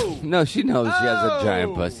 Oh! No, she knows she has a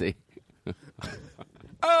giant pussy.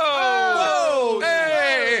 Oh!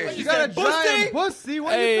 Hey! She's got a giant pussy?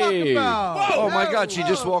 What are you talking about? Oh, my God. She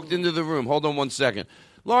just walked into the room. Hold on 1 second.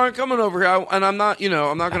 Lauren, coming over here, and I'm not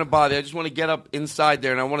going to bother you. I just want to get up inside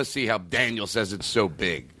there, and I want to see how Daniel says it's so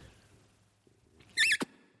big.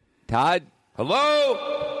 Todd?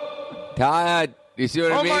 Hello? Todd, you see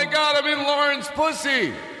what I mean? Oh, my God, I'm in Lauren's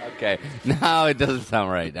pussy. Okay, now it doesn't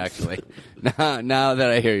sound right, actually. Now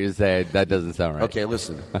that I hear you say it, that doesn't sound right. Okay,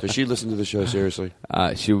 listen. Does she listen to the show seriously?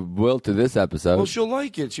 She will to this episode. Well, she'll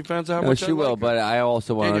like it. She finds out how No, much she I will, like her. but I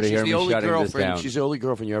also want her to Daniel, hear she's the me only shutting this girlfriend. down. She's the only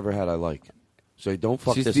girlfriend you ever had I like. So don't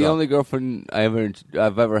fuck She's this the up. only girlfriend I've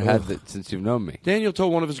ever had that, since you've known me. Daniel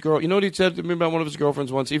told one of his girls. You know what he said to me about one of his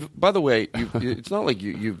girlfriends once? By the way, it's not like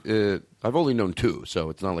I've only known 2, so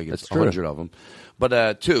it's not like it's 100 of them.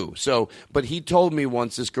 But 2. So, but he told me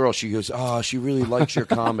once, this girl, she goes, she really likes your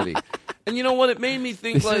comedy. And you know what? It made me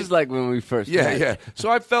think This is like when we first met. Yeah. So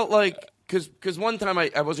I felt like, because one time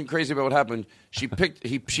I wasn't crazy about what happened. She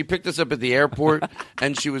picked us up at the airport,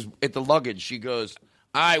 and she was at the luggage. She goes,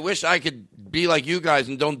 I wish I could be like you guys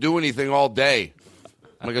and don't do anything all day.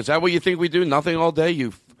 I'm like, is that what you think we do? Nothing all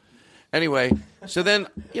day? Anyway, so then,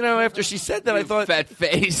 after she said that, I thought... Fat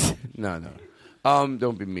face. No.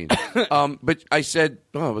 Don't be mean. But I said,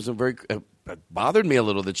 it wasn't very... It bothered me a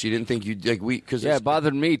little that she didn't think you'd... It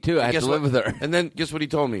bothered me, too. I had to live with her. And then, guess what he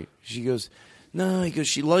told me? She goes... No, he goes,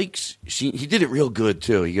 he did it real good,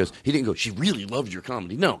 too. He goes, he didn't go, she really loves your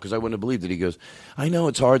comedy. No, because I wouldn't have believed it. He goes, I know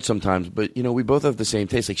it's hard sometimes, but, we both have the same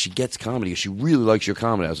taste. Like, she gets comedy. She really likes your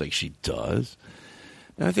comedy. I was like, she does?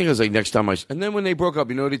 And I think it was like next time and then when they broke up,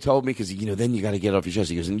 you know what he told me? Because, then you got to get off your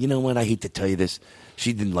chest. He goes, and you know what? I hate to tell you this.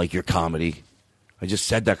 She didn't like your comedy. I just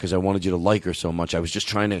said that because I wanted you to like her so much. I was just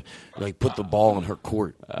trying to, put the ball in her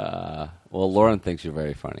court. Well, Lauren thinks you're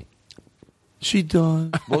very funny. She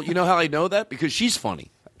does. Well, you know how I know that? Because she's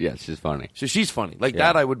funny. Yeah, she's funny. So she's funny.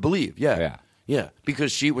 That I would believe. Yeah.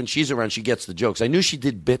 Because when she's around, she gets the jokes. I knew she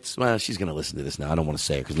did bits. Well, she's going to listen to this now. I don't want to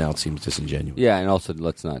say it because now it seems disingenuous. Yeah, and also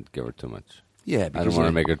let's not give her too much. Yeah, I don't want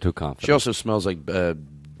to make her too confident. She also smells like you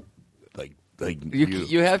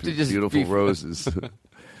have to just beautiful roses.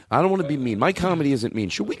 I don't want to be mean. My comedy isn't mean.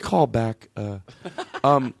 Should we call back? Okay,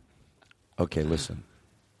 listen.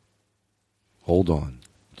 Hold on.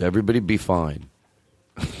 Everybody be fine.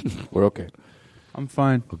 We're okay. I'm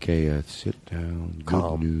fine. Okay, sit down.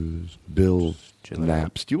 Good news. Bill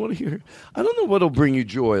naps. Do you want to hear? I don't know what'll bring you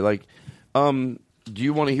joy. Do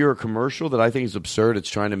you want to hear a commercial that I think is absurd? It's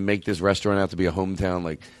trying to make this restaurant out to be a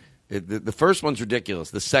hometown. The first one's ridiculous.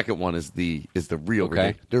 The second one is the real.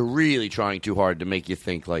 Okay. They're really trying too hard to make you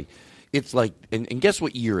think it's like. And guess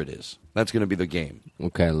what year it is? That's going to be the game.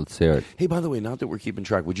 Okay, let's hear it. Hey, by the way, not that we're keeping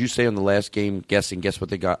track, would you say on the last game, guess what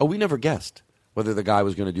they got? Oh, we never guessed whether the guy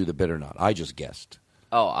was going to do the bit or not. I just guessed.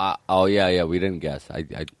 Yeah, we didn't guess.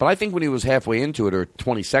 But I think when he was halfway into it or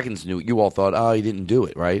 20 seconds into it, you all thought, he didn't do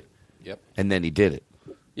it, right? Yep. And then he did it.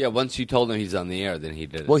 Yeah, once you told him he's on the air, then he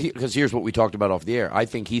did it. Well, because here's what we talked about off the air. I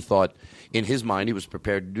think he thought, in his mind, he was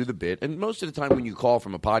prepared to do the bit. And most of the time when you call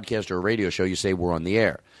from a podcast or a radio show, you say, we're on the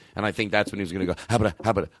air. And I think that's when he was going to go, how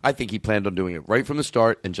about it? I think he planned on doing it right from the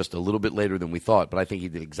start and just a little bit later than we thought. But I think he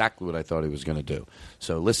did exactly what I thought he was going to do.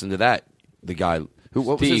 So listen to that. The guy,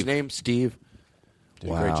 what was his name? Steve? Did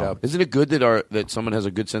a great job. Isn't it good that someone has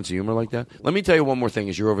a good sense of humor like that? Let me tell you one more thing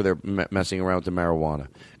as you're over there messing around with the marijuana.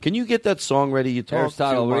 Can you get that song ready? You talk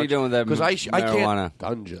Aristotle, too what much. are you doing with that marijuana? I can't.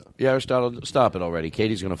 Ganja. Yeah, Aristotle, stop it already.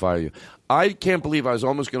 Katie's going to fire you. I can't believe I was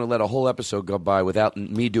almost going to let a whole episode go by without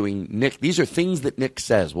me doing Nick. These are things that Nick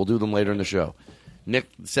says. We'll do them later in the show. Nick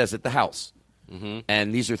says at the house. Mm-hmm.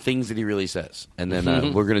 And these are things that he really says. And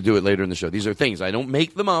then we're going to do it later in the show. These are things. I don't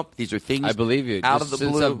make them up. These are things I believe you. Out of the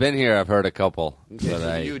Since blue. I've been here, I've heard a couple. Do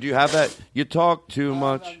you have that? You talk too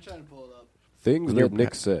much. I'm trying to pull it up. Things that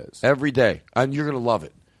Nick says. Every day. And you're going to love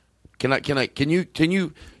it. Can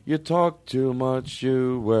you talk too much,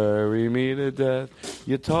 you worry me to death.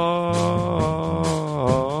 You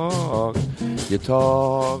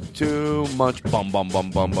talk too much, bum, bum, bum,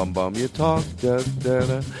 bum, bum, bum. You talk, da, da,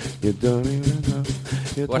 da. You don't even know.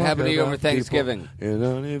 What happened to you over Thanksgiving? You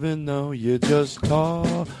don't even know. You just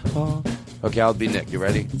talk. Okay, I'll be Nick. You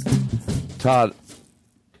ready? Todd.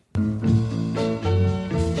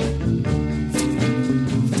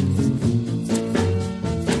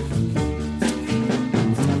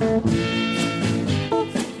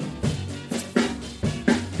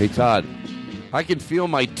 Hey, Todd, I can feel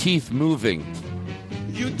my teeth moving.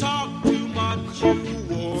 You talk too much, you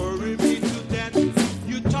worry me to death.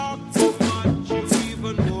 You talk too much, you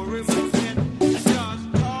even worry my head. Just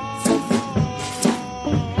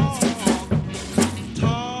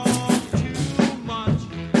talk too much.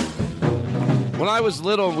 When I was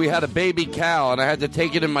little, we had a baby cow, and I had to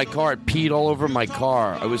take it in my car. It peed all over my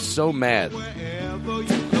car. I was so mad.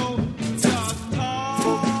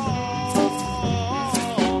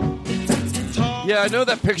 Yeah, I know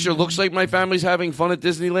that picture looks like my family's having fun at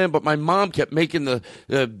Disneyland, but my mom kept making the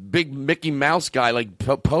big Mickey Mouse guy like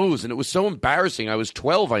pose, and it was so embarrassing. I was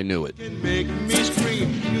 12, I knew it. Make me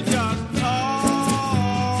scream. You just talk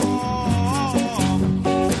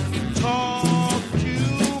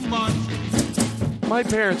too much. My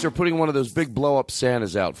parents are putting one of those big blow-up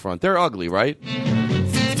Santas out front. They're ugly, right?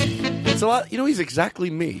 It's a lot. You know, he's exactly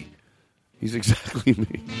me. He's exactly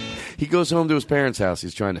me. He goes home to his parents' house.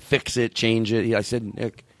 He's trying to fix it, change it. I said,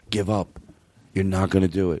 Nick, give up. You're not going to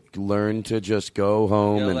do it. Learn to just go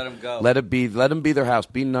home and let him go. Let them be their house.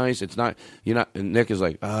 Be nice. It's not. You're not. And Nick is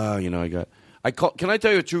like, Can I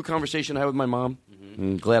tell you a true conversation I had with my mom? Mm-hmm.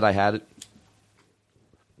 I'm glad I had it.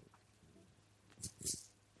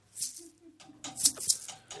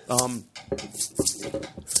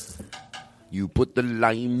 You put the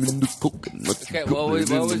lime in the coconut. Okay, what was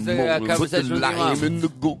the conversation Put the with your lime mom? in the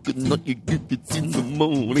coconut. You get it in the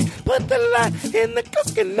morning. Put the lime in the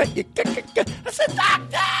coconut.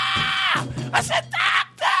 I said,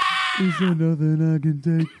 doctor. Is there nothing I can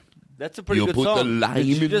take? That's a pretty good You song. put the lime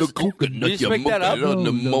in the coconut. Did you make that up? it in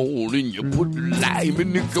the morning. You put the lime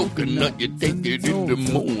in the coconut. You take it in the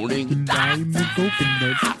morning. Lime and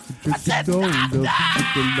coconut. You drink it all up.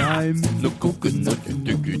 Put the lime in the coconut. You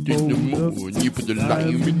take it in the morning. You put the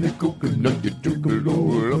lime in the coconut. You drink it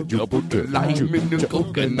all up. You put the lime in the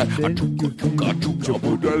coconut. You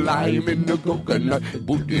put the lime in the coconut.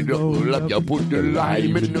 Put it all up. You put the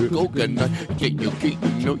lime in the coconut. Get your key,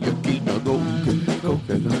 know your key, now go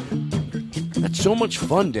coconut. That's so much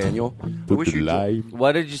fun, Daniel. I wish you could.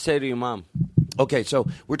 What did you say to your mom? Okay, so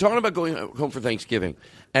we're talking about going home for Thanksgiving.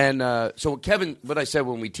 And so Kevin, what I said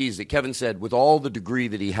when we teased it, Kevin said with all the degree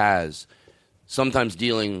that he has, sometimes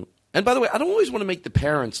dealing – and by the way, I don't always want to make the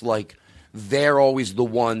parents like they're always the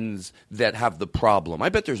ones that have the problem. I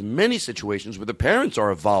bet there's many situations where the parents are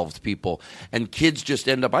evolved people and kids just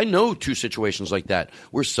end up – I know 2 situations like that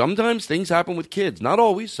where sometimes things happen with kids. Not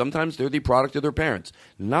always. Sometimes they're the product of their parents.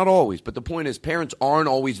 Not always. But the point is parents aren't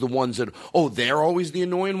always the ones that – they're always the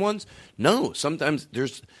annoying ones. No, sometimes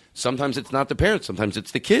it's not the parents. Sometimes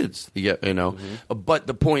it's the kids, you know. Mm-hmm. But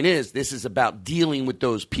the point is this is about dealing with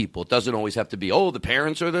those people. It doesn't always have to be, the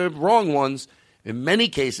parents are the wrong ones. In many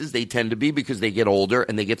cases, they tend to be because they get older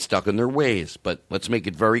and they get stuck in their ways. But let's make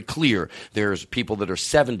it very clear. There's people that are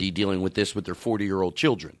 70 dealing with this with their 40-year-old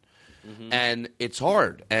children. Mm-hmm. And it's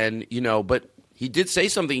hard. And, but he did say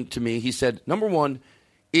something to me. He said, number one,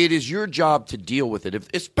 it is your job to deal with it,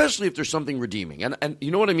 especially if there's something redeeming. And you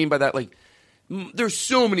know what I mean by that? Like, there's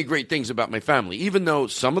so many great things about my family, even though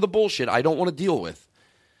some of the bullshit I don't want to deal with.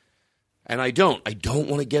 And I don't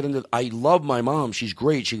want to get into – I love my mom. She's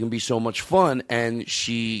great. She can be so much fun. And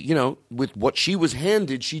she, with what she was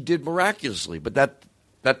handed, she did miraculously. But that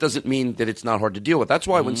doesn't mean that it's not hard to deal with. That's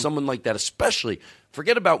why when someone like that, especially –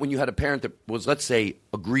 forget about when you had a parent that was, let's say,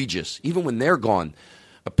 egregious. Even when they're gone,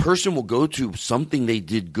 a person will go to something they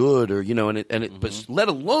did good or, but let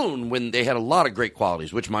alone when they had a lot of great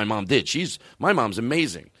qualities, which my mom did. My mom's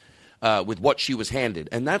amazing. With what she was handed.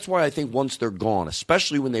 And that's why I think once they're gone,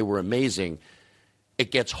 especially when they were amazing, it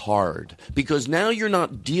gets hard. Because now you're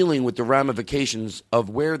not dealing with the ramifications of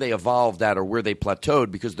where they evolved at or where they plateaued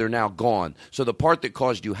because they're now gone. So the part that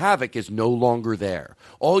caused you havoc is no longer there.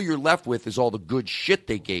 All you're left with is all the good shit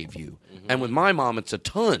they gave you. Mm-hmm. And with my mom, it's a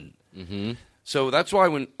ton. Mm-hmm. So that's why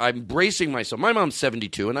when I'm bracing myself, my mom's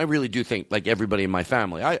 72, and I really do think, like everybody in my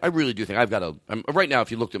family, I really do think I've got right now,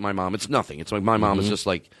 if you looked at my mom, it's nothing. It's like my mom is just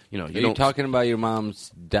like, Are you talking about your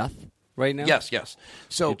mom's death right now? Yes.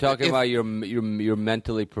 So you're talking about you're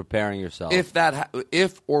mentally preparing yourself.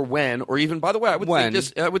 If or when, or even, by the way, I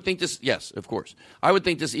would think this, yes, of course. I would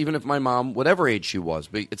think this even if my mom, whatever age she was,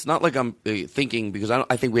 but it's not like I'm thinking, because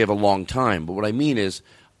I think we have a long time, but what I mean is,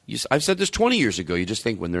 I've said this 20 years ago. You just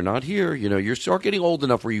think when they're not here, you start getting old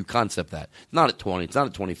enough where you concept that. Not at 20, it's not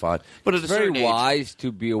at 25, but at a certain age. It's very wise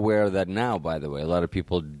to be aware of that now, by the way. A lot of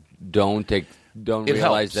people don't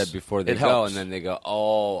realize that before they go, and then they go,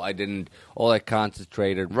 all I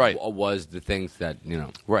concentrated was the things that,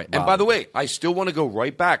 Right. And by the way, I still want to go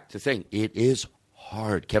right back to saying it is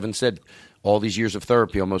hard. Kevin said all these years of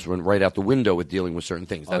therapy almost went right out the window with dealing with certain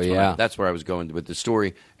things. That's where I was going with the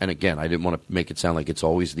story. And again, I didn't want to make it sound like it's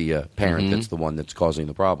always the parent that's the one that's causing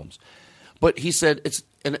the problems. But he said it's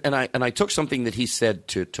and I took something that he said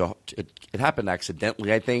to it happened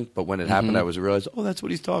accidentally, I think. But when it happened, I realized, that's what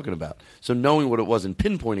he's talking about. So knowing what it was and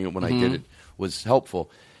pinpointing it when I did it was helpful.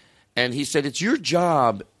 And he said it's your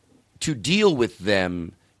job to deal with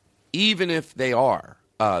them, even if they are.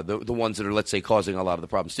 The ones that are, let's say, causing a lot of the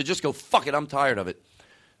problems. To just go, fuck it, I'm tired of it.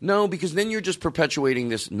 No, because then you're just perpetuating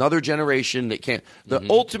this another generation that can't. The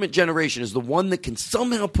ultimate generation is the one that can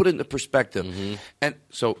somehow put it into perspective. And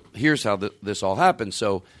so here's how this all happened.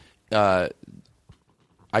 So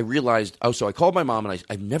I realized, so I called my mom, and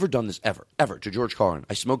I've never done this ever, to George Carlin.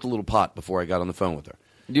 I smoked a little pot before I got on the phone with her.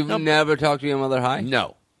 You've never talked to your mother high?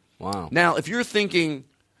 No. Wow. Now, if you're thinking,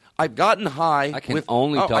 I've gotten high. I can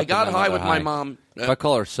only talk I to got my high mother with my mom. If I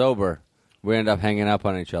call her sober, we end up hanging up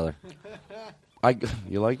on each other.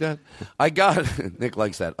 You like that? Nick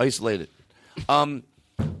likes that. Isolated.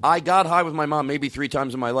 I got high with my mom maybe 3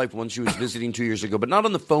 times in my life when she was visiting 2 years ago, but not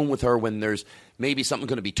on the phone with her when there's maybe something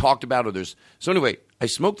going to be talked about or there's. So anyway, I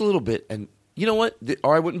smoked a little bit, and you know what?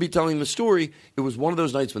 Or I wouldn't be telling the story. It was one of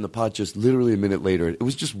those nights when the pot just literally a minute later, it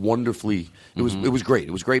was just wonderfully. It was great.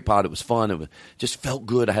 It was great pot. It was fun. It just felt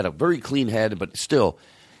good. I had a very clean head, but still,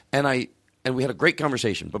 and we had a great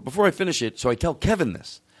conversation. But before I finish it, so I tell Kevin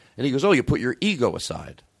this, and he goes, "Oh, you put your ego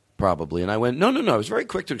aside." Probably. And I went, no. I was very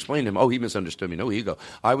quick to explain to him, he misunderstood me. No ego.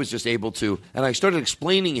 I was just able to, and I started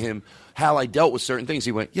explaining to him how I dealt with certain things.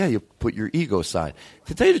 He went, yeah, you put your ego aside.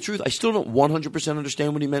 To tell you the truth, I still don't 100%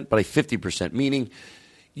 understand what he meant, but I 50%, meaning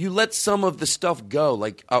you let some of the stuff go.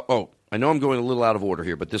 Like, I know I'm going a little out of order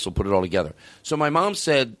here, but this will put it all together. So my mom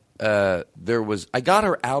said I got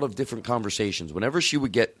her out of different conversations. Whenever she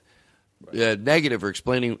would get negative or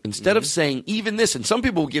explaining, instead of saying even this, and some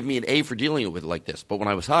people will give me an A for dealing with it like this, but when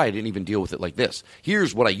I was high, I didn't even deal with it like this.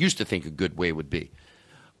 Here's what I used to think a good way would be.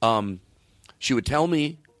 She would tell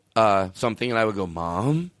me something, and I would go,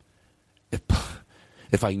 Mom,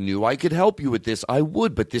 if I knew I could help you with this, I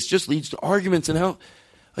would, but this just leads to arguments and how.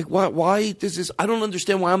 Like, why does this? I don't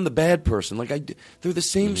understand why I'm the bad person. Like, they're the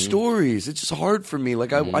same stories. It's just hard for me.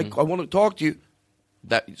 Like, I want to talk to you.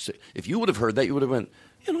 If you would have heard that, you would have went,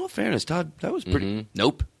 in all fairness, Todd, that was pretty.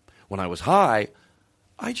 Nope. When I was high,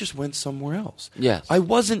 I just went somewhere else. Yes. I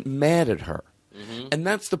wasn't mad at her. And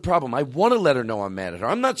that's the problem. I want to let her know I'm mad at her.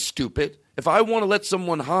 I'm not stupid. If I want to let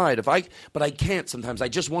someone hide, but I can't sometimes. I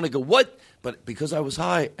just want to go, what? But because I was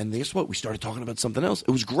high, and guess what? We started talking about something else.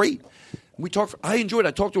 It was great. I enjoyed it.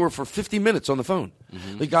 I talked to her for 50 minutes on the phone.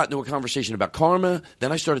 We got into a conversation about karma.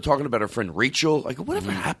 Then I started talking about her friend Rachel. I go,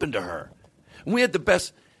 whatever happened to her? And we had the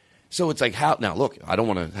best. So it's like, how now? Look, I don't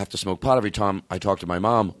want to have to smoke pot every time I talk to my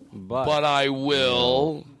mom, but I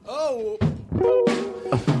will.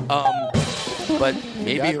 But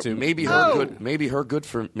maybe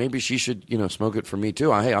she should smoke it for me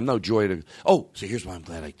too. Hey, I'm no joy to. So here's why I'm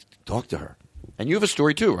glad I talked to her. And you have a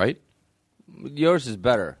story too, right? Yours is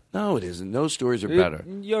better. No, it isn't. Those stories are better.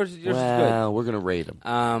 Yours is good. Well, we're gonna rate them.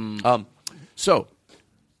 So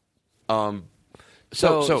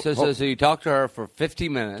you talked to her for 50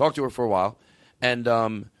 minutes. Talked to her for a while, and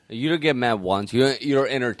you don't get mad once. You're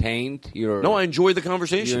entertained. No, I enjoyed the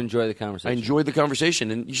conversation. You enjoy the conversation. I enjoyed the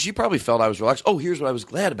conversation, and she probably felt I was relaxed. Here's what I was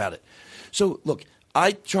glad about it. So look,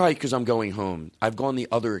 I try because I'm going home. I've gone the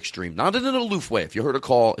other extreme, not in an aloof way. If you heard a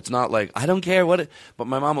call, it's not like I don't care but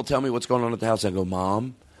my mom will tell me what's going on at the house. I go,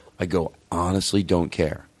 Mom, honestly, don't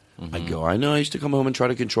care. I go, I know I used to come home and try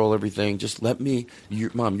to control everything. Just let me,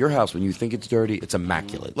 Mom, your house, when you think it's dirty, it's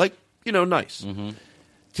immaculate. Like, nice.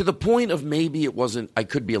 To the point of maybe it wasn't, I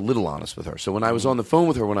could be a little honest with her. So when I was on the phone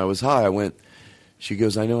with her when I was high, she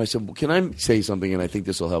goes, I know. I said, well, can I say something? And I think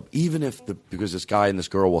this will help. Because this guy and this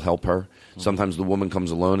girl will help her. Sometimes the woman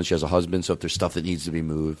comes alone and she has a husband. So if there's stuff that needs to be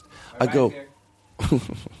moved, I go,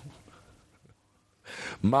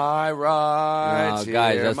 my ride's here.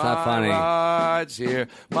 Guys, that's not funny. My ride's here.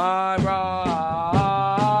 My ride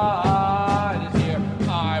is here.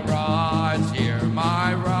 My ride's here.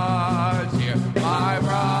 My ride's here. My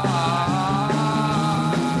ride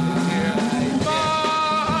is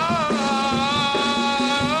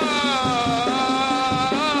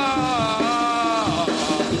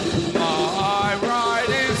here. My ride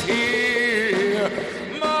is here.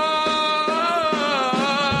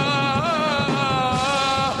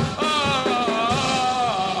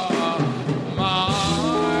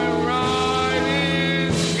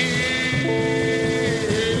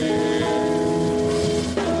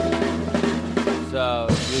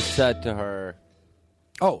 Said to her,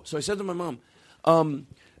 so I said to my mom,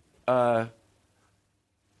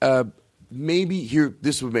 maybe here,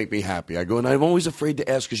 this would make me happy. I go, and I'm always afraid to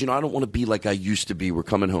ask because, I don't want to be like I used to be. We're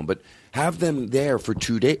coming home, but have them there for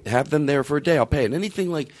 2 days. Have them there for a day. I'll pay it.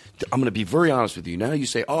 Anything like, I'm going to be very honest with you. Now you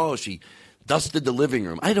say, she dusted the living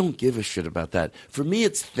room. I don't give a shit about that. For me,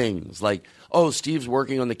 it's things like, Steve's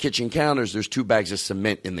working on the kitchen counters. There's 2 bags of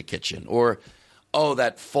cement in the kitchen. Or oh,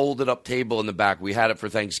 that folded up table in the back. We had it for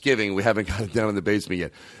Thanksgiving. We haven't got it down in the basement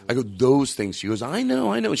yet. I go, those things. She goes, I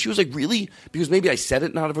know. And she was like, really? Because maybe I said it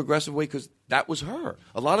in not an aggressive way because that was her.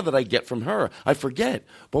 A lot of it I get from her. I forget.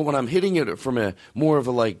 But when I'm hitting it from a more of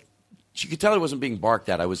a like, she could tell I wasn't being barked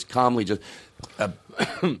at. I was calmly just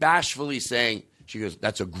bashfully saying, she goes,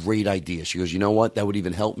 that's a great idea. She goes, you know what? That would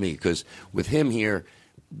even help me because with him here,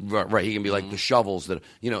 right, he can be like the shovels that,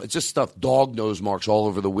 it's just stuff, dog nose marks all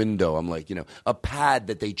over the window. I'm like, a pad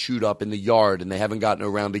that they chewed up in the yard and they haven't gotten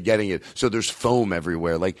around to getting it. So there's foam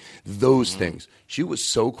everywhere, like those things. She was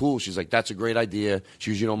so cool. She's like, that's a great idea.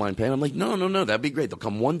 She goes, you don't mind paying? I'm like, no, that'd be great. They'll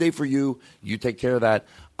come one day for you. You take care of that.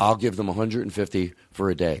 I'll give them $150 for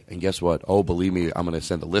a day. And guess what? Oh, believe me, I'm going to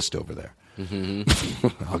send a list over there.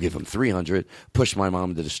 I'll give them $300, push my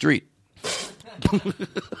mom to the street.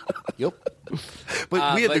 Yep.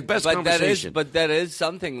 But we had the best conversation. That is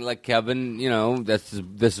something like Kevin. This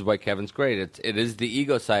is why Kevin's great. It is the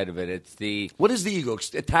ego side of it. It's the what is the ego?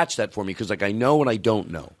 Attach that for me because I know and I don't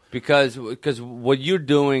know. Because what you're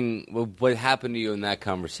doing, what happened to you in that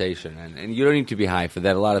conversation, and you don't need to be high for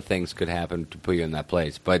that. A lot of things could happen to put you in that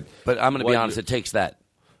place. But I'm going to be honest. It takes that.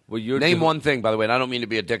 Name one thing, by the way, and I don't mean to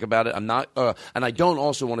be a dick about it. I'm not, and I don't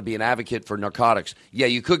also want to be an advocate for narcotics. Yeah,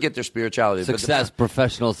 you could get their spirituality. Success,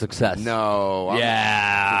 professional success. No.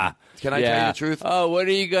 Yeah. Can I tell you the truth? Oh, when are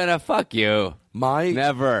you going to fuck you?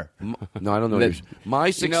 Never. No, I don't know.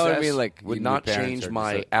 My success what I mean? Like, would not change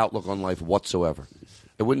my outlook on life whatsoever.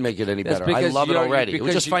 It wouldn't make it any That's better. I love it already. It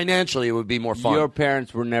was just financially, it would be more fun. Your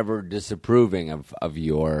parents were never disapproving of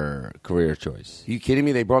your career choice. Are you kidding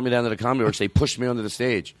me? They brought me down to the Comedy Works. They pushed me onto the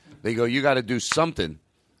stage. They go, you got to do something.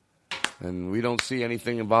 And we don't see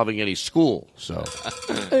anything involving any school. So,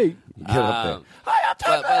 hey, get up there. Hi, I'm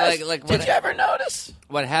Douglas. Did you ever notice?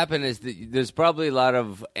 What happened is that there's probably a lot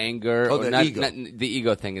of anger. Oh, the ego. The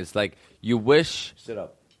ego thing is like you wish. Sit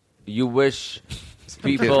up. You wish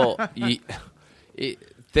people.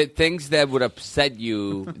 Things that would upset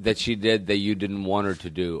you that she did that you didn't want her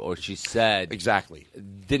to do or she said exactly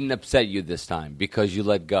didn't upset you this time because you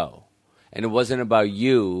let go. And it wasn't about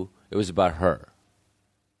you, it was about her.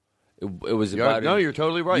 It was about... No, you're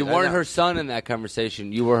totally right. You weren't her son in that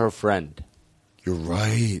conversation. You were her friend. You're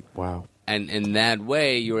right. Wow. And in that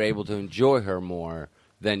way, you were able to enjoy her more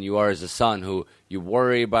than you are as a son who you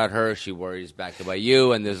worry about her, she worries back about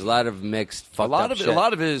you, and there's a lot of mixed fucked up shit. A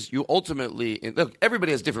lot of it is you ultimately – look,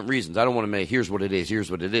 everybody has different reasons. I don't want to make here's what it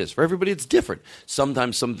is. For everybody, it's different.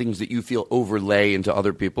 Sometimes some things that you feel overlay into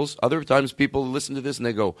other people's. Other times people listen to this and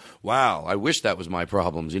they go, wow, I wish that was my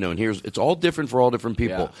problems. And it's all different for all different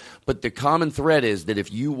people. Yeah. But the common thread is that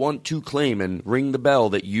if you want to claim and ring the bell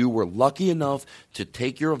that you were lucky enough to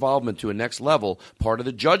take your involvement to a next level, part of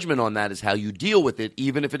the judgment on that is how you deal with it,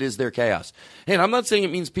 even if it is their chaos. Hey, I'm not saying it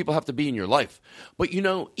means people have to be in your life. But,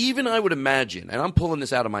 even I would imagine, and I'm pulling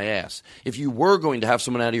this out of my ass, if you were going to have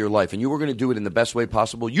someone out of your life and you were going to do it in the best way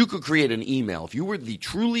possible, you could create an email. If you were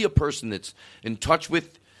truly a person that's in touch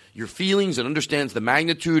with your feelings and understands the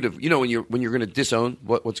magnitude of, when you're going to disown,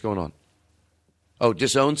 what's going on? Oh,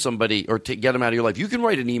 disown somebody or get them out of your life. You can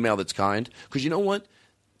write an email that's kind because you know what?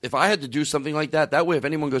 If I had to do something like that way, if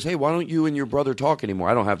anyone goes, hey, why don't you and your brother talk anymore?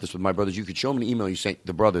 I don't have this with my brothers. You could show me an email you sent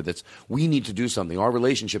the brother that's, we need to do something. Our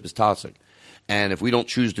relationship is toxic. And if we don't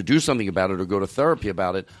choose to do something about it or go to therapy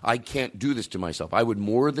about it, I can't do this to myself. I would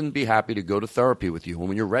more than be happy to go to therapy with you. And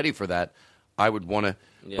when you're ready for that, I would want to.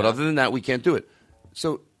 Yeah. But other than that, we can't do it.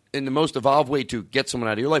 So in the most evolved way to get someone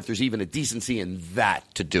out of your life, there's even a decency in that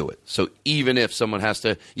to do it. So even if someone has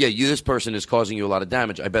to, this person is causing you a lot of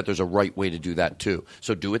damage, I bet there's a right way to do that too.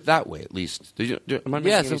 So do it that way at least.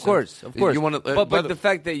 Yes, of course. You want to, but the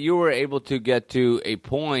fact that you were able to get to a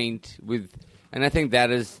point with, and I think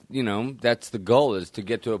that is, that's the goal, is to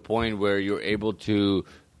get to a point where you're able to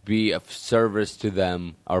be of service to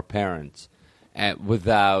them, our parents,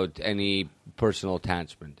 without any personal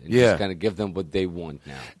attachment and just kind of give them what they want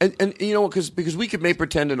now. And because we could make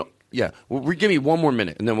pretend and give me one more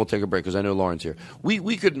minute and then we'll take a break because I know Lauren's here.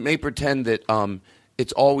 We could make pretend that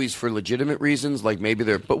it's always for legitimate reasons, like maybe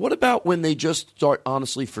they're. But what about when they just start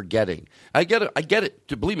honestly forgetting? I get it.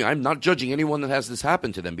 To believe me, I'm not judging anyone that has this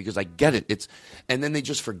happen to them because I get it. And then they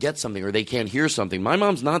just forget something or they can't hear something. My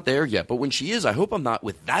mom's not there yet, but when she is, I hope I'm not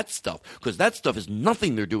with that stuff because that stuff is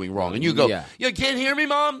nothing they're doing wrong. And you go, you can't hear me,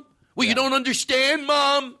 Mom? Well, you don't understand,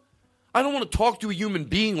 Mom. I don't want to talk to a human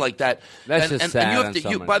being like that. That's just sad. And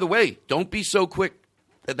you have to. By the way, don't be so quick.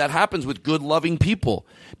 that happens with good, loving people.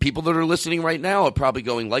 People that are listening right now are probably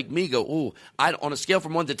going, like me, on a scale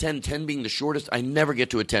from 1 to 10, 10 being the shortest, I never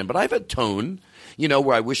get to a 10. But I've had tone,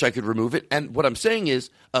 where I wish I could remove it. And what I'm saying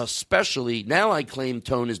is, especially now I claim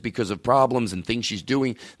tone is because of problems and things she's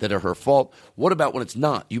doing that are her fault. What about when it's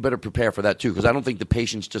not? You better prepare for that too, because I don't think the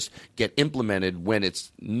patients just get implemented when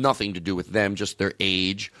it's nothing to do with them, just their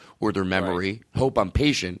age or their memory. Right. Hope I'm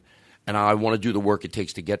patient. And I want to do the work it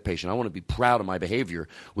takes to get patient. I want to be proud of my behavior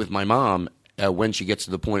with my mom when she gets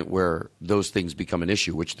to the point where those things become an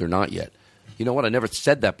issue, which they're not yet. You know what? I never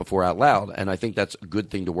said that before out loud, and I think that's a good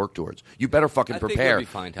thing to work towards. You better fucking prepare. I think you'll be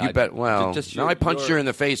fine, Todd. You bet. Well, I punched her in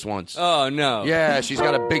the face once. Oh, no. Yeah, she's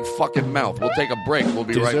got a big fucking mouth. We'll take a break. We'll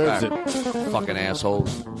be right back. Fucking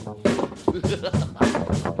assholes.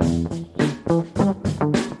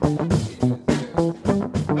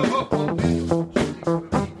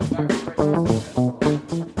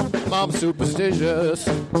 Mom's superstitious.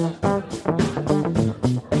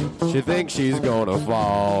 She thinks she's gonna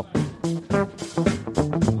fall.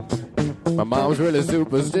 My mom's really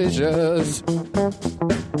superstitious.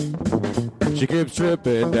 She keeps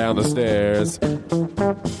tripping down the stairs.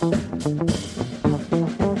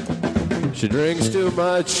 She drinks too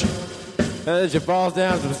much and she falls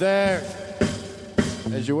down some stairs.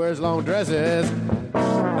 And she wears long dresses,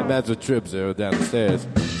 and that's what trips her down the stairs.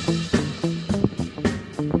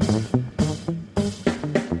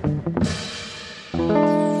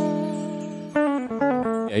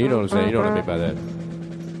 Yeah, you know what I'm saying. You know what I mean by that.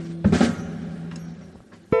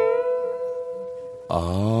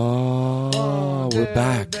 Oh, we're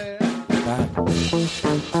back. We're back.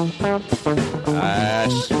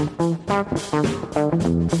 Ash.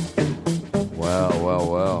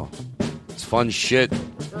 Well. It's fun shit.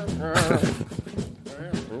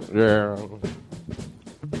 Yeah.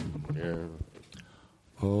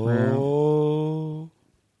 Oh.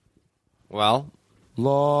 Well,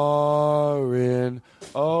 Lauren.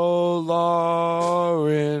 Oh,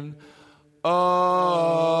 Lauren.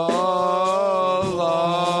 Oh,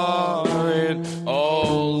 Lauren. Oh, Lauren.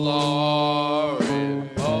 Oh, Lauren.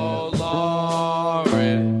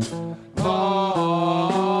 Lauren.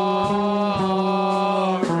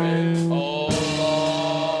 Oh,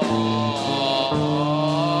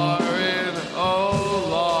 Lauren. Oh,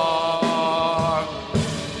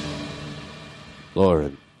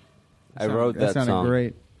 Lauren. I wrote that sounded song.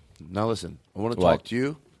 great. Now listen, I want to What? talk to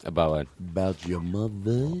you About what? about your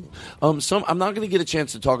mother. I'm not going to get a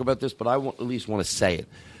chance to talk about this, but at least want to say it.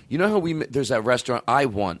 You know how there's that restaurant? I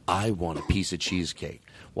want a piece of cheesecake.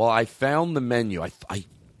 Well, I found the menu. I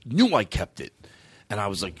knew I kept it, and I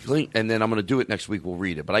was like, and then I'm going to do it next week. We'll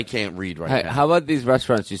read it, but I can't read right now. How about these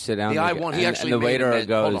restaurants? You sit down. He actually and the made waiter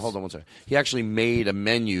goes. Hold on one second. He actually made a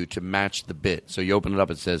menu to match the bit. So you open it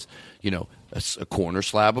up, it says, a corner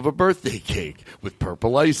slab of a birthday cake with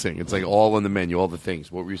purple icing. It's like all in the menu, all the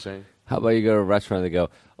things. What were you saying? How about you go to a restaurant and they go,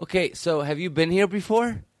 okay, so have you been here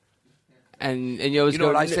before? And you always know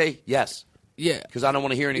what I say? Yes. Yeah, because I don't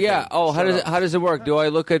want to hear anything. Yeah. Oh, how does it work? Do I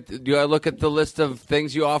look at the list of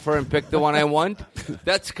things you offer and pick the one I want?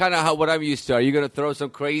 That's kind of what I'm used to. Are you going to throw some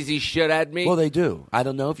crazy shit at me? Well, they do. I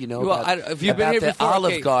don't know if you know. If you've been here before,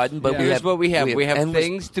 Olive Garden, but here's what we have. We have endless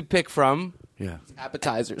things to pick from. Yeah.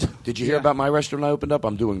 Appetizers. Did you hear about my restaurant I opened up?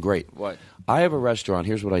 I'm doing great. What? I have a restaurant.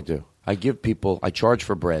 Here's what I do. I charge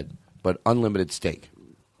for bread, but unlimited steak.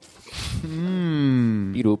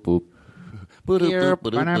 Boop.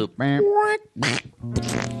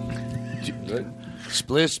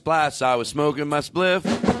 Spliff splash, I was smoking my spliff.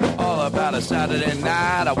 All about a Saturday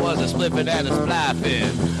night, I wasn't spliffing and a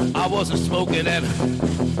splaffing. I wasn't smoking and...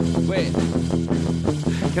 Wait.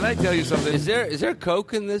 Can I tell you something? Is there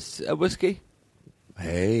Coke in this whiskey?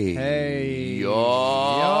 Hey.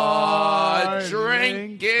 You're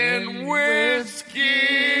drinking whiskey.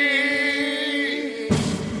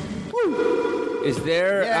 Is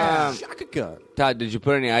there... Shaka gun. Todd, did you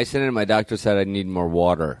put any ice in it? My doctor said I need more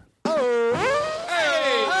water.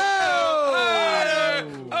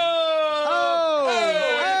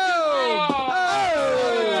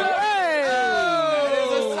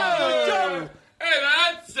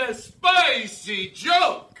 Spicy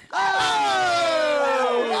joke. Get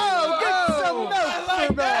some milk. I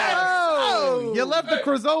like that. You left the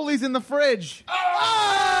Crozzolis in the fridge.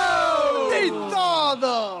 They thaw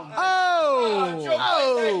them. You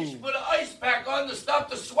put an ice pack on to stop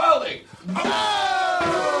the swelling.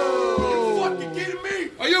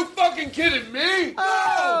 Are you fucking kidding me?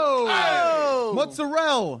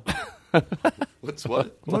 Mozzarella. What's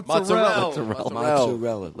what?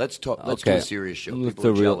 Mozzarella. Let's talk. Let's do a serious show. Let's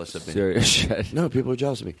People are do real jealous of me. serious shit. No, people are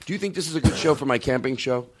jealous of me. Do you think this is a good show for my camping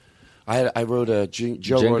show? I wrote a Joe wrote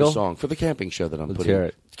Jingle? a song for the camping show that I'm Let's putting. hear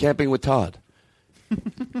it. Camping with Todd.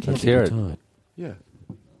 Let's hear it. Todd. Yeah.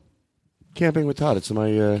 Camping with Todd. It's my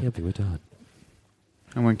Camping with Todd.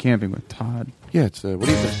 I went camping with Todd. Yeah, it's what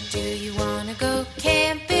do you think? Do you wanna go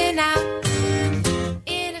camping out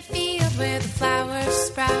in a field where the flowers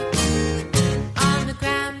sprout? On the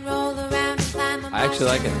ground, roll around and climb a I actually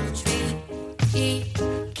like it. tree.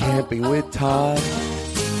 Camping with Todd.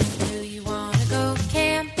 Do you wanna go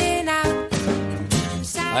camping out?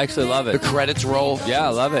 I actually love it. The credits roll. Yeah, I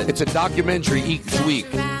love it. It's a documentary each week.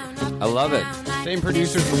 I love it. Same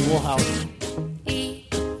producers from Wool House.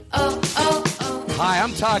 Hi,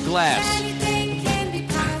 I'm Todd Glass.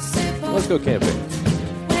 Let's go camping.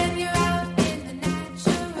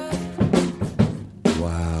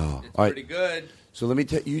 Wow. All right. Pretty good. So let me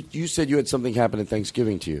tell you. You said you had something happen at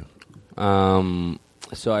Thanksgiving to you.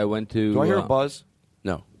 So I went to. Do I hear a buzz?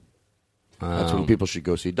 No. That's when people should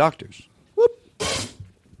go see doctors.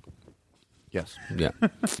 Yes. Yeah.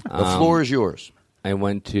 The floor is yours. I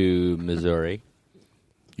went to Missouri.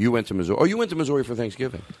 You went to Missouri. Oh, you went to Missouri for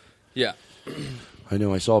Thanksgiving. Yeah. I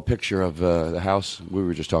know. I saw a picture of the house. We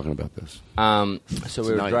were just talking about this. So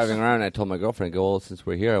we were driving around, and I told my girlfriend, "Go, well, since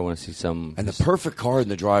we're here, I want to see some." And the perfect car in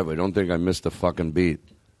the driveway. Don't think I missed a fucking beat.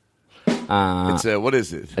 It's a, what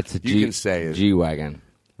is it? It's a you can say it. G-Wagon.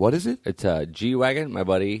 What is it? It's a G-Wagon. My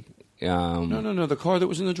buddy. No. The car that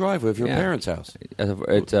was in the driveway of your parents' house.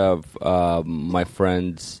 It's my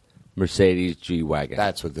friend's Mercedes G-Wagon.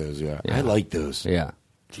 That's what those are. I like those. Yeah.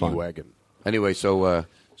 G-Wagon. Anyway, so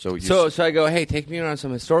So I go, hey, take me around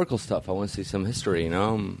some historical stuff. I want to see some history, you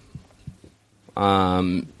know.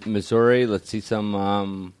 Missouri, let's see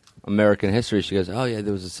some American history. She goes, oh yeah,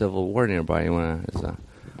 there was a Civil War nearby. You want to?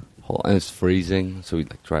 And it's freezing, so we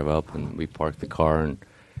like drive up and we park the car and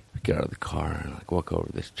we get out of the car and like walk over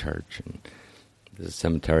to this church and there's a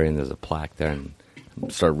cemetery and there's a plaque there and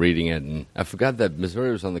start reading it and I forgot that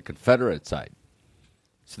Missouri was on the Confederate side.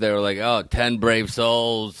 So they were like, oh, 10 brave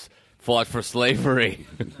souls fought for slavery.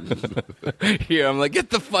 Here, I'm like, get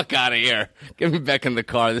the fuck out of here. Get me back in the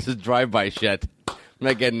car. This is drive-by shit. I'm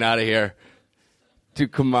not getting out of here. To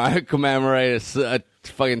commemorate a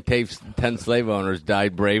fucking 10 slave owners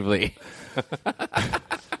died bravely.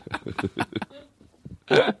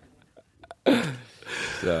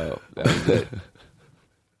 So, that was it.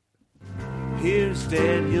 Here's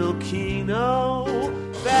Daniel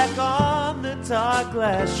Kinno back on the Todd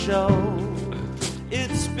Glass Show.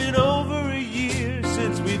 It's been over a year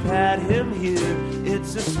since we've had him here.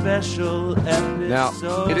 It's a special episode. Now,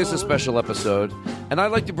 it is a special episode, and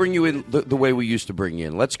I'd like to bring you in the way we used to bring you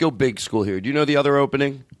in. Let's go big school here. Do you know the other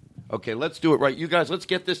opening? Okay, let's do it right. You guys, let's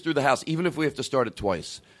get this through the house, even if we have to start it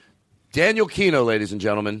twice. Daniel Kinno, ladies and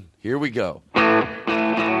gentlemen. Here we go.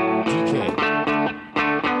 DK.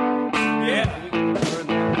 Yeah.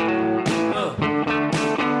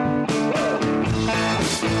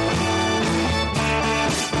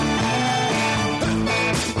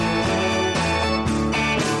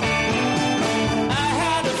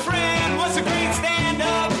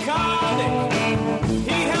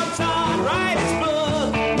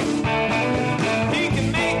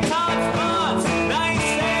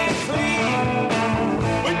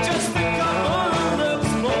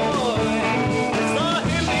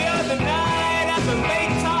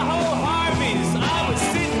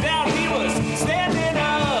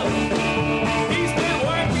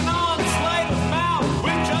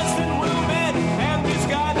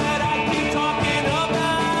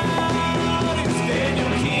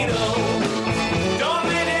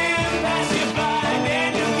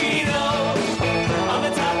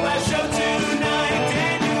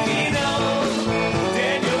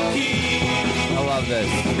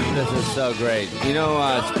 This is so great. You know,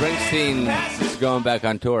 Springsteen's going back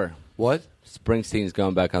on tour. What? Springsteen's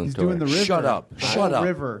going back on tour. doing the river. Shut up. The Shut whole up.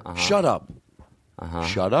 river. Shut up.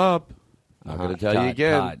 Shut up. I'm going to tell you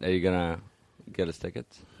again. Todd, are you going to get us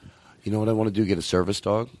tickets? You know what I want to do? Get a service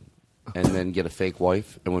dog and then get a fake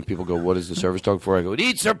wife. And when people go, what is the service dog for? I go, it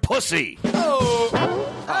eats her pussy. Oh!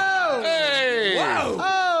 Hey! Whoa!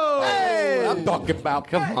 Oh! Hey! I'm talking about.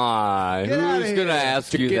 Come on. Get outta Who's here. going to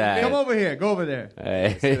ask you that? Come over here. Go over there.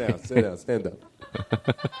 Hey. Sit down, stand up.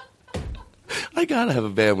 I got to have a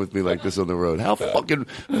band with me like this on the road. How fucking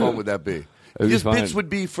fun would that be? It'd be This fun. bitch would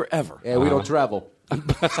be forever. Yeah, we don't travel.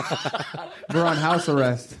 We're on house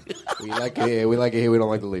arrest. We like it here. We like it here. We don't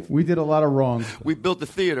like to leave. We did a lot of wrong. We built a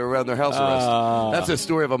theater around their house arrest. That's a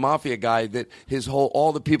story of a mafia guy that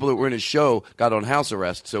all the people that were in his show got on house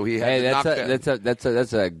arrest. So he had Hey, to knock that.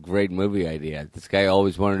 that's a great movie idea. This guy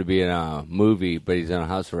always wanted to be in a movie, but he's on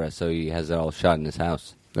house arrest, so he has it all shot in his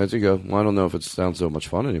house. There you go. Well, I don't know if it sounds so much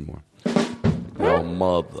fun anymore.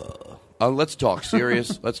 mother. Let's talk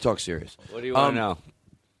serious. Let's talk serious. What do you want to know?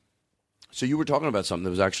 So you were talking about something that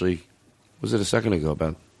was actually, was it a second ago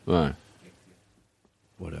about? What?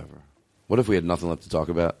 Whatever. What if we had nothing left to talk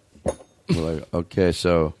about? We're like, okay,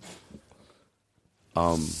 so.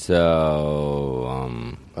 What's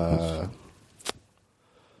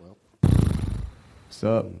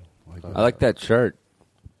up? I like that shirt.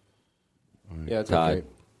 Yeah, it's Todd.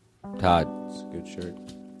 okay. Todd. It's a good shirt.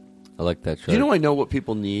 I like that shirt. Do you know I know what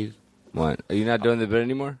people need? What? Are you not doing the bit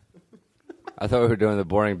anymore? I thought we were doing the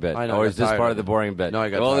boring bit. I know, Or I is got this tired part of of the it. boring bit? No, I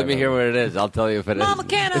got Well, let tired me of hear it. what it is. I'll tell you if it is. Mama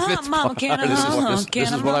can If I it's Mama can I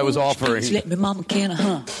This is what I was offering. Let me Mama can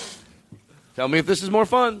I Tell me if this is more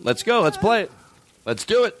fun. Let's go. Let's play it. Let's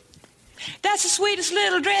do it. That's the sweetest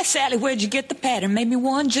little dress, Sally. Where'd you get the pattern? Made me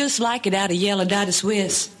one just like it out of yellow dotted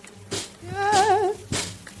Swiss.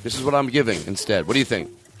 This is what I'm giving instead. What do you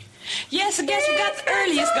think? Yes, I guess we got the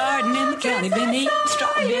earliest garden in the county. Been eating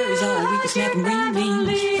strawberries all week and snapping green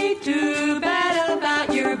beans. Too bad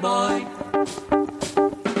about your boy.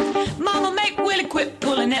 Mama, make Willie quit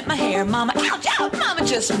pulling at my hair. Mama, ouch, ouch. Mama,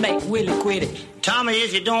 just make Willie quit it. Tommy,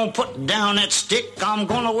 if you don't put down that stick, I'm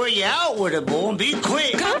gonna wear you out with it, boy, and be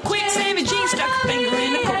quick. Come quick, Sammy Jean stuck a finger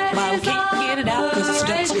in the Coke bottle. Can't get it out because it's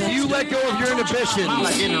stuck. If you let go of your inhibitions.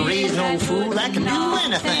 Mama didn't raise no fool. I can do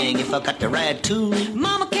anything if I got the right tool.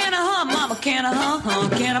 Mama, can I hum? Mama, can I hum?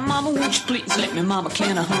 Can I, Mama, won't you please let me? Mama,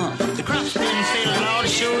 can I hum? The crop's been failing, all the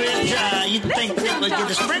sure is dry. You'd think that would get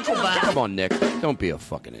a sprinkle by. Come on, Nick. Don't be a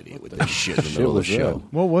fucking idiot with this shit in the middle of the show.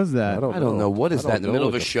 What was that? I don't know. What is that in the middle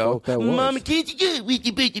of a show? Mama, can't you get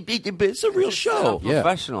it's a real show.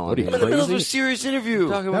 Professional. What are you, I'm in the middle of a crazy? serious interview.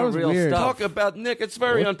 Talking That about was real weird. stuff. Talk about Nick. It's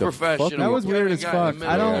very What the unprofessional. fuck? That was You're weird the as guy in fuck. the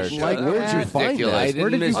I middle don't of the like show. Where'd you that. find Ridiculous. that? I didn't Where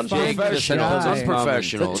did you miss find Jake that? the Central. Guy? That's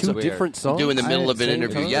Unprofessional. common. It's Two weird. different songs. I'm doing the middle of an Same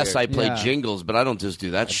interview. time. Yes, I play Yeah. jingles, but I don't just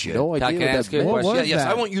do that shit. No idea Can I what ask that you a meant. question? What was Yes,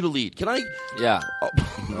 that? I want you to lead. Can I? Yeah.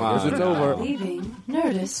 Guess it's over. Leaving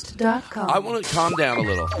Nerdist.com. I want to calm down a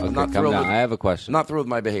little. I'm not Calm thrilled. down. With, I have a question. not thrilled with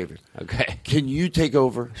my behavior. Okay. Can you take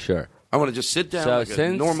over? Sure. I want to just sit down So like a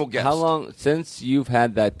since normal guest. how long since you've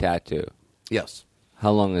had that tattoo? Yes,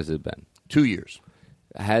 How long has it been? 2 years.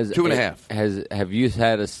 Has 2.5. Have you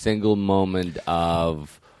had a single moment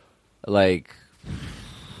of like,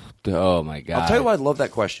 oh my god? I'll tell you why I love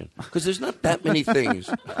that question because there's not that many things.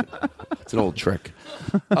 It's an old trick.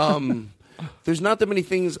 There's not that many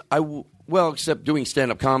things well, except doing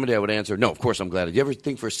stand-up comedy, I would answer, no, of course I'm glad. Did you ever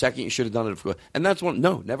think for a second you should have done it? And that's one,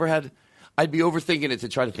 no, never had. I'd be overthinking it to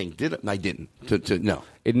try to think, did it? And I didn't. No.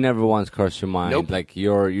 It never once crossed your mind. Nope. Like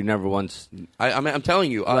you never once. I'm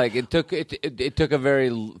telling you. Like it took a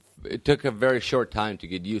very short time to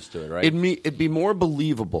get used to it, right? It'd be more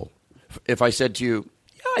believable if I said to you,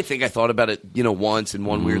 yeah, I think I thought about it, once in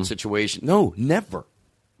one weird situation. No, never.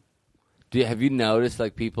 Have you noticed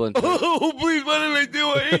like people in Oh, please, what did I do?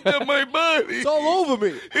 I ate up my body. It's all over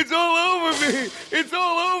me. It's all over me. It's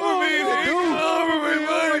all over me. It's all over my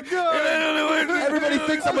body. And I don't know what to do. Everybody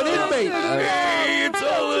thinks I'm an inmate. Hey, it's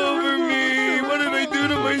all over me. What did I do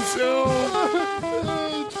to myself?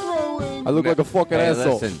 I look like a fucking Hey,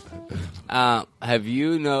 asshole. listen. Have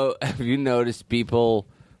you noticed people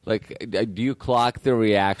like? Do you clock the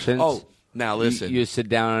reactions? Oh, now listen. You sit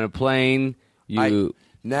down on a plane.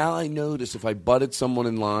 Now I notice if I butted someone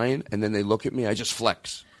in line and then they look at me, I just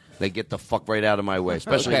flex. They get the fuck right out of my way,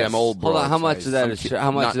 especially Okay. them old Hold on, broads. how much of that is true?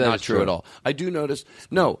 How much not, of that not is true true? at all. I do notice.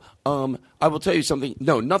 No, I will tell you something.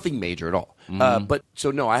 No, nothing major at all. But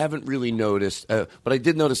so no, I haven't really noticed. But I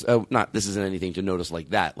did notice. Not this isn't anything to notice like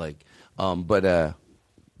that. But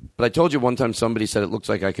I told you one time somebody said it looks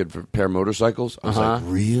like I could repair motorcycles. I was like,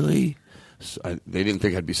 really? So they didn't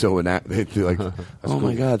think I'd be so They'd be like, oh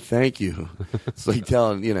my god, thank you. It's like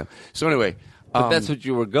telling So anyway, But that's what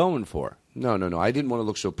you were going for. No. I didn't want to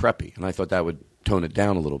look so preppy, and I thought that would tone it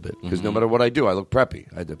down a little bit because no matter what I do, I look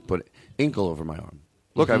preppy. I had to put ink all over my arm.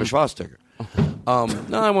 Look, I have a swastika. No,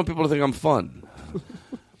 I want people to think I'm fun.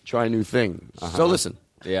 Try new things. So listen.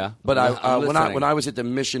 Yeah, but I'm when listening. I was at the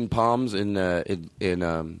Mission Palms in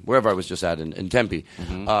wherever I was just at in Tempe,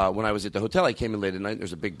 when I was at the hotel, I came in late at night.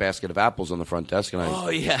 There's a big basket of apples on the front desk, and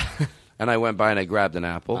I went by and I grabbed an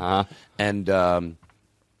apple, and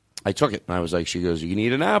I took it, and I was like, she goes, "You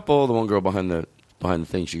need an apple." The one girl behind the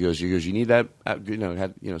thing, she goes, "You need that?"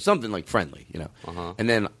 Had something like friendly, And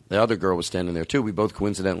then the other girl was standing there too. We both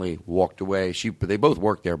coincidentally walked away. They both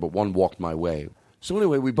worked there, but one walked my way. So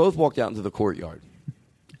anyway, we both walked out into the courtyard.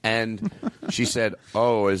 And she said,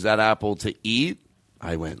 "Oh, is that apple to eat?"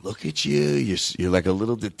 I went, look at you. You're like a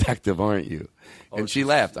little detective, aren't you? And she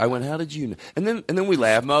laughed. I went, how did you know? And then we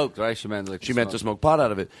laughed. Smoked, right? She meant to smoke pot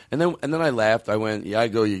out of it. And then I laughed. I went, yeah, I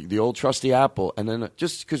go, the old trusty apple. And then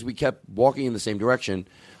just because we kept walking in the same direction,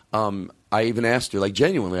 I even asked her, like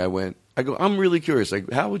genuinely, I go, I'm really curious.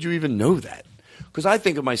 Like, how would you even know that? Because I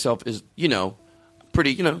think of myself as,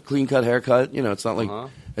 pretty, clean-cut haircut. It's not like...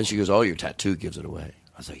 And she goes, oh, your tattoo gives it away.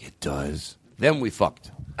 I was like, it does. Then we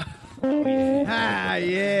fucked.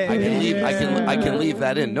 Yeah. I can leave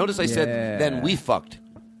that in. Notice I said, then we fucked.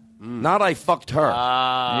 Not I fucked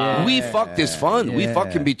her. We fucked is fun. We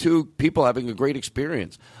fuck can be two people having a great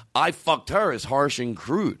experience. I fucked her is harsh and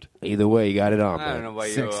crude. Either way, you got it on. I don't know why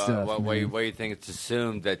you think it's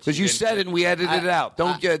assumed that because you said it and we edited it out.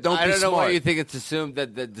 Don't I be don't know why smart. you think it's assumed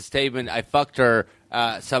that the statement "I fucked her"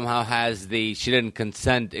 somehow has the "she didn't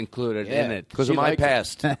consent" included in it because of my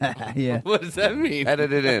past. Yeah. What does that mean?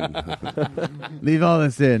 Edit it in. Leave all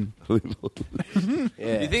this in.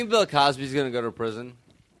 You think Bill Cosby's going to go to prison?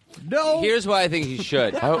 No. Here's why I think he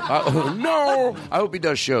should. No. I hope he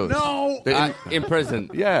does shows. No. In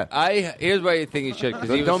prison. Yeah. Here's why I think he should.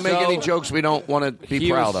 Because don't make any jokes we don't want to be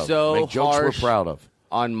proud of. So make jokes we're proud of.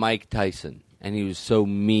 On Mike Tyson, and he was so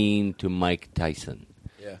mean to Mike Tyson.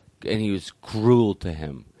 Yeah. And he was cruel to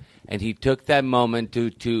him, and he took that moment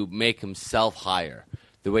to make himself higher.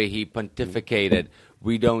 The way he pontificated,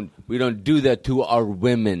 we don't do that to our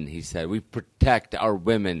women. He said we protect our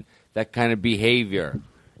women. That kind of behavior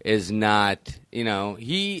is not,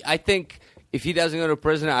 I think if he doesn't go to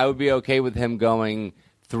prison, I would be okay with him going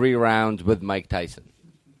 3 rounds with Mike Tyson.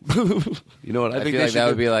 You know what? I think feel like that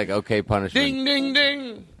would be like okay punishment. Ding, ding,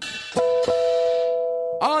 ding.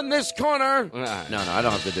 On this corner. No, I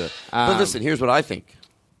don't have to do it. But listen, here's what I think.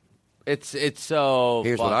 It's so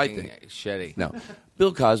here's what I think. Shitty. No,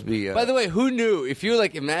 Bill Cosby. By the way, who knew? If you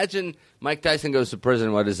imagine Mike Tyson goes to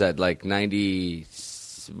prison. What is that? Like 90,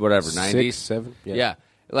 whatever, 90s, 7. Yeah.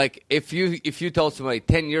 Like if you told somebody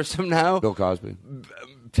 10 years from now, Bill Cosby,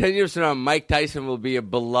 10 years from now, Mike Tyson will be a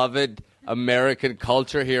beloved American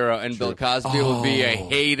culture hero, and Bill Cosby will be a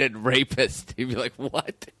hated rapist. He'd be like,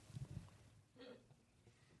 what?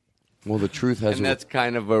 Well, the truth has. And that's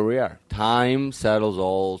kind of where we are. Time settles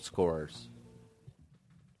all scores.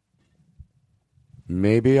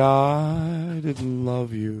 Maybe I didn't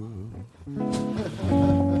love you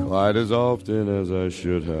quite as often as I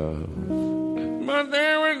should have. But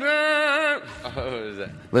there we go. What is that?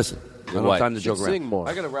 Listen, I don't have time to joke around. Sing more.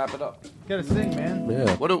 I got to wrap it up. Gotta sing, man.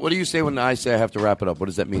 Yeah. What do you say when I say I have to wrap it up? What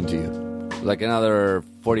does that mean to you? Like another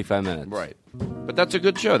 45 minutes. Right. But that's a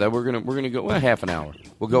good show. That we're gonna go half an hour.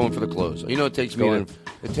 We're going for the close. You know, it takes me.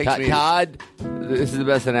 Todd, this is the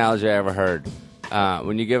best analogy I ever heard.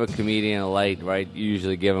 When you give a comedian a light, right? You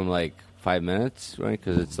usually give him like 5 minutes, right?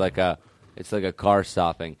 Because it's like a car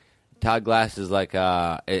stopping. Todd Glass is like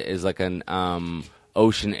an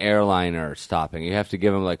ocean airliner stopping. You have to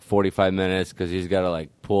give him like 45 minutes because he's got to like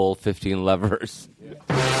pull 15 levers.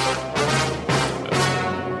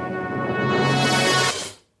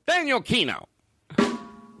 Daniel Kinno.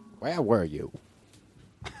 Where were you?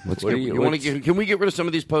 Can we get rid of some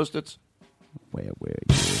of these Post-its? Where were you?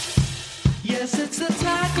 Yes, it's the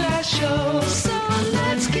Todd Glass Show, so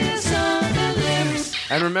let's kiss on the lips.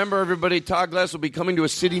 And remember, everybody, Todd Glass will be coming to a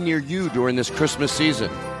city near you during this Christmas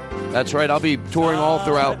season. That's right. I'll be touring all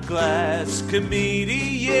throughout. Todd Glass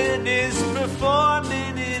comedian is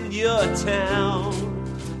performing in your town.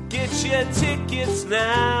 Get your tickets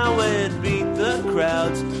now and beat the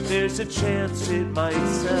crowds. There's a chance it might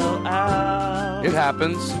sell out. It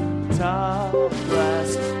happens. Todd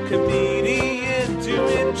Glass comedian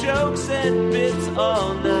doing jokes and bits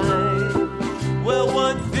all night. Well,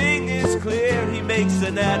 one thing is clear, he makes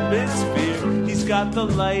an atmosphere. He's got the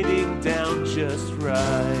lighting down just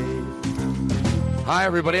right. Hi,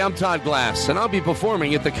 everybody. I'm Todd Glass, and I'll be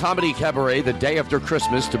performing at the Comedy Cabaret the day after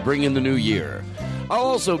Christmas to bring in the new year. I'll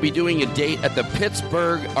also be doing a date at the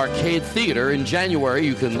Pittsburgh Arcade Theater in January.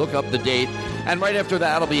 You can look up the date. And right after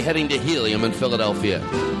that, I'll be heading to Helium in Philadelphia.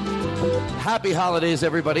 Happy holidays,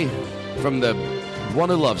 everybody, from the one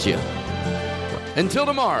who loves you. Until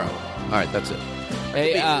tomorrow. All right, that's it.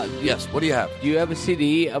 Hey, yes, what do you have? Do you have a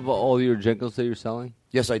CD of all your jingles that you're selling?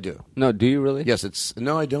 Yes, I do. No, do you really? Yes,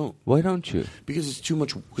 no, I don't. Why don't you? Because it's too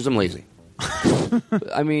much, because I'm lazy.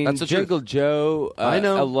 I mean, That's the Jingle truth. Joe I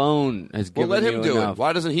know. alone has given Well, let him you do enough. it.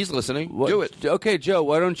 Why doesn't he's listening? Do it. Okay, Joe,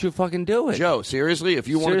 why don't you fucking do it? Joe, seriously, if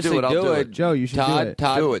you want to do it, I'll do it. Joe, you should Todd, do it.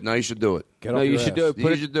 Todd, Do it. No, you should do it. no, you should do it.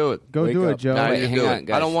 You should do it. Go do it, Joe. No, Wait, you hang do on, it.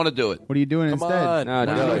 guys. I don't want to do it. What are you doing instead? No,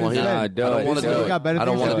 do What are you it. doing instead? No, do I don't it. want to Do do it. it. got better I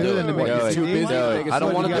don't things want to to do do than to it. make Do a it. CD? Do it. I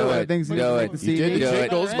don't want to You got do better it. things to Do do than it. make the You did CD? the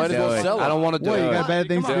jingles, might as well sell it. I don't want to do What, you it. got better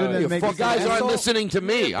things to do than You make a You guys CD? aren't listening to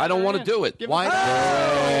me. I don't want to do it. Why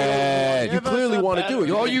not? You clearly want to do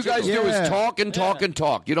it. All you guys do Yeah. is talk and talk and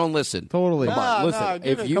talk. You don't listen. Totally. Come on, listen.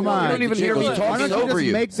 If you Come on. You don't even hear me Why talking don't you over just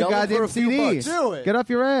you. make the Sell them for goddamn a few CD? bucks. Do it. Get off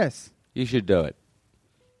your ass. You should do it.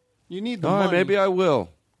 You need the All right, money. maybe I will.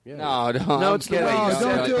 No, don't. No, it's the way No, you don't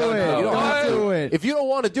said do it. You don't Don't do it. If you don't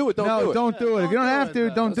want to do it, don't do No, it. don't do it. If you don't have to,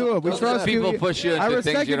 don't do it. We Don't trust let you. people push you I into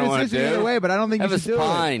respect things you your don't wanna decision do. either way, but I don't think Have you a should do it.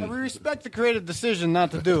 spine. We respect the creative decision not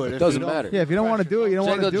to do it. If Doesn't you don't- matter. Yeah, if you don't want to do it, you don't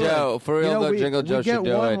want to Jingle do Joe, it. for real You know, though, Jingle Joe we get should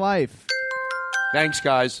do one it. life. Thanks,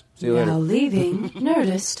 guys. See you later. Now leaving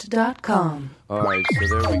Nerdist.com. All right,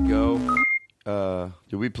 so there we go.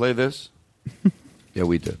 Did we play this? Yeah,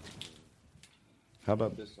 we did. How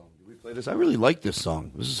about this song? Did we play this? I really like this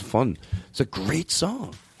song. This is fun. It's a great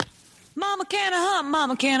song. Mama, can I hunt?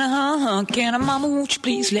 Mama, can I hunt? Can I, Mama, won't you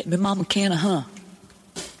please let me? Mama, can I hunt?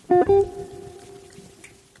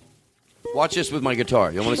 Watch this with my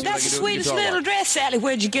guitar. You want to see That's the what I can do with sweetest the guitar? little dress, Sally.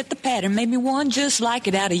 Where'd you get the pattern? Made me one just like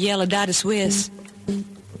it out of yellow dotted Swiss.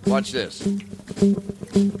 Watch this.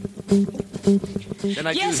 Then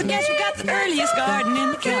I Yes, do I guess we got the earliest garden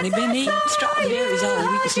in the county. Been eating strawberries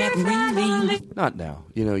all week and snapping green beans. Not now.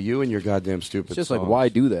 You know, you and your goddamn stupid It's just like, songs. why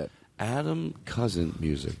do that? Adam Cousin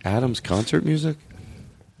music. Adam's concert music?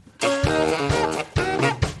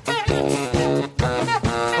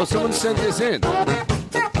 Oh, someone sent this in.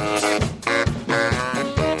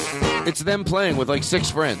 It's them playing with like 6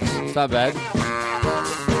 friends. It's not bad.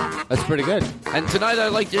 That's pretty good. And tonight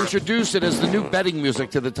I'd like to introduce it as the new betting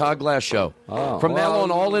music to the Todd Glass Show. Oh, From now well-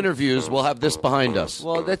 on, all interviews will have this behind us.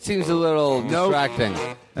 Well, that seems a little distracting.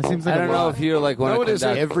 That seems like I don't a know lot. if you like want No, to it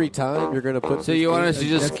isn't. Every time you're going to put. So you want us to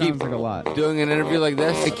just That keep sounds like a lot. doing an interview like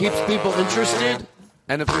this? It keeps people interested,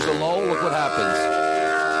 and if there's a lull, look what happens.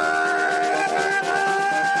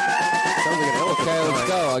 Okay, let's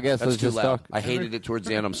go. I guess That's let's too just loud. talk. I hated it towards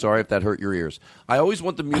the end. I'm sorry if that hurt your ears. I always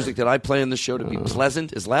want the music that I play in the show to be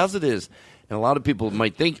pleasant, as loud as it is. And a lot of people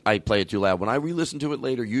might think I play it too loud. When I re-listen to it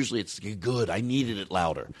later, usually it's good. I needed it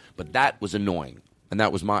louder, but that was annoying. And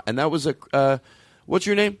that was what's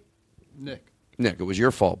your name? Nick. Nick, it was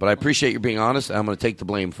your fault, but I appreciate you being honest. And I'm going to take the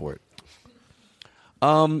blame for it.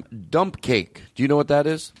 Dump cake. Do you know what that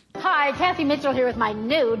is? Hi, Kathy Mitchell here with my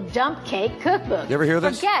new Dump Cake Cookbook. You ever hear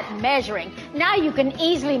this? Forget measuring. Now you can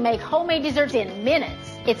easily make homemade desserts in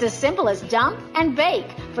minutes. It's as simple as dump and bake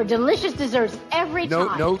for delicious desserts every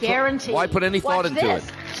time. No, guaranteed. why put any thought Watch into this.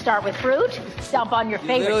 it? Start with fruit, dump on your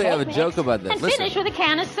favorite literally cake have a mix, joke about this. and Listen. finish with a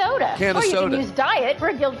can of soda. Can of or you soda. can use diet for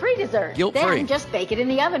a guilt-free dessert. Guilt-free. Then just bake it in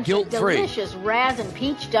the oven for Guilt-free. delicious raz and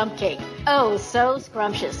peach dump cake. Oh, so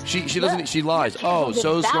scrumptious. She doesn't. Look, She lies. your Oh, candle so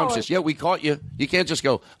devours- scrumptious. Yeah, we caught you. You can't just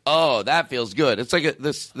go. Oh, that feels good. It's like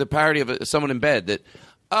the parody of someone in bed that.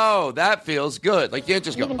 Oh, that feels good. Like you can't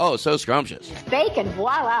just go. Oh, so scrumptious. Bake and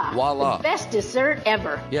voila. Voila. The best dessert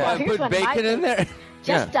ever. Yeah. Well, And here's put one of my bacon in there? favorites.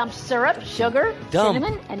 Just Yeah. dump syrup, sugar, Dump.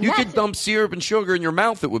 cinnamon, and You that's could dump syrup and sugar in your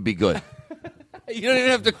mouth. It would be good. You don't even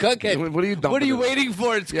have to cook it. What are you dumping? What are you it in? waiting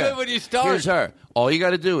for? It's Yeah. good when you start. Here's her. All you got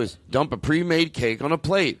to do is dump a pre-made cake on a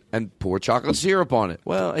plate and pour chocolate syrup on it.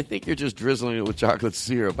 Well, I think you're just drizzling it with chocolate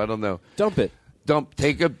syrup. I don't know. Dump it.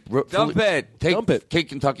 Take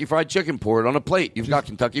Kentucky Fried Chicken, pour it on a plate. You've got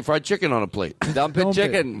Kentucky Fried Chicken on a plate. Dump it,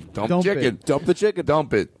 chicken. Dump chicken. Dump the chicken.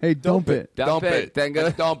 Dump it. Hey, dump it. Dump it. Then go-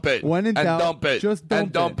 And dump it. When in and doubt, dump it. just dump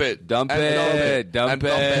and dump it. Dump and it. Dump and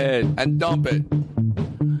it. And dump it.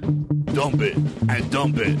 Dump it. And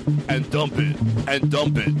dump it. And dump it. And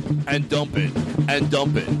dump it. And dump it. And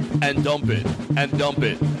dump it. And dump it. And dump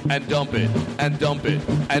it. And dump it. And dump it.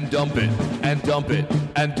 And dump it. And dump it.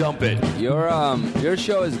 And dump it. Your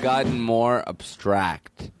show has gotten more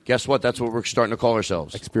abstract. Guess what? That's what we're starting to call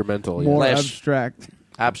ourselves. Experimental. More Last- abstract.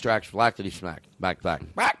 Abstract, blackity smack. Back. Louder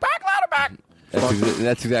back.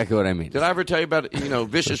 That's exactly what I mean. Did I ever tell you about,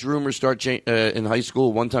 vicious rumors start in high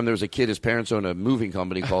school? One time there was a kid, his parents owned a moving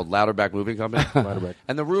company called Louderback Moving Company. Louderback.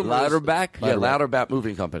 And the rumor was- Louderback? Yeah, Louderback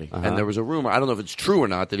Moving Company. And there was a rumor, I don't know if it's true or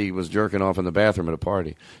not, that he was jerking off in the bathroom at a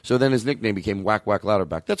party. So then his nickname became Whack Whack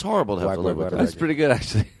Louderback. That's horrible to have Whack to live Whack with. That's pretty good,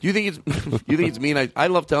 actually. Do you think it's mean? I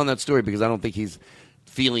love telling that story because I don't think he's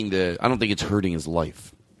I don't think it's hurting his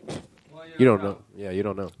life. You don't know. Yeah, you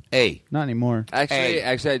don't know. Not anymore. Actually,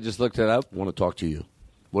 I just looked it up. I want to talk to you.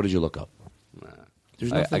 What did you look up?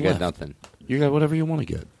 There's I nothing got left. nothing. You got whatever you want to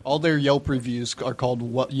get. All their Yelp reviews are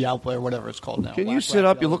called Yelp or whatever it's called now. Can you Whack, sit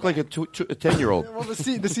whack, up? You look like a 10-year-old. Well, the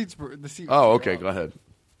seats. Oh, okay. Go ahead.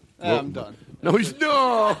 I'm done. No, he's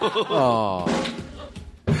no. Oh.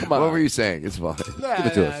 What were you saying? It's fine. Give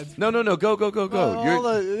it to us. No. Go.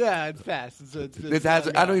 Yeah, it's fast. It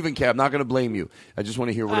has. I don't even care. I'm not going to blame you. I just want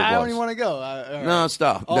to hear what it was. I don't even want to go. All right. No,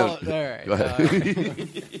 stop. Oh, No. all right. Go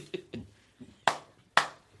ahead.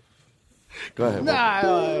 Go ahead.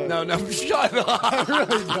 No. Shut up. I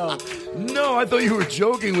really don't. No, I thought you were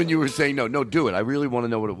joking when you were saying no. No, do it. I really want to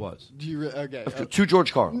know what it was. Do you okay? To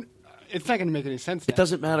George Carlin. It's not going to make any sense. It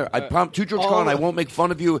doesn't matter. I promise. To George Carlin, I won't make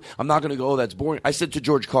fun of you. I'm not going to go, oh, that's boring. I said to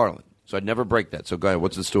George Carlin, so I'd never break that. So go ahead.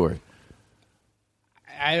 What's the story?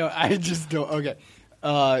 I just don't. Okay.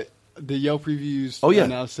 The Yelp reviews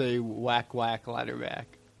now say whack, whack, ladder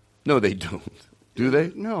back. No, they don't. Do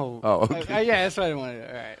they? No. Oh, okay. Yeah, that's what I wanted.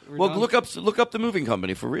 All right. Well, look up the moving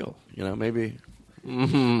company for real. You know, maybe.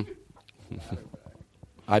 Mm-hmm.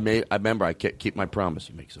 I remember. I keep my promise.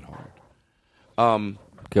 He makes it hard.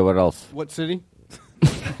 Okay, what else? What city?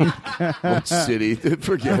 What city?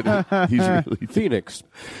 Forget it. He's really Phoenix.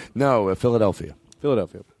 No, Philadelphia.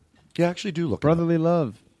 Philadelphia. Yeah, actually do look. Brotherly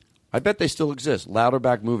love. I bet they still exist.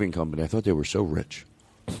 Louderback Moving Company. I thought they were so rich.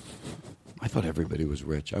 I thought everybody was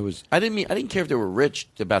rich. I didn't care if they were rich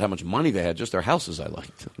about how much money they had. Just their houses I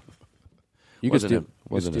liked. You could steal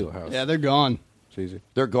a house. Yeah, they're gone. It's easy.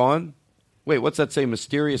 They're gone? Wait, what's that say?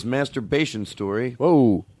 Mysterious masturbation story. Whoa.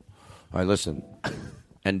 All right, listen.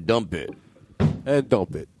 And dump it. And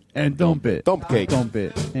dump it. And dump it. Dump cake. Dump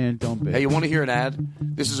it. And dump it. Hey, you want to hear an ad?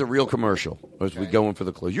 This is a real commercial as we go in for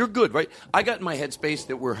the close. You're good, right? I got in my headspace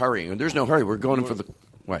that we're hurrying. And there's no hurry. We're going in for the...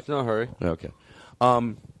 Right. There's no hurry. Okay.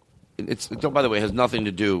 By the way, it has nothing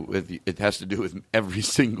to do with... It has to do with every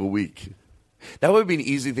single week. That would be an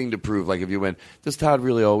easy thing to prove. Like if you went, does Todd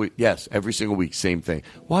really always... Yes, every single week, same thing.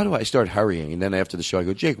 Why do I start hurrying? And then after the show, I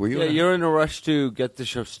go, Jake, were you... Yeah, you're in a rush to get the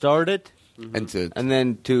show started. Mm-hmm. And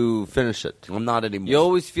then to finish it. I'm not anymore. You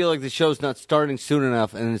always feel like the show's not starting soon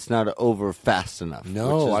enough and it's not over fast enough.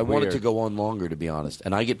 No, I want it to go on longer, to be honest.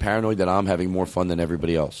 And I get paranoid that I'm having more fun than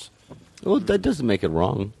everybody else. Well, that doesn't make it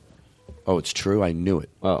wrong. Oh, it's true? I knew it.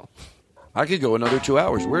 Oh. I could go another 2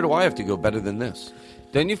 hours. Where do I have to go better than this?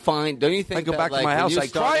 Don't you think I go back to my house, I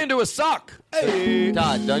cry into a sock. Hey.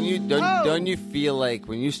 Todd, don't you feel like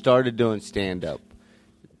when you started doing stand-up,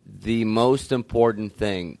 the most important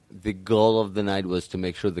thing, the goal of the night was to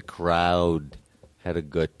make sure the crowd had a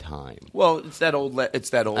good time. Well, it's that old.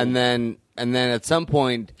 And then at some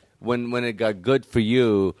point, when it got good for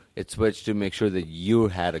you, it switched to make sure that you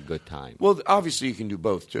had a good time. Well, obviously you can do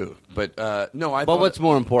both too. But no, I. But what's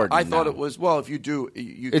more important? I thought it was if you do,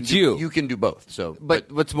 you can do both. So,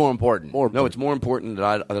 but what's more important? No, it's more important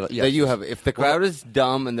that that you have. If the crowd is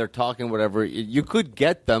dumb and they're talking whatever, you could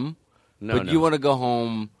get them. But you want to go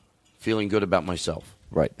home feeling good about myself.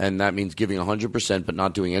 Right. And that means giving 100%, but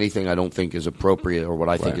not doing anything I don't think is appropriate or what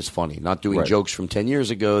I think is funny. Not doing jokes from 10 years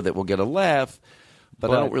ago that will get a laugh, but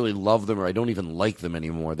I don't really love them or I don't even like them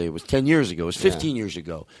anymore. It was 10 years ago. It was 15 years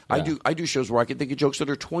ago. Yeah. I do shows where I can think of jokes that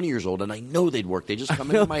are 20 years old, and I know they'd work. They just come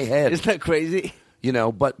into my head. Isn't that crazy? You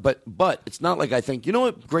know, but it's not like I think, you know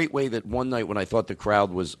what great way that one night when I thought the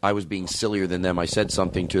crowd was, I was being sillier than them, I said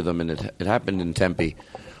something to them, and it happened in Tempe,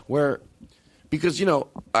 where... Because, you know,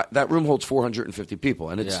 that room holds 450 people,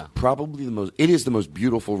 and it's probably it is the most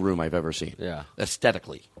beautiful room I've ever seen. Yeah.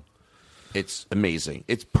 Aesthetically. It's amazing.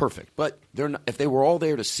 It's perfect. But if they were all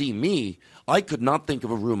there to see me, I could not think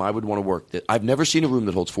of a room I would want to work. I've never seen a room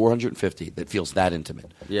that holds 450 that feels that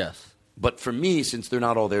intimate. Yes. But for me, since they're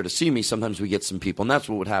not all there to see me, sometimes we get some people, and that's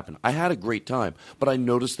what would happen. I had a great time, but I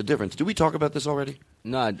noticed the difference. Did we talk about this already?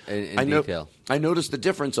 Not in detail. I noticed the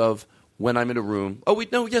difference of when I'm in a room.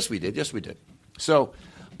 Yes, we did. So,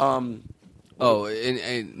 a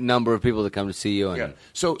number of people that come to see you. And, yeah.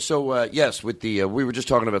 So yes, with the we were just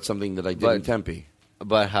talking about something that I did in Tempe.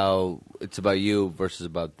 About how it's about you versus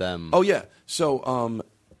about them. Oh yeah. So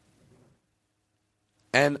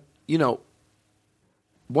and you know,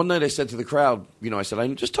 one night I said to the crowd, I said,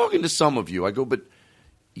 I'm just talking to some of you. I go, but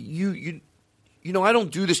you know, I don't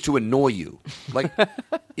do this to annoy you. Like,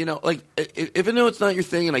 if I know it's not your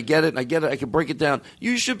thing and I get it, I can break it down.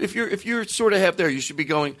 You should, if you're sort of half there, you should be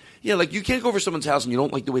going, like you can't go over someone's house and you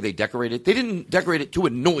don't like the way they decorate it. They didn't decorate it to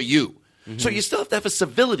annoy you. Mm-hmm. So you still have to have a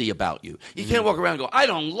civility about you. You can't walk around and go, I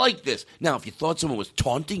don't like this. Now, if you thought someone was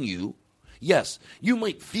taunting you, yes, you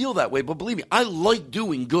might feel that way, but believe me, I like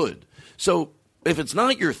doing good. So if it's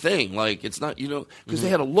not your thing, like it's not, because they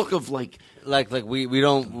had a look of like we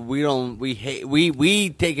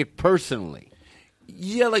take it personally.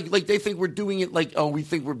 Yeah, like they think we're doing it like, oh, we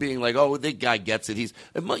think we're being like, oh, that guy gets it.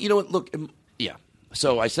 You know what? Look, yeah.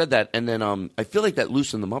 So I said that, and then I feel like that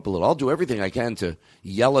loosened them up a little. I'll do everything I can to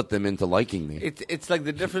yell at them into liking me. It's like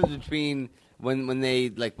the difference between when they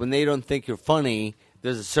don't think you're funny,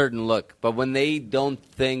 there's a certain look, but when they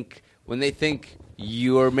think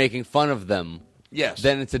you're making fun of them, yes,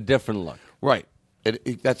 then it's a different look. Right.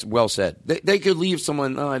 That's well said. They could leave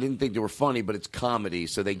someone, I didn't think they were funny, but it's comedy,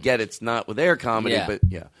 so they get it's not with their comedy, Yeah. but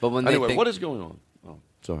yeah. But when anyway, they think- what is going on? Oh,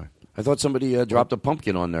 sorry. I thought somebody dropped a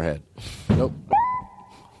pumpkin on their head. Nope.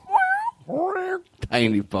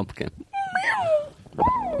 Tiny pumpkin.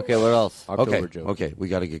 Okay, what else? Okay, we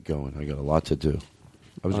got to get going. I got a lot to do.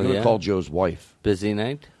 I was Oh, going to yeah? call Joe's wife. Busy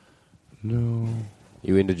night? No.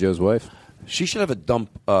 You into Joe's wife? She should have a dump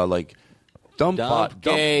body. Dump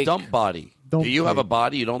body. Dump Do you have cake. a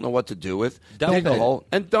body you don't know what to do with? Dump Take a it. hole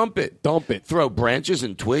and dump it. Throw branches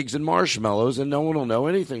and twigs and marshmallows, and no one will know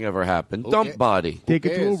anything ever happened. Okay. Dump body. Take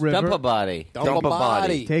it to a river. Dump a body. Dump a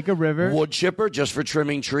body. Take a river. Wood chipper just for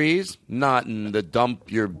trimming trees, not in the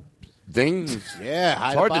dump your thing. Yeah, It's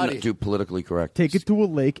hide hard a to body. not do politically correct. Take it to a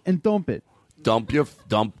lake and dump it. Dump in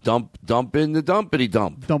the dumpity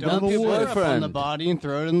dump. Dump it in Dump the your woods. stuff on the body and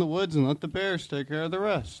throw it in the woods and let the bears take care of the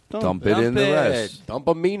rest. Dump it in the rest. Dump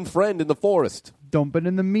a mean friend in the forest. Dump it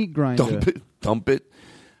in the meat grinder. Dump it.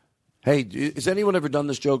 Hey, has anyone ever done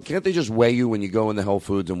this joke? Can't they just weigh you when you go into Whole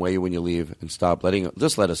Foods and weigh you when you leave and stop letting?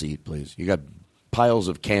 Just let us eat, please. You got piles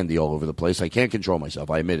of candy all over the place. I can't control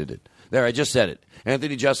myself. I admitted it. There, I just said it.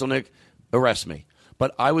 Anthony Jeselnik, arrest me.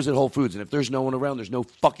 But I was at Whole Foods, and if there's no one around, there's no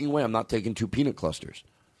fucking way I'm not taking 2 peanut clusters.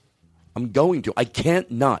 I'm going to. I can't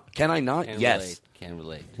not. Can I not? Yes. Can't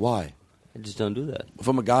relate. Why? I just don't do that.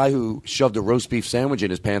 From a guy who shoved a roast beef sandwich in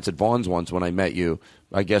his pants at Vaughn's once when I met you,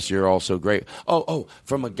 I guess you're also great. Oh,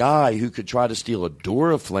 from a guy who could try to steal a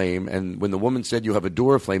Duraflame, and when the woman said you have a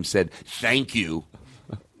Duraflame, said, thank you,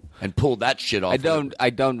 and pulled that shit off. I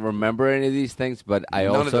don't remember any of these things, but I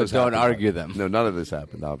None of also those don't happened. argue them. No, none of this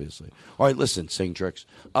happened, obviously. All right, listen, sing tricks.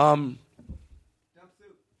 Dump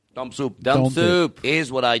soup. Dump soup.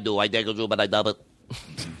 Here's what I do. I take a soup and I dump it.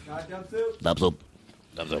 Dump soup.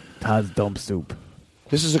 Dump soup. Todd's dump soup.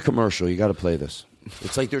 This is a commercial. You got to play this.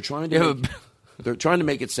 It's like they're trying to they're trying to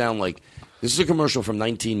make it sound like this is a commercial from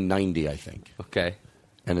 1990, I think. Okay.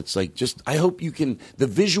 And it's like I hope you can the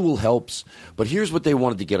visual helps, but here's what they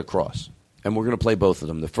wanted to get across. And we're going to play both of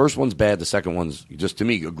them. The first one's bad, the second one's just to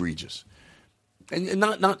me egregious. And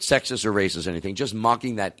not sexist or racist or anything, just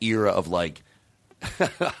mocking that era of like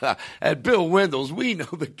at Bill Wendell's, we know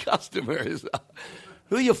the customers.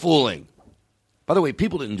 Who are you fooling? By the way,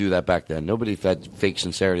 people didn't do that back then. Nobody had fake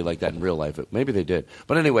sincerity like that in real life. Maybe they did.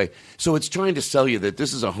 But anyway, so it's trying to sell you that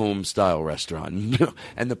this is a home-style restaurant.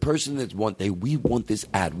 And the person that we want this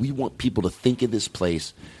ad. We want people to think of this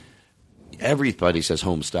place. Everybody says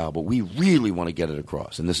home-style, but we really want to get it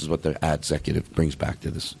across. And this is what the ad executive brings back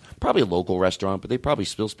to this. Probably a local restaurant, but they probably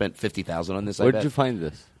still spent $50,000 on this. Where did you find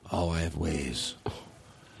this? Oh, I have ways.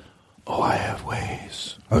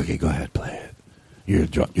 Okay, go ahead, play it.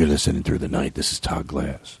 You're listening through the night. This is Todd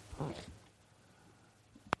Glass.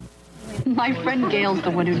 My friend Gail's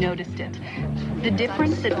the one who noticed it. The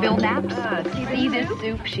difference at Bill Knapp's? See this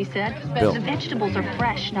soup, she said? Bill. The vegetables are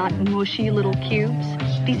fresh, not mushy little cubes.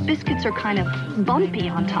 These biscuits are kind of bumpy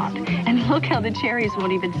on top. And look how the cherries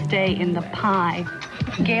won't even stay in the pie.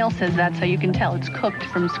 Gail says that's how you can tell it's cooked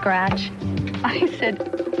from scratch. I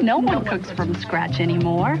said, no one cooks from scratch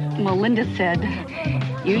anymore. Well, Linda said,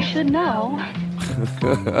 you should know.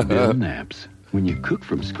 Bill Knapp's. When you cook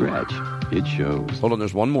from scratch, it shows. Hold on,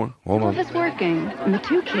 there's one more. Hold on. It's working. The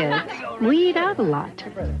 2 kids, we eat out a lot.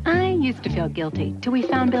 I used to feel guilty till we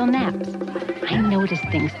found Bill Knapp's. I noticed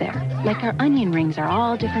things there, like our onion rings are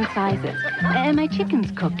all different sizes, and my chicken's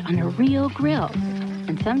cooked on a real grill.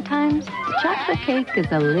 And sometimes the chocolate cake is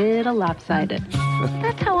a little lopsided.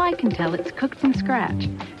 That's how I can tell it's cooked from scratch.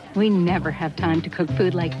 We never have time to cook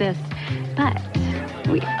food like this, but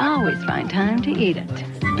we always find time to eat it.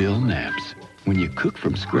 Bill Knapp's. When you cook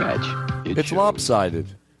from scratch, It's lopsided.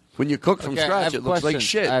 When you cook from Okay, I scratch, have it looks like questions.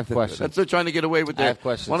 shit. I have questions. That's they're trying to get away with I that. have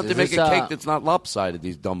questions. Why don't they Is make this, a cake that's not lopsided,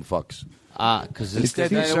 these dumb fucks? Because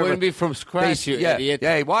it wouldn't be from scratch, you idiot.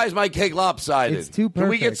 Hey, why is my cake lopsided? It's too Can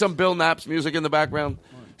we get perfect. some Bill Knapp's music in the background?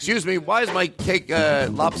 Excuse me, why is my cake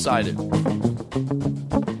lopsided?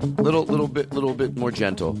 Little bit more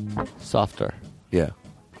gentle. Softer. Yeah.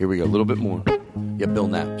 Here we go. A little bit more. Yeah, Bill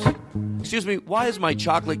Knapp's. Excuse me, why is my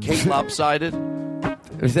chocolate cake lopsided?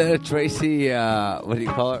 Is that a Tracy, what do you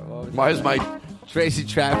call it? Why is my Tracy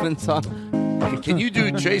Chapman song? Can you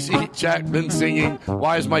do Tracy Chapman singing,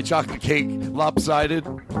 Why is my chocolate cake lopsided?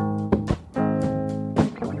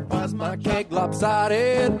 my cake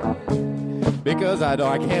lopsided. Because I know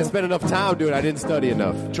I can't spend enough time doing it. I didn't study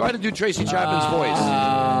enough. Try to do Tracy Chapman's voice.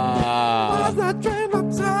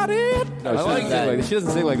 No, she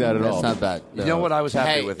doesn't sing like that at all. That's not bad. You know what? I was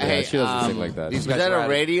happy with it. She doesn't sing like that. Was that a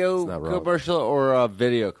radio commercial or a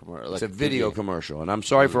video commercial? It's a video commercial, and I'm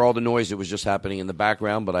sorry for all the noise that was just happening in the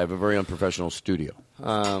background, but I have a very unprofessional studio.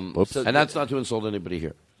 And that's not to insult anybody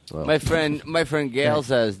here. Well. My friend Gail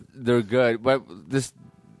says they're good, but this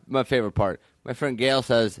my favorite part. My friend Gail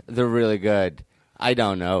says they're really good. I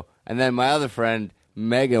don't know. And then my other friend,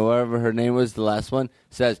 Megan, whatever her name was, the last one,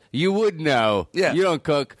 says, you would know. Yeah. You don't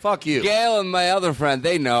cook. Fuck you. Gail and my other friend,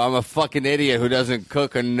 they know. I'm a fucking idiot who doesn't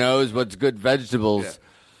cook and knows what's good vegetables.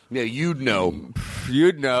 Yeah, you'd know.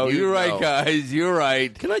 You'd know. You'd You're right, know. guys. You're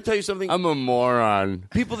right. Can I tell you something? I'm a moron.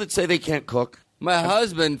 People that say they can't cook. My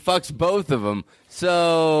husband fucks both of them,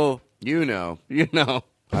 so... You know. You know.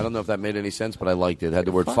 I don't know if that made any sense, but I liked it. It had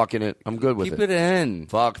the word fuck in it. I'm good with Keep it. it in.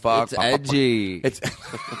 Fuck. It's edgy. It's...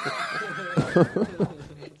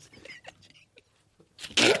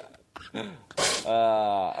 Okay.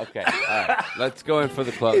 All right. Let's go in for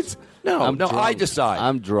the close. No, drunk. I decide.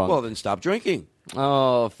 I'm drunk. Well, then stop drinking.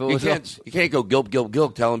 Oh, if it You was can't go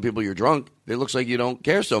gulp telling people you're drunk. It looks like you don't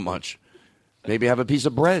care so much. Maybe have a piece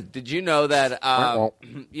of bread. Did you know that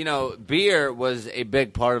beer was a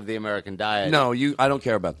big part of the American diet? No, I don't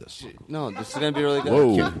care about this. No, this is going to be really good.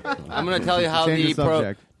 Whoa. I'm going to tell you how Change the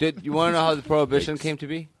subject. You want to know how the prohibition came to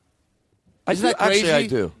be? Isn't that crazy? Actually, I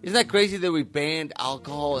do. Isn't that crazy that we banned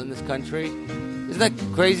alcohol in this country? Isn't that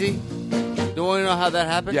crazy? Do you want to know how that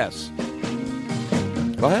happened? Yes.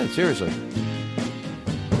 Go ahead, seriously.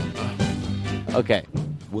 Okay.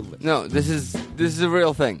 No, this is a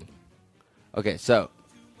real thing. Okay, so.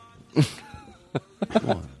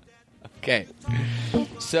 Okay.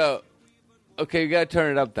 So. Okay, you gotta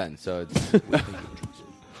turn it up then. So it's.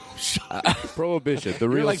 Prohibition, the You're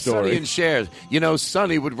real like story. Sonny and Cher. You know,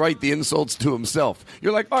 Sonny would write the insults to himself.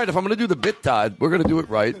 You're like, all right, if I'm going to do the bit, Todd, we're going to do it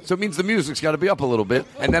right. So it means the music's got to be up a little bit,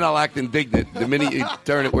 and then I'll act indignant the minute you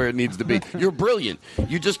turn it where it needs to be. You're brilliant.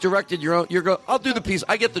 You just directed your own. You're going. I'll do the piece.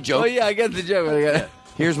 I get the joke. Oh yeah, I get the joke.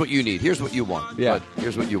 Here's what you need. Here's what you want. Yeah. But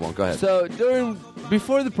here's what you want. Go ahead. So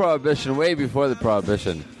before the prohibition, way before the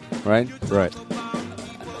prohibition, right? Right.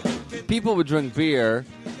 People would drink beer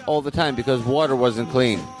all the time because water wasn't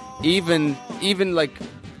clean. Even like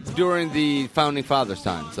during the founding fathers'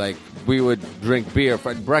 times, like we would drink beer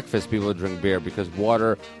for breakfast. People would drink beer because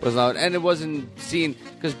water was not, and it wasn't seen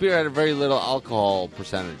because beer had a very little alcohol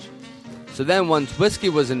percentage. So then, once whiskey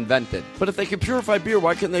was invented, but if they could purify beer,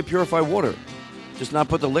 why couldn't they purify water? Just not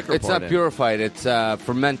put the liquor. It's part not in. purified. It's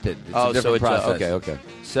fermented. It's a different process. Okay.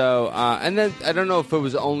 So, and then I don't know if it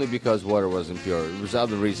was only because water wasn't pure. It was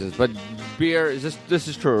other reasons. But beer, this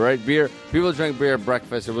is true, right? Beer, people drank beer at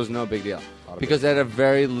breakfast. It was no big deal because it had a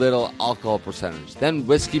very little alcohol percentage. Then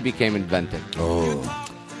whiskey became invented. Oh.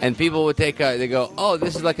 And people would they go, oh,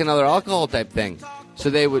 this is like another alcohol type thing.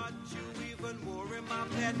 So they would.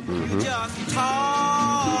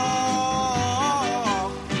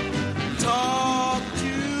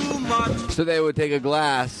 So they would take a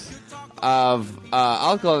glass of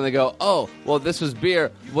alcohol and they go, oh, well, this was beer.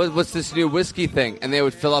 What's this new whiskey thing? And they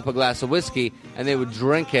would fill up a glass of whiskey and they would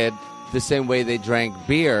drink it the same way they drank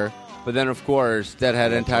beer. But then, of course, that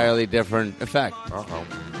had an entirely different effect.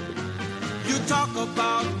 You talk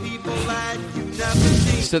about people like you never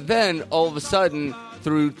seen. So then, all of a sudden,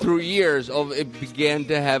 through years, it began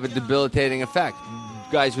to have a debilitating effect.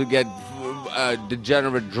 Guys would get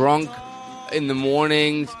degenerate drunk in the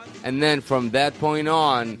mornings. And then from that point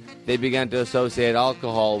on, they began to associate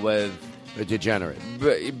alcohol with a degenerate,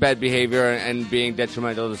 bad behavior and being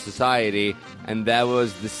detrimental to society. And that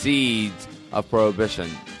was the seeds of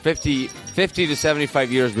Prohibition. 50 to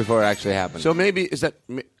 75 years before it actually happened. So maybe, is that,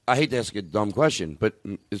 I hate to ask a dumb question, but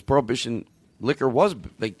is Prohibition, liquor was,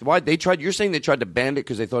 like, why they tried, you're saying they tried to ban it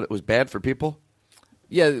because they thought it was bad for people?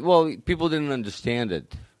 Yeah, well, people didn't understand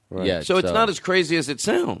it yet. So it's not as crazy as it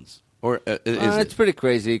sounds? Or it's pretty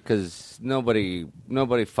crazy because nobody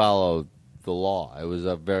followed the law. It was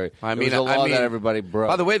a law that everybody broke.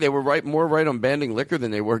 By the way, they were more right on banning liquor than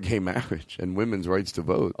they were gay marriage and women's rights to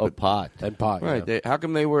vote. Oh, pot. Right. Yeah. How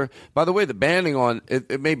come they were? By the way, the banning on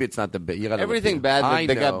maybe it's not the bit. Everything bad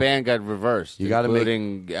that got banned got reversed,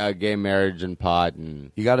 including gay marriage and pot,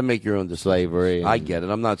 and you got to make your own slavery. I get it.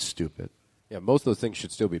 I'm not stupid. Yeah, most of those things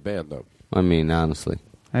should still be banned, though. I mean, honestly,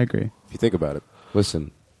 I agree. If you think about it. Listen.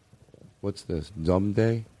 What's this? Dumb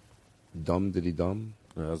day? Dumb diddy dumb?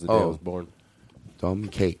 That was the day I was born. Dumb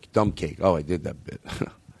cake. Dumb cake. Oh, I did that bit.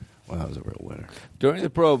 Well, that was a real winner. During the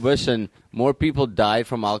Prohibition, more people died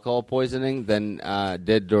from alcohol poisoning than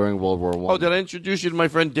did during World War I. Oh, did I introduce you to my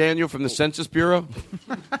friend Daniel from the Census Bureau?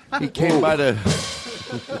 He came by to...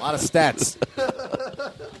 A lot of stats.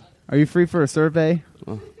 Are you free for a survey?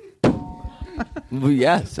 Well,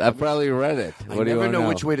 yes, I probably read it. I What do you never want to know know?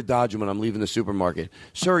 which way to dodge them when I'm leaving the supermarket.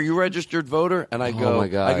 Sir, are you a registered voter? And I go, my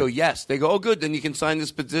God. I go, yes. They go, oh, good. Then you can sign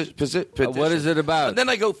this petition. What is it about? And then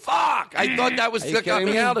I go, fuck. I thought that was Are you what got kidding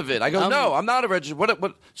me me? out of it. I go, no, I'm not a registered.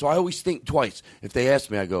 What? So I always think twice. If they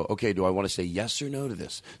ask me, I go, okay, do I want to say yes or no to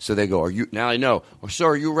this? So they go, are you? Now I know. Or, sir,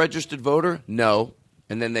 are you a registered voter? No.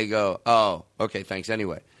 And then they go, oh, okay, thanks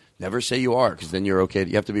anyway. Never say you are, because then you're okay.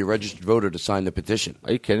 You have to be a registered voter to sign the petition.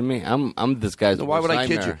 Are you kidding me? I'm this guy's So why would I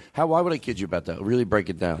kid nightmare. you? Why would I kid you about that? Really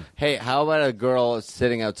break it down. Hey, how about a girl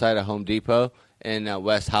sitting outside a Home Depot in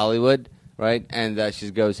West Hollywood, right? And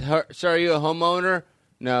she goes, sir, are you a homeowner?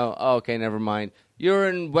 No. Oh, okay, never mind. You're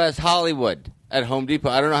in West Hollywood at Home Depot.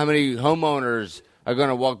 I don't know how many homeowners are going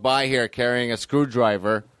to walk by here carrying a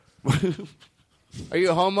screwdriver. Are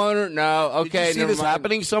you a homeowner? No. Okay. Did you see never this mind.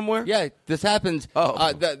 happening somewhere? Yeah, this happens.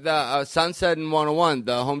 Oh. The Sunset and 101,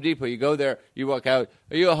 the Home Depot. You go there, you walk out.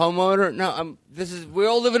 Are you a homeowner? No. We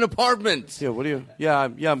all live in apartments. Yeah. What do you? Yeah.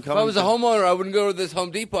 I'm coming. If I was a homeowner, I wouldn't go to this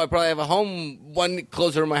Home Depot. I'd probably have a home one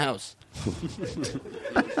closer to my house.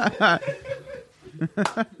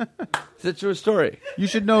 It's a true story. You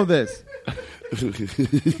should know this.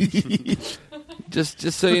 Just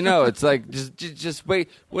so you know, it's like just wait.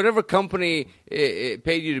 Whatever company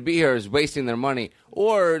paid you to be here is wasting their money,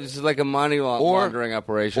 or this is like a money laundering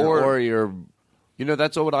operation, or you're. You know,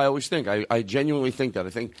 that's what I always think. I genuinely think that. I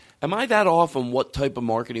think, am I that off on what type of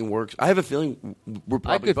marketing works? I have a feeling we're I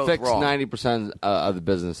probably could both fix wrong. 90% of the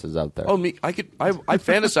businesses out there. Oh, me? I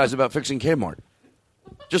fantasize about fixing Kmart.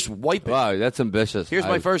 Just wipe it. Wow, that's ambitious. Here's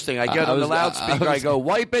my first thing. I get on the loudspeaker. I go,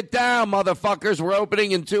 wipe it down, motherfuckers. We're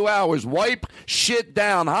opening in 2 hours. Wipe shit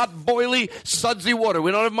down. Hot, boily, sudsy water.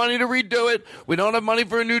 We don't have money to redo it. We don't have money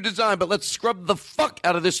for a new design, but let's scrub the fuck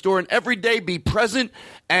out of this store and every day be present,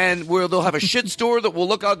 and they'll have a shit store that will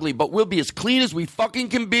look ugly, but we'll be as clean as we fucking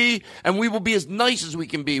can be, and we will be as nice as we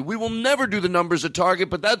can be. We will never do the numbers at Target,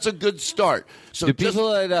 but that's a good start. So do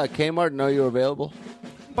people at Kmart know you're available?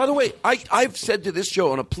 By the way, I've said to this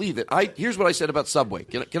show on a plea that here's what I said about Subway.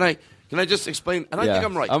 Can I just explain? And I think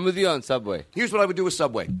I'm right. I'm with you on Subway. Here's what I would do with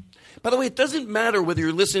Subway. By the way, it doesn't matter whether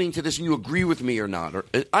you're listening to this and you agree with me or not.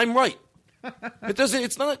 I'm right. It doesn't.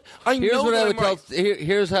 It's not. Here's know what that I would I'm right. tell.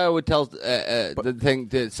 Here's how I would tell the thing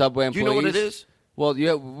to Subway employees. Do you know what it is? Well,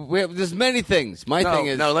 there's many things. My thing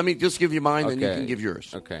is no. Let me just give you mine, and you Okay. can give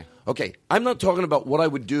yours. Okay. I'm not talking about what I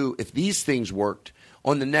would do if these things worked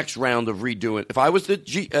on the next round of redoing. If I was the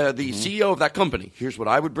CEO of that company, here's what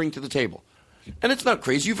I would bring to the table. And it's not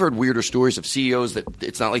crazy. You've heard weirder stories of CEOs that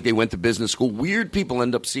it's not like they went to business school. Weird people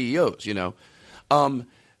end up CEOs, you know.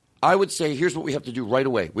 I would say here's what we have to do right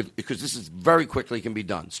away, because this is very quickly can be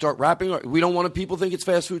done. Start wrapping. We don't want people think it's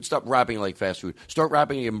fast food. Stop wrapping like fast food. Start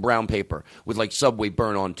wrapping it in brown paper with like Subway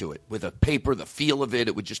burn onto it. With a paper, the feel of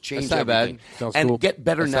it would just change That's not everything. bad. Sounds And cool. get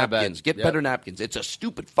better That's not bad. napkins. Get Yep. better napkins. It's a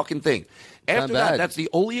stupid fucking thing. After not that, bad. that's the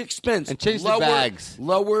only expense. And change lower, the bags.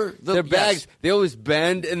 Lower the Their yes. bags. They always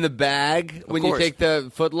bend in the bag when you course. take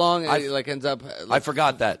the foot long. And it like ends up. I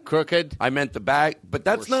forgot that. Crooked. I meant the bag, but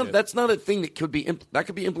that's not a thing that could be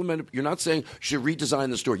implemented. You're not saying should redesign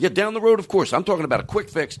the store. Yeah, down the road, of course. I'm talking about a quick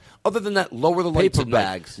fix. Other than that, lower the lights Paper at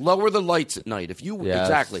bags. night. Lower the lights at night. Yes.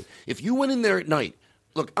 Exactly. If you went in there at night.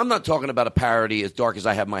 Look, I'm not talking about a parody as dark as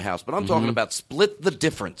I have my house, but I'm talking about split the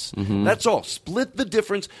difference. That's all. Split the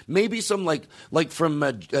difference. Maybe some like from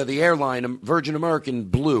the airline, Virgin American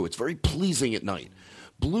blue. It's very pleasing at night.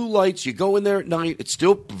 Blue lights. You go in there at night. It's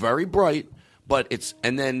still very bright, but it's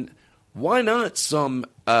and then why not some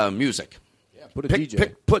music? Put a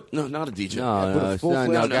DJ. No, not a DJ.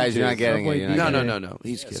 No, guys, you're not getting it. You're not getting it. No.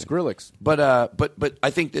 He's kidding. Skrillex. But I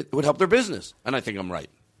think that it would help their business, and I think I'm right.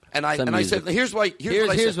 And I said, here's what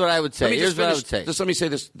I would say. Here's what I would say. Just let me say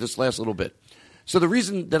this last little bit. So the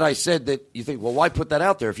reason that I said that you think, well, why put that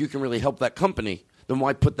out there if you can really help that company? Then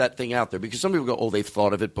why put that thing out there? Because some people go, oh, they've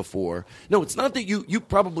thought of it before. No, it's not that you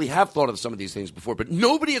probably have thought of some of these things before, but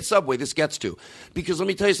nobody at Subway this gets to. Because let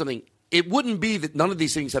me tell you something. It wouldn't be that none of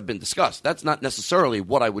these things have been discussed. That's not necessarily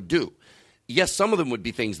what I would do. Yes, some of them would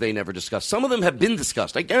be things they never discussed. Some of them have been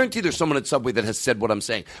discussed. I guarantee there's someone at Subway that has said what I'm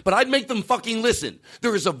saying. But I'd make them fucking listen.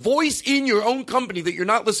 There is a voice in your own company that you're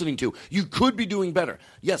not listening to. You could be doing better.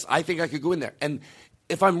 Yes, I think I could go in there. And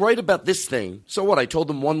if I'm right about this thing, so what? I told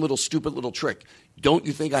them one little stupid little trick. Don't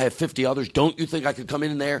you think I have 50 others? Don't you think I could come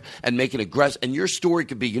in there and make an aggressive? And your story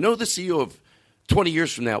could be, the CEO of 20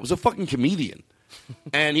 years from now was a fucking comedian.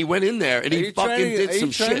 And he went in there and he fucking did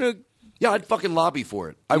some shit. Yeah, I'd fucking lobby for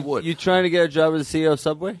it. I would. You trying to get a job as the CEO of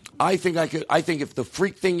Subway? I think I could. I think if the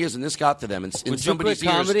freak thing is, and this got to them, and in somebody's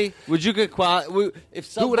ears, comedy? Would you quit if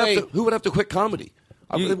Subway? Who would have to quit comedy?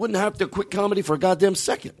 They wouldn't have to quit comedy for a goddamn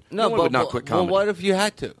second. No one would not quit comedy. Well, what if you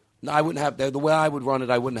had to? No, I wouldn't have to. The way I would run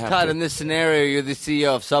it, I wouldn't have Todd, to. in this scenario, you're the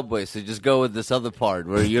CEO of Subway, so just go with this other part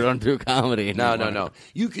where you don't do comedy anymore. No.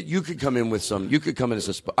 You could come in with some. You could come in as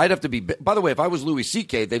a. I'd have to be. By the way, if I was Louis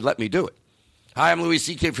C.K., they'd let me do it. Hi, I'm Louis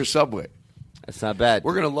C.K. for Subway. That's not bad.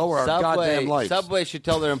 We're going to lower our goddamn lights. Subway should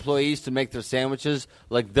tell their employees to make their sandwiches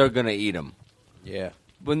like they're going to eat them. Yeah.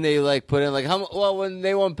 When they put in when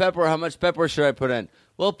they want pepper, how much pepper should I put in?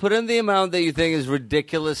 Well, put in the amount that you think is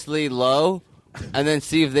ridiculously low, and then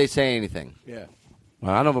see if they say anything. Yeah.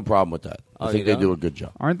 Well, I don't have a problem with that. I think they do a good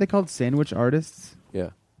job. Aren't they called sandwich artists?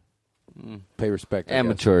 Yeah. Pay respect.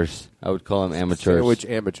 Amateurs. I would call them amateurs. Sandwich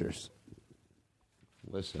amateurs.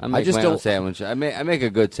 Listen, I make my own sandwich. I make a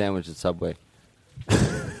good sandwich at Subway.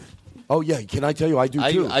 Oh yeah, can I tell you? I do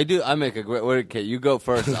too. I do. I make a great. Okay, you go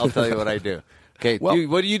first. I'll tell you what I do. Okay, well,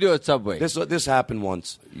 what do you do at Subway? This happened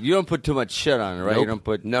once. You don't put too much shit on it, right? Nope. You don't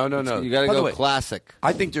put. No. You got to go classic.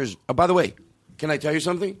 I think there's. By the way, can I tell you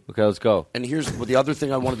something? Okay, let's go. And here's the other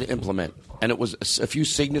thing I wanted to implement, and it was a few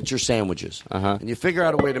signature sandwiches. And you figure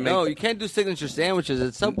out a way to make. No, you can't do signature sandwiches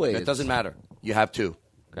at Subway. It doesn't matter. You have to.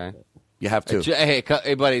 Okay. You have to.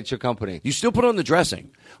 Hey, buddy, it's your company. You still put on the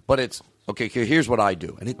dressing, but it's. Okay, here's what I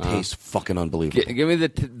do, and it tastes fucking unbelievable. Give me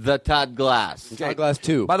the Todd Glass. Okay. Todd Glass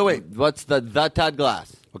 2. By the way, what's the Todd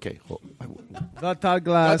Glass? Okay. The Todd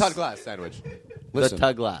Glass. The Todd Glass sandwich. Listen. The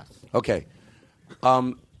Todd Glass. Okay.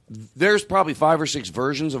 There's probably 5 or 6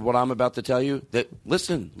 versions of what I'm about to tell you that,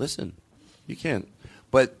 listen, you can't.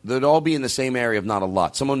 But they'd all be in the same area of not a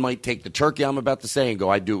lot. Someone might take the turkey I'm about to say and go,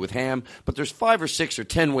 I'd do it with ham. But there's 5 or 6 or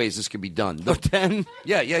 10 ways this could be done. 10?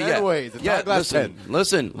 Yeah. 10 ways. Yeah,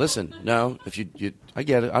 listen. No, if you, I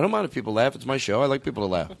get it. I don't mind if people laugh. It's my show. I like people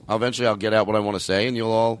to laugh. Eventually I'll get out what I want to say, and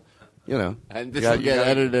you'll all, And this will get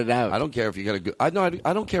edited out. I don't care if you got a good. I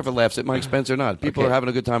don't care if it laughs at my expense or not. People are having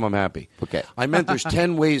a good time. I'm happy. Okay. I meant there's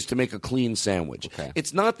 10 ways to make a clean sandwich. Okay.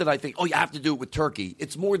 It's not that I think, you have to do it with turkey.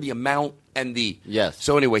 It's more the amount and the. Yes.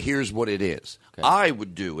 So anyway, here's what it is. Okay. I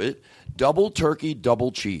would do it double turkey,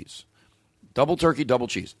 double cheese. Double turkey, double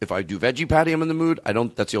cheese. If I do veggie patty, I'm in the mood.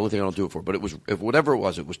 That's the only thing I don't do it for. But it was whatever it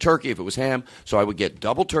was turkey. If it was ham, so I would get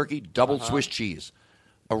double turkey, double Swiss cheese,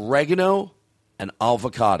 oregano, and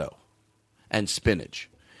avocado. And spinach,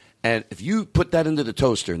 and if you put that into the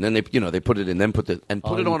toaster, and then they put it in, then put it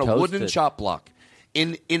on a wooden chop block,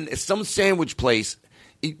 in some sandwich place.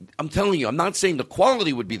 I'm telling you, I'm not saying the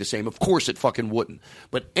quality would be the same. Of course, it fucking wouldn't,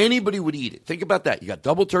 but anybody would eat it. Think about that. You got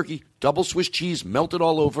double turkey, double Swiss cheese, melted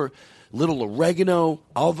all over, little oregano,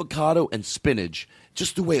 avocado, and spinach.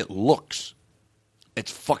 Just the way it looks. It's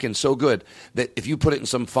fucking so good that if you put it in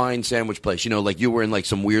some fine sandwich place, like you were in like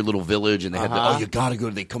some weird little village and they had you gotta go,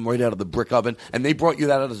 they come right out of the brick oven and they brought you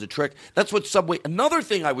that out as a trick. That's what Subway, another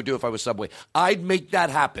thing I would do if I was Subway, I'd make that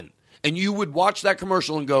happen. And you would watch that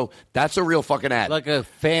commercial and go, that's a real fucking ad. Like a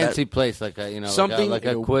fancy place, like a, something like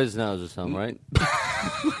a Quiznos or something, right?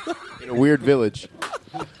 In a weird village.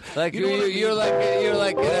 Like you're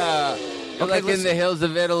like in the hills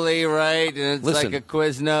of Italy, right? And it's like a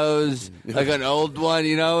Quiznos, like an old one.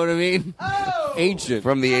 You know what I mean? Ancient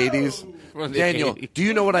from the 80s. Daniel, 80s. Do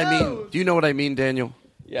you know what I mean? Do you know what I mean, Daniel?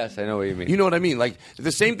 Yes, I know what you mean. You know what I mean? Like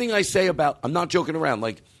the same thing I say about. I'm not joking around.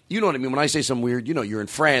 Like. You know what I mean? When I say some weird, you're in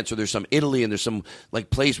France or there's some Italy and there's some like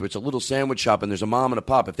place where it's a little sandwich shop and there's a mom and a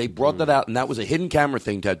pop. If they brought that out and that was a hidden camera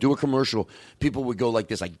thing to do a commercial, people would go like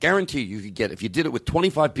this. I guarantee you could get, if you did it with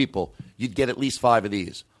 25 people, you'd get at least 5 of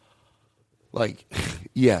these. Like,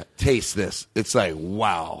 yeah, taste this. It's like,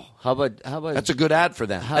 wow. How about that's a good ad for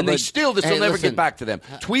them. And they still, this will never get back to them.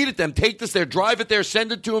 Tweet at them, take this there, drive it there,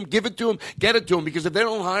 send it to them, give it to them, get it to them. Because if they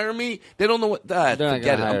don't hire me, they don't know what. Forget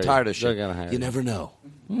it. I'm tired of shit. You never know.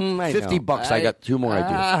 $50. I got 2 more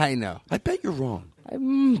ideas. I know. I bet you're wrong. I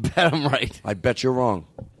bet I'm right. I bet you're wrong.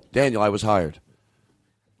 Daniel, I was hired.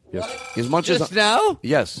 Yes. As much Just as now?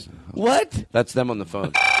 Yes. What? That's them on the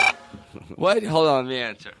phone. What? Hold on, let me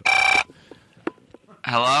answer.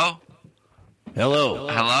 Hello?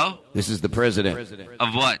 Hello? This is the president.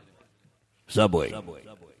 Of what? Subway.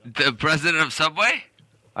 The president of Subway?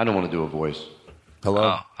 I don't want to do a voice.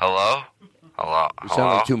 Hello? Hello? We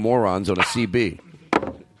sound like 2 morons on a CB.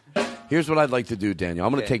 Here's what I'd like to do, Daniel.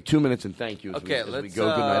 I'm going to take 2 minutes and thank you as we go. Good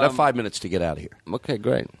night. I have 5 minutes to get out of here. Okay,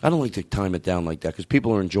 great. I don't like to time it down like that because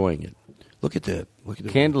people are enjoying it. Look at that.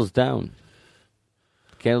 Candle's down.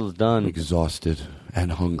 Candle's done. I'm exhausted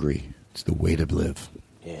and hungry. It's the way to live.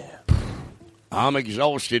 Yeah. I'm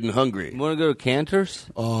exhausted and hungry. You want to go to Cantor's?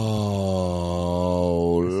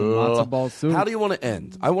 Oh, matzo ball soup. How do you want to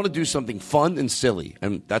end? I want to do something fun and silly,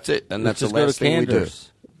 and that's it. And Let's that's the just go last to thing we do.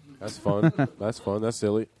 Cantor's. That's fun. That's fun. That's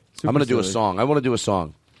silly. I'm going to do a song. I want to do a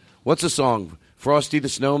song. What's a song? Frosty the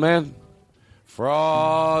Snowman?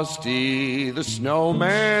 Frosty the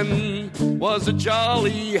Snowman was a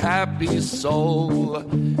jolly, happy soul.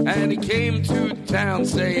 And he came to town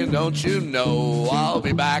saying, don't you know, I'll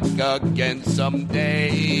be back again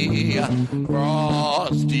someday.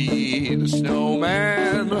 Frosty the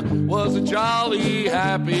Snowman was a jolly,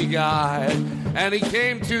 happy guy. And he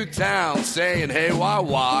came to town saying, hey,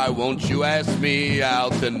 why won't you ask me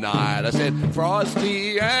out tonight? I said,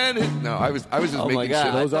 Frosty and it... No, I was just Oh my making God.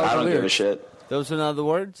 shit. Those are I don't the give a lyrics. shit. Those are not the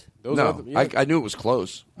words? No, I knew it was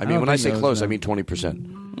close. I mean, don't when I think say those close, are- I mean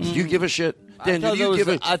 20%. Do you give a shit? Dan, thought do you those- give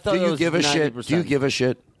a I thought do you those give a shit? 90%. Do you give a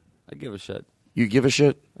shit? I give a shit. You give a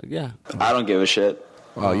shit? Yeah. I don't give a shit.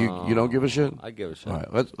 Oh, you don't give a shit? I give a shit. All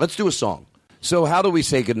right, let's do a song. So how do we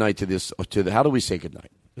say goodnight to this? How do we say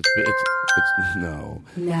goodnight? It's no.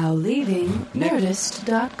 Now leaving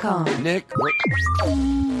Nerdist.com. Nick,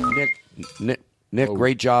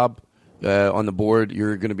 great job on the board.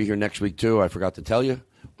 You're going to be here next week too. I forgot to tell you.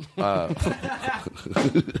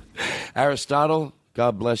 Aristotle,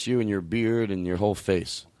 God bless you and your beard and your whole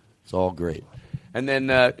face. It's all great. And then,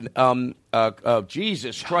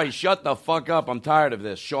 Jesus Christ, shut the fuck up. I'm tired of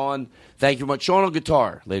this. Sean, thank you much. Sean on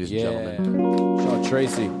guitar, ladies and gentlemen. Sean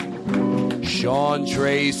Tracy. Sean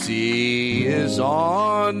Tracy is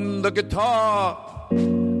on the guitar.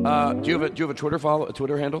 Do you have a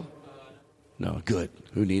Twitter handle? No, good.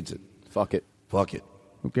 Who needs it? Fuck it. Fuck it.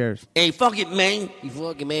 Who cares? Hey, fuck it, man. You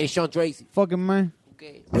fucking man, Sean Tracy. Fucking man.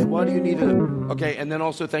 Hey, why do you need it? Okay, and then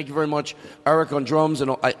also thank you very much, Eric on drums.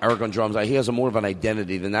 Eric on drums. He has more of an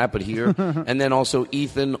identity than that, but here. And then also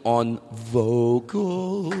Ethan on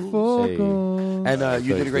vocals. And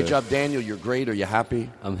you did a great job. Daniel, you're great. Are you happy?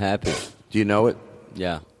 I'm happy. Do you know it?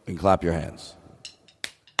 Yeah. And clap your hands.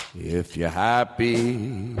 If you're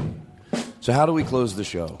happy. So how do we close the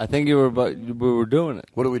show? I think we were doing it.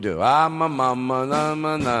 What do we do? I'm a mama, na,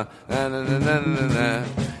 na, na, na, na, na, na, na.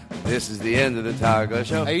 This is the end of the Tiger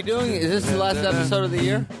Show. Are you doing? Is this the last episode of the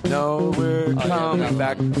year? No, we're coming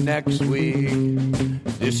back next week.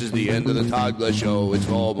 This is the end of the Tiger Show. It's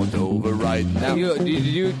almost over right now. Did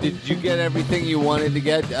you get everything you wanted to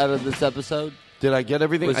get out of this episode? Did I get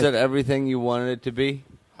everything? Was that everything you wanted it to be?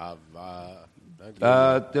 Did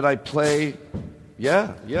I play?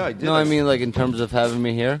 Yeah, I did. No, I mean like in terms of having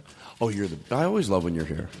me here. Oh, I always love when you're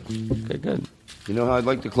here. Okay, good. You know how I'd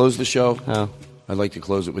like to close the show? How? I'd like to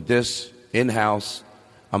close it with this in-house.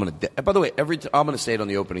 By the way, I'm gonna say it on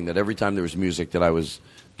the opening that every time there was music that I was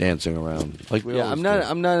dancing around. Like we always do.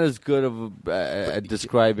 I'm not as good of at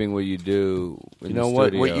describing what you do. You know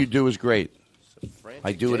what? What you do is great.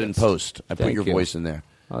 I do it in post. I put Thank your you. voice in there.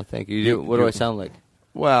 Oh, thank you. What do I sound like?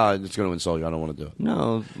 Well, it's going to insult you. I don't want to do it.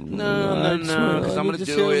 No. Because I'm going to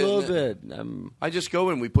do it. A little bit. I just go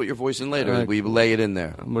in. We put your voice in later. We lay it in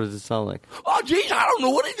there. What does it sound like? Oh, geez, I don't know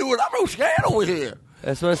what he's doing. I'm so scared over here.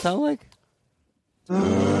 That's what it sounds like?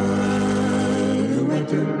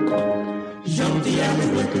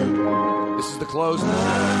 This is the close.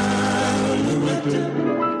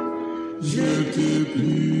 It's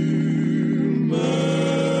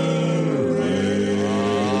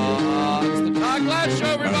the Todd Glass Show,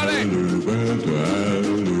 everybody.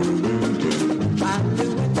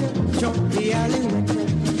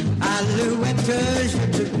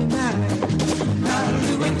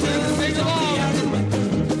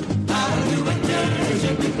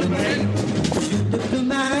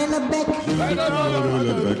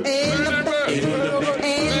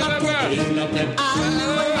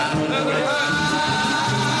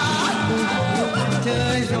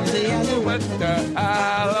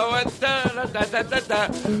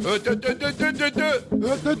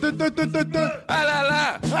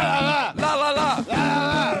 Sing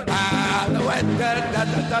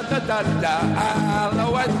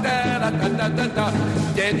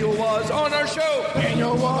Daniel was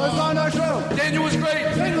on our show. Daniel was great.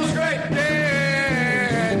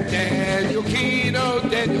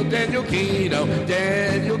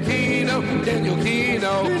 Daniel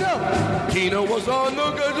Kinno. Kinno was on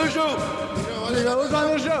the show.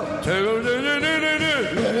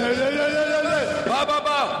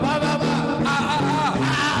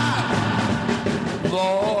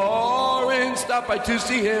 Lauren stopped by to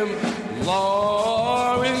see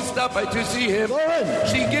him.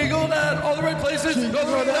 She giggled at all the right places.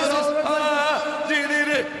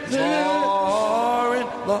 Lauren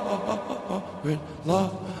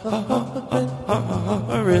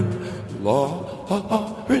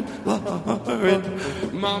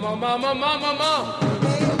Mama, mama, mama, mama.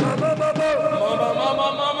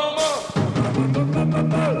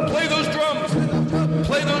 Play those drums.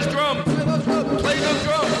 Play those drums. Play those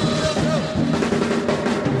drums.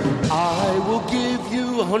 I will give you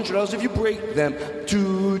 $100 if you break them.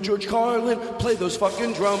 To George Carlin, play those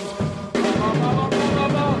fucking drums.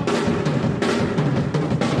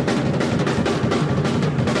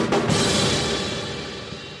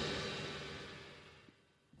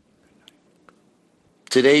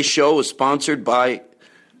 Today's show is sponsored by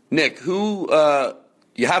Nick. Who?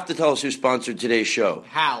 You have to tell us who sponsored today's show.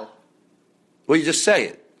 Hal. Well, you just say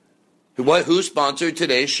it. Who sponsored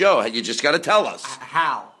today's show? You just got to tell us.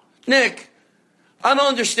 Hal. Nick, I don't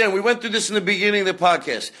understand. We went through this in the beginning of the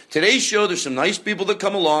podcast. Today's show, there's some nice people that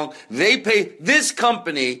come along. They pay. This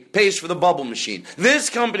company pays for the bubble machine.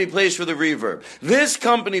 This company pays for the reverb. This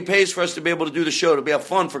company pays for us to be able to do the show, to have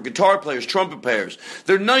fun for guitar players, trumpet players.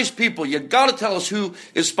 They're nice people. You got to tell us who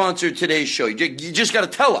is sponsored today's show. You just got to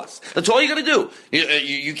tell us. That's all you got to do.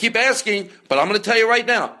 You keep asking, but I'm going to tell you right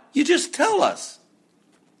now. You just tell us.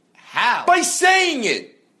 How? By saying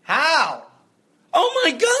it. How? Oh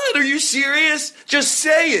my God, are you serious? Just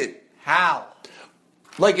say it. How?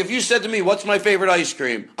 Like if you said to me, what's my favorite ice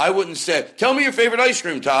cream? I wouldn't say, tell me your favorite ice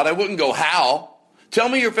cream, Todd. I wouldn't go, how? Tell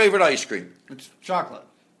me your favorite ice cream. It's chocolate.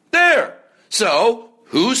 There. So,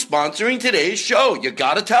 who's sponsoring today's show? You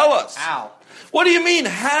gotta tell us. How? What do you mean,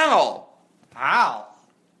 how? How?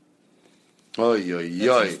 Oy, oy,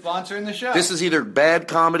 oy. It's sponsoring the show. This is either bad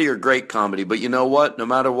comedy or great comedy, but you know what? No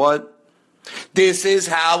matter what, this is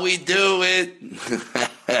how we do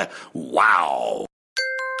it. Wow.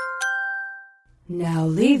 Now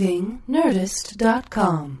leaving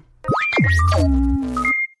Nerdist.com.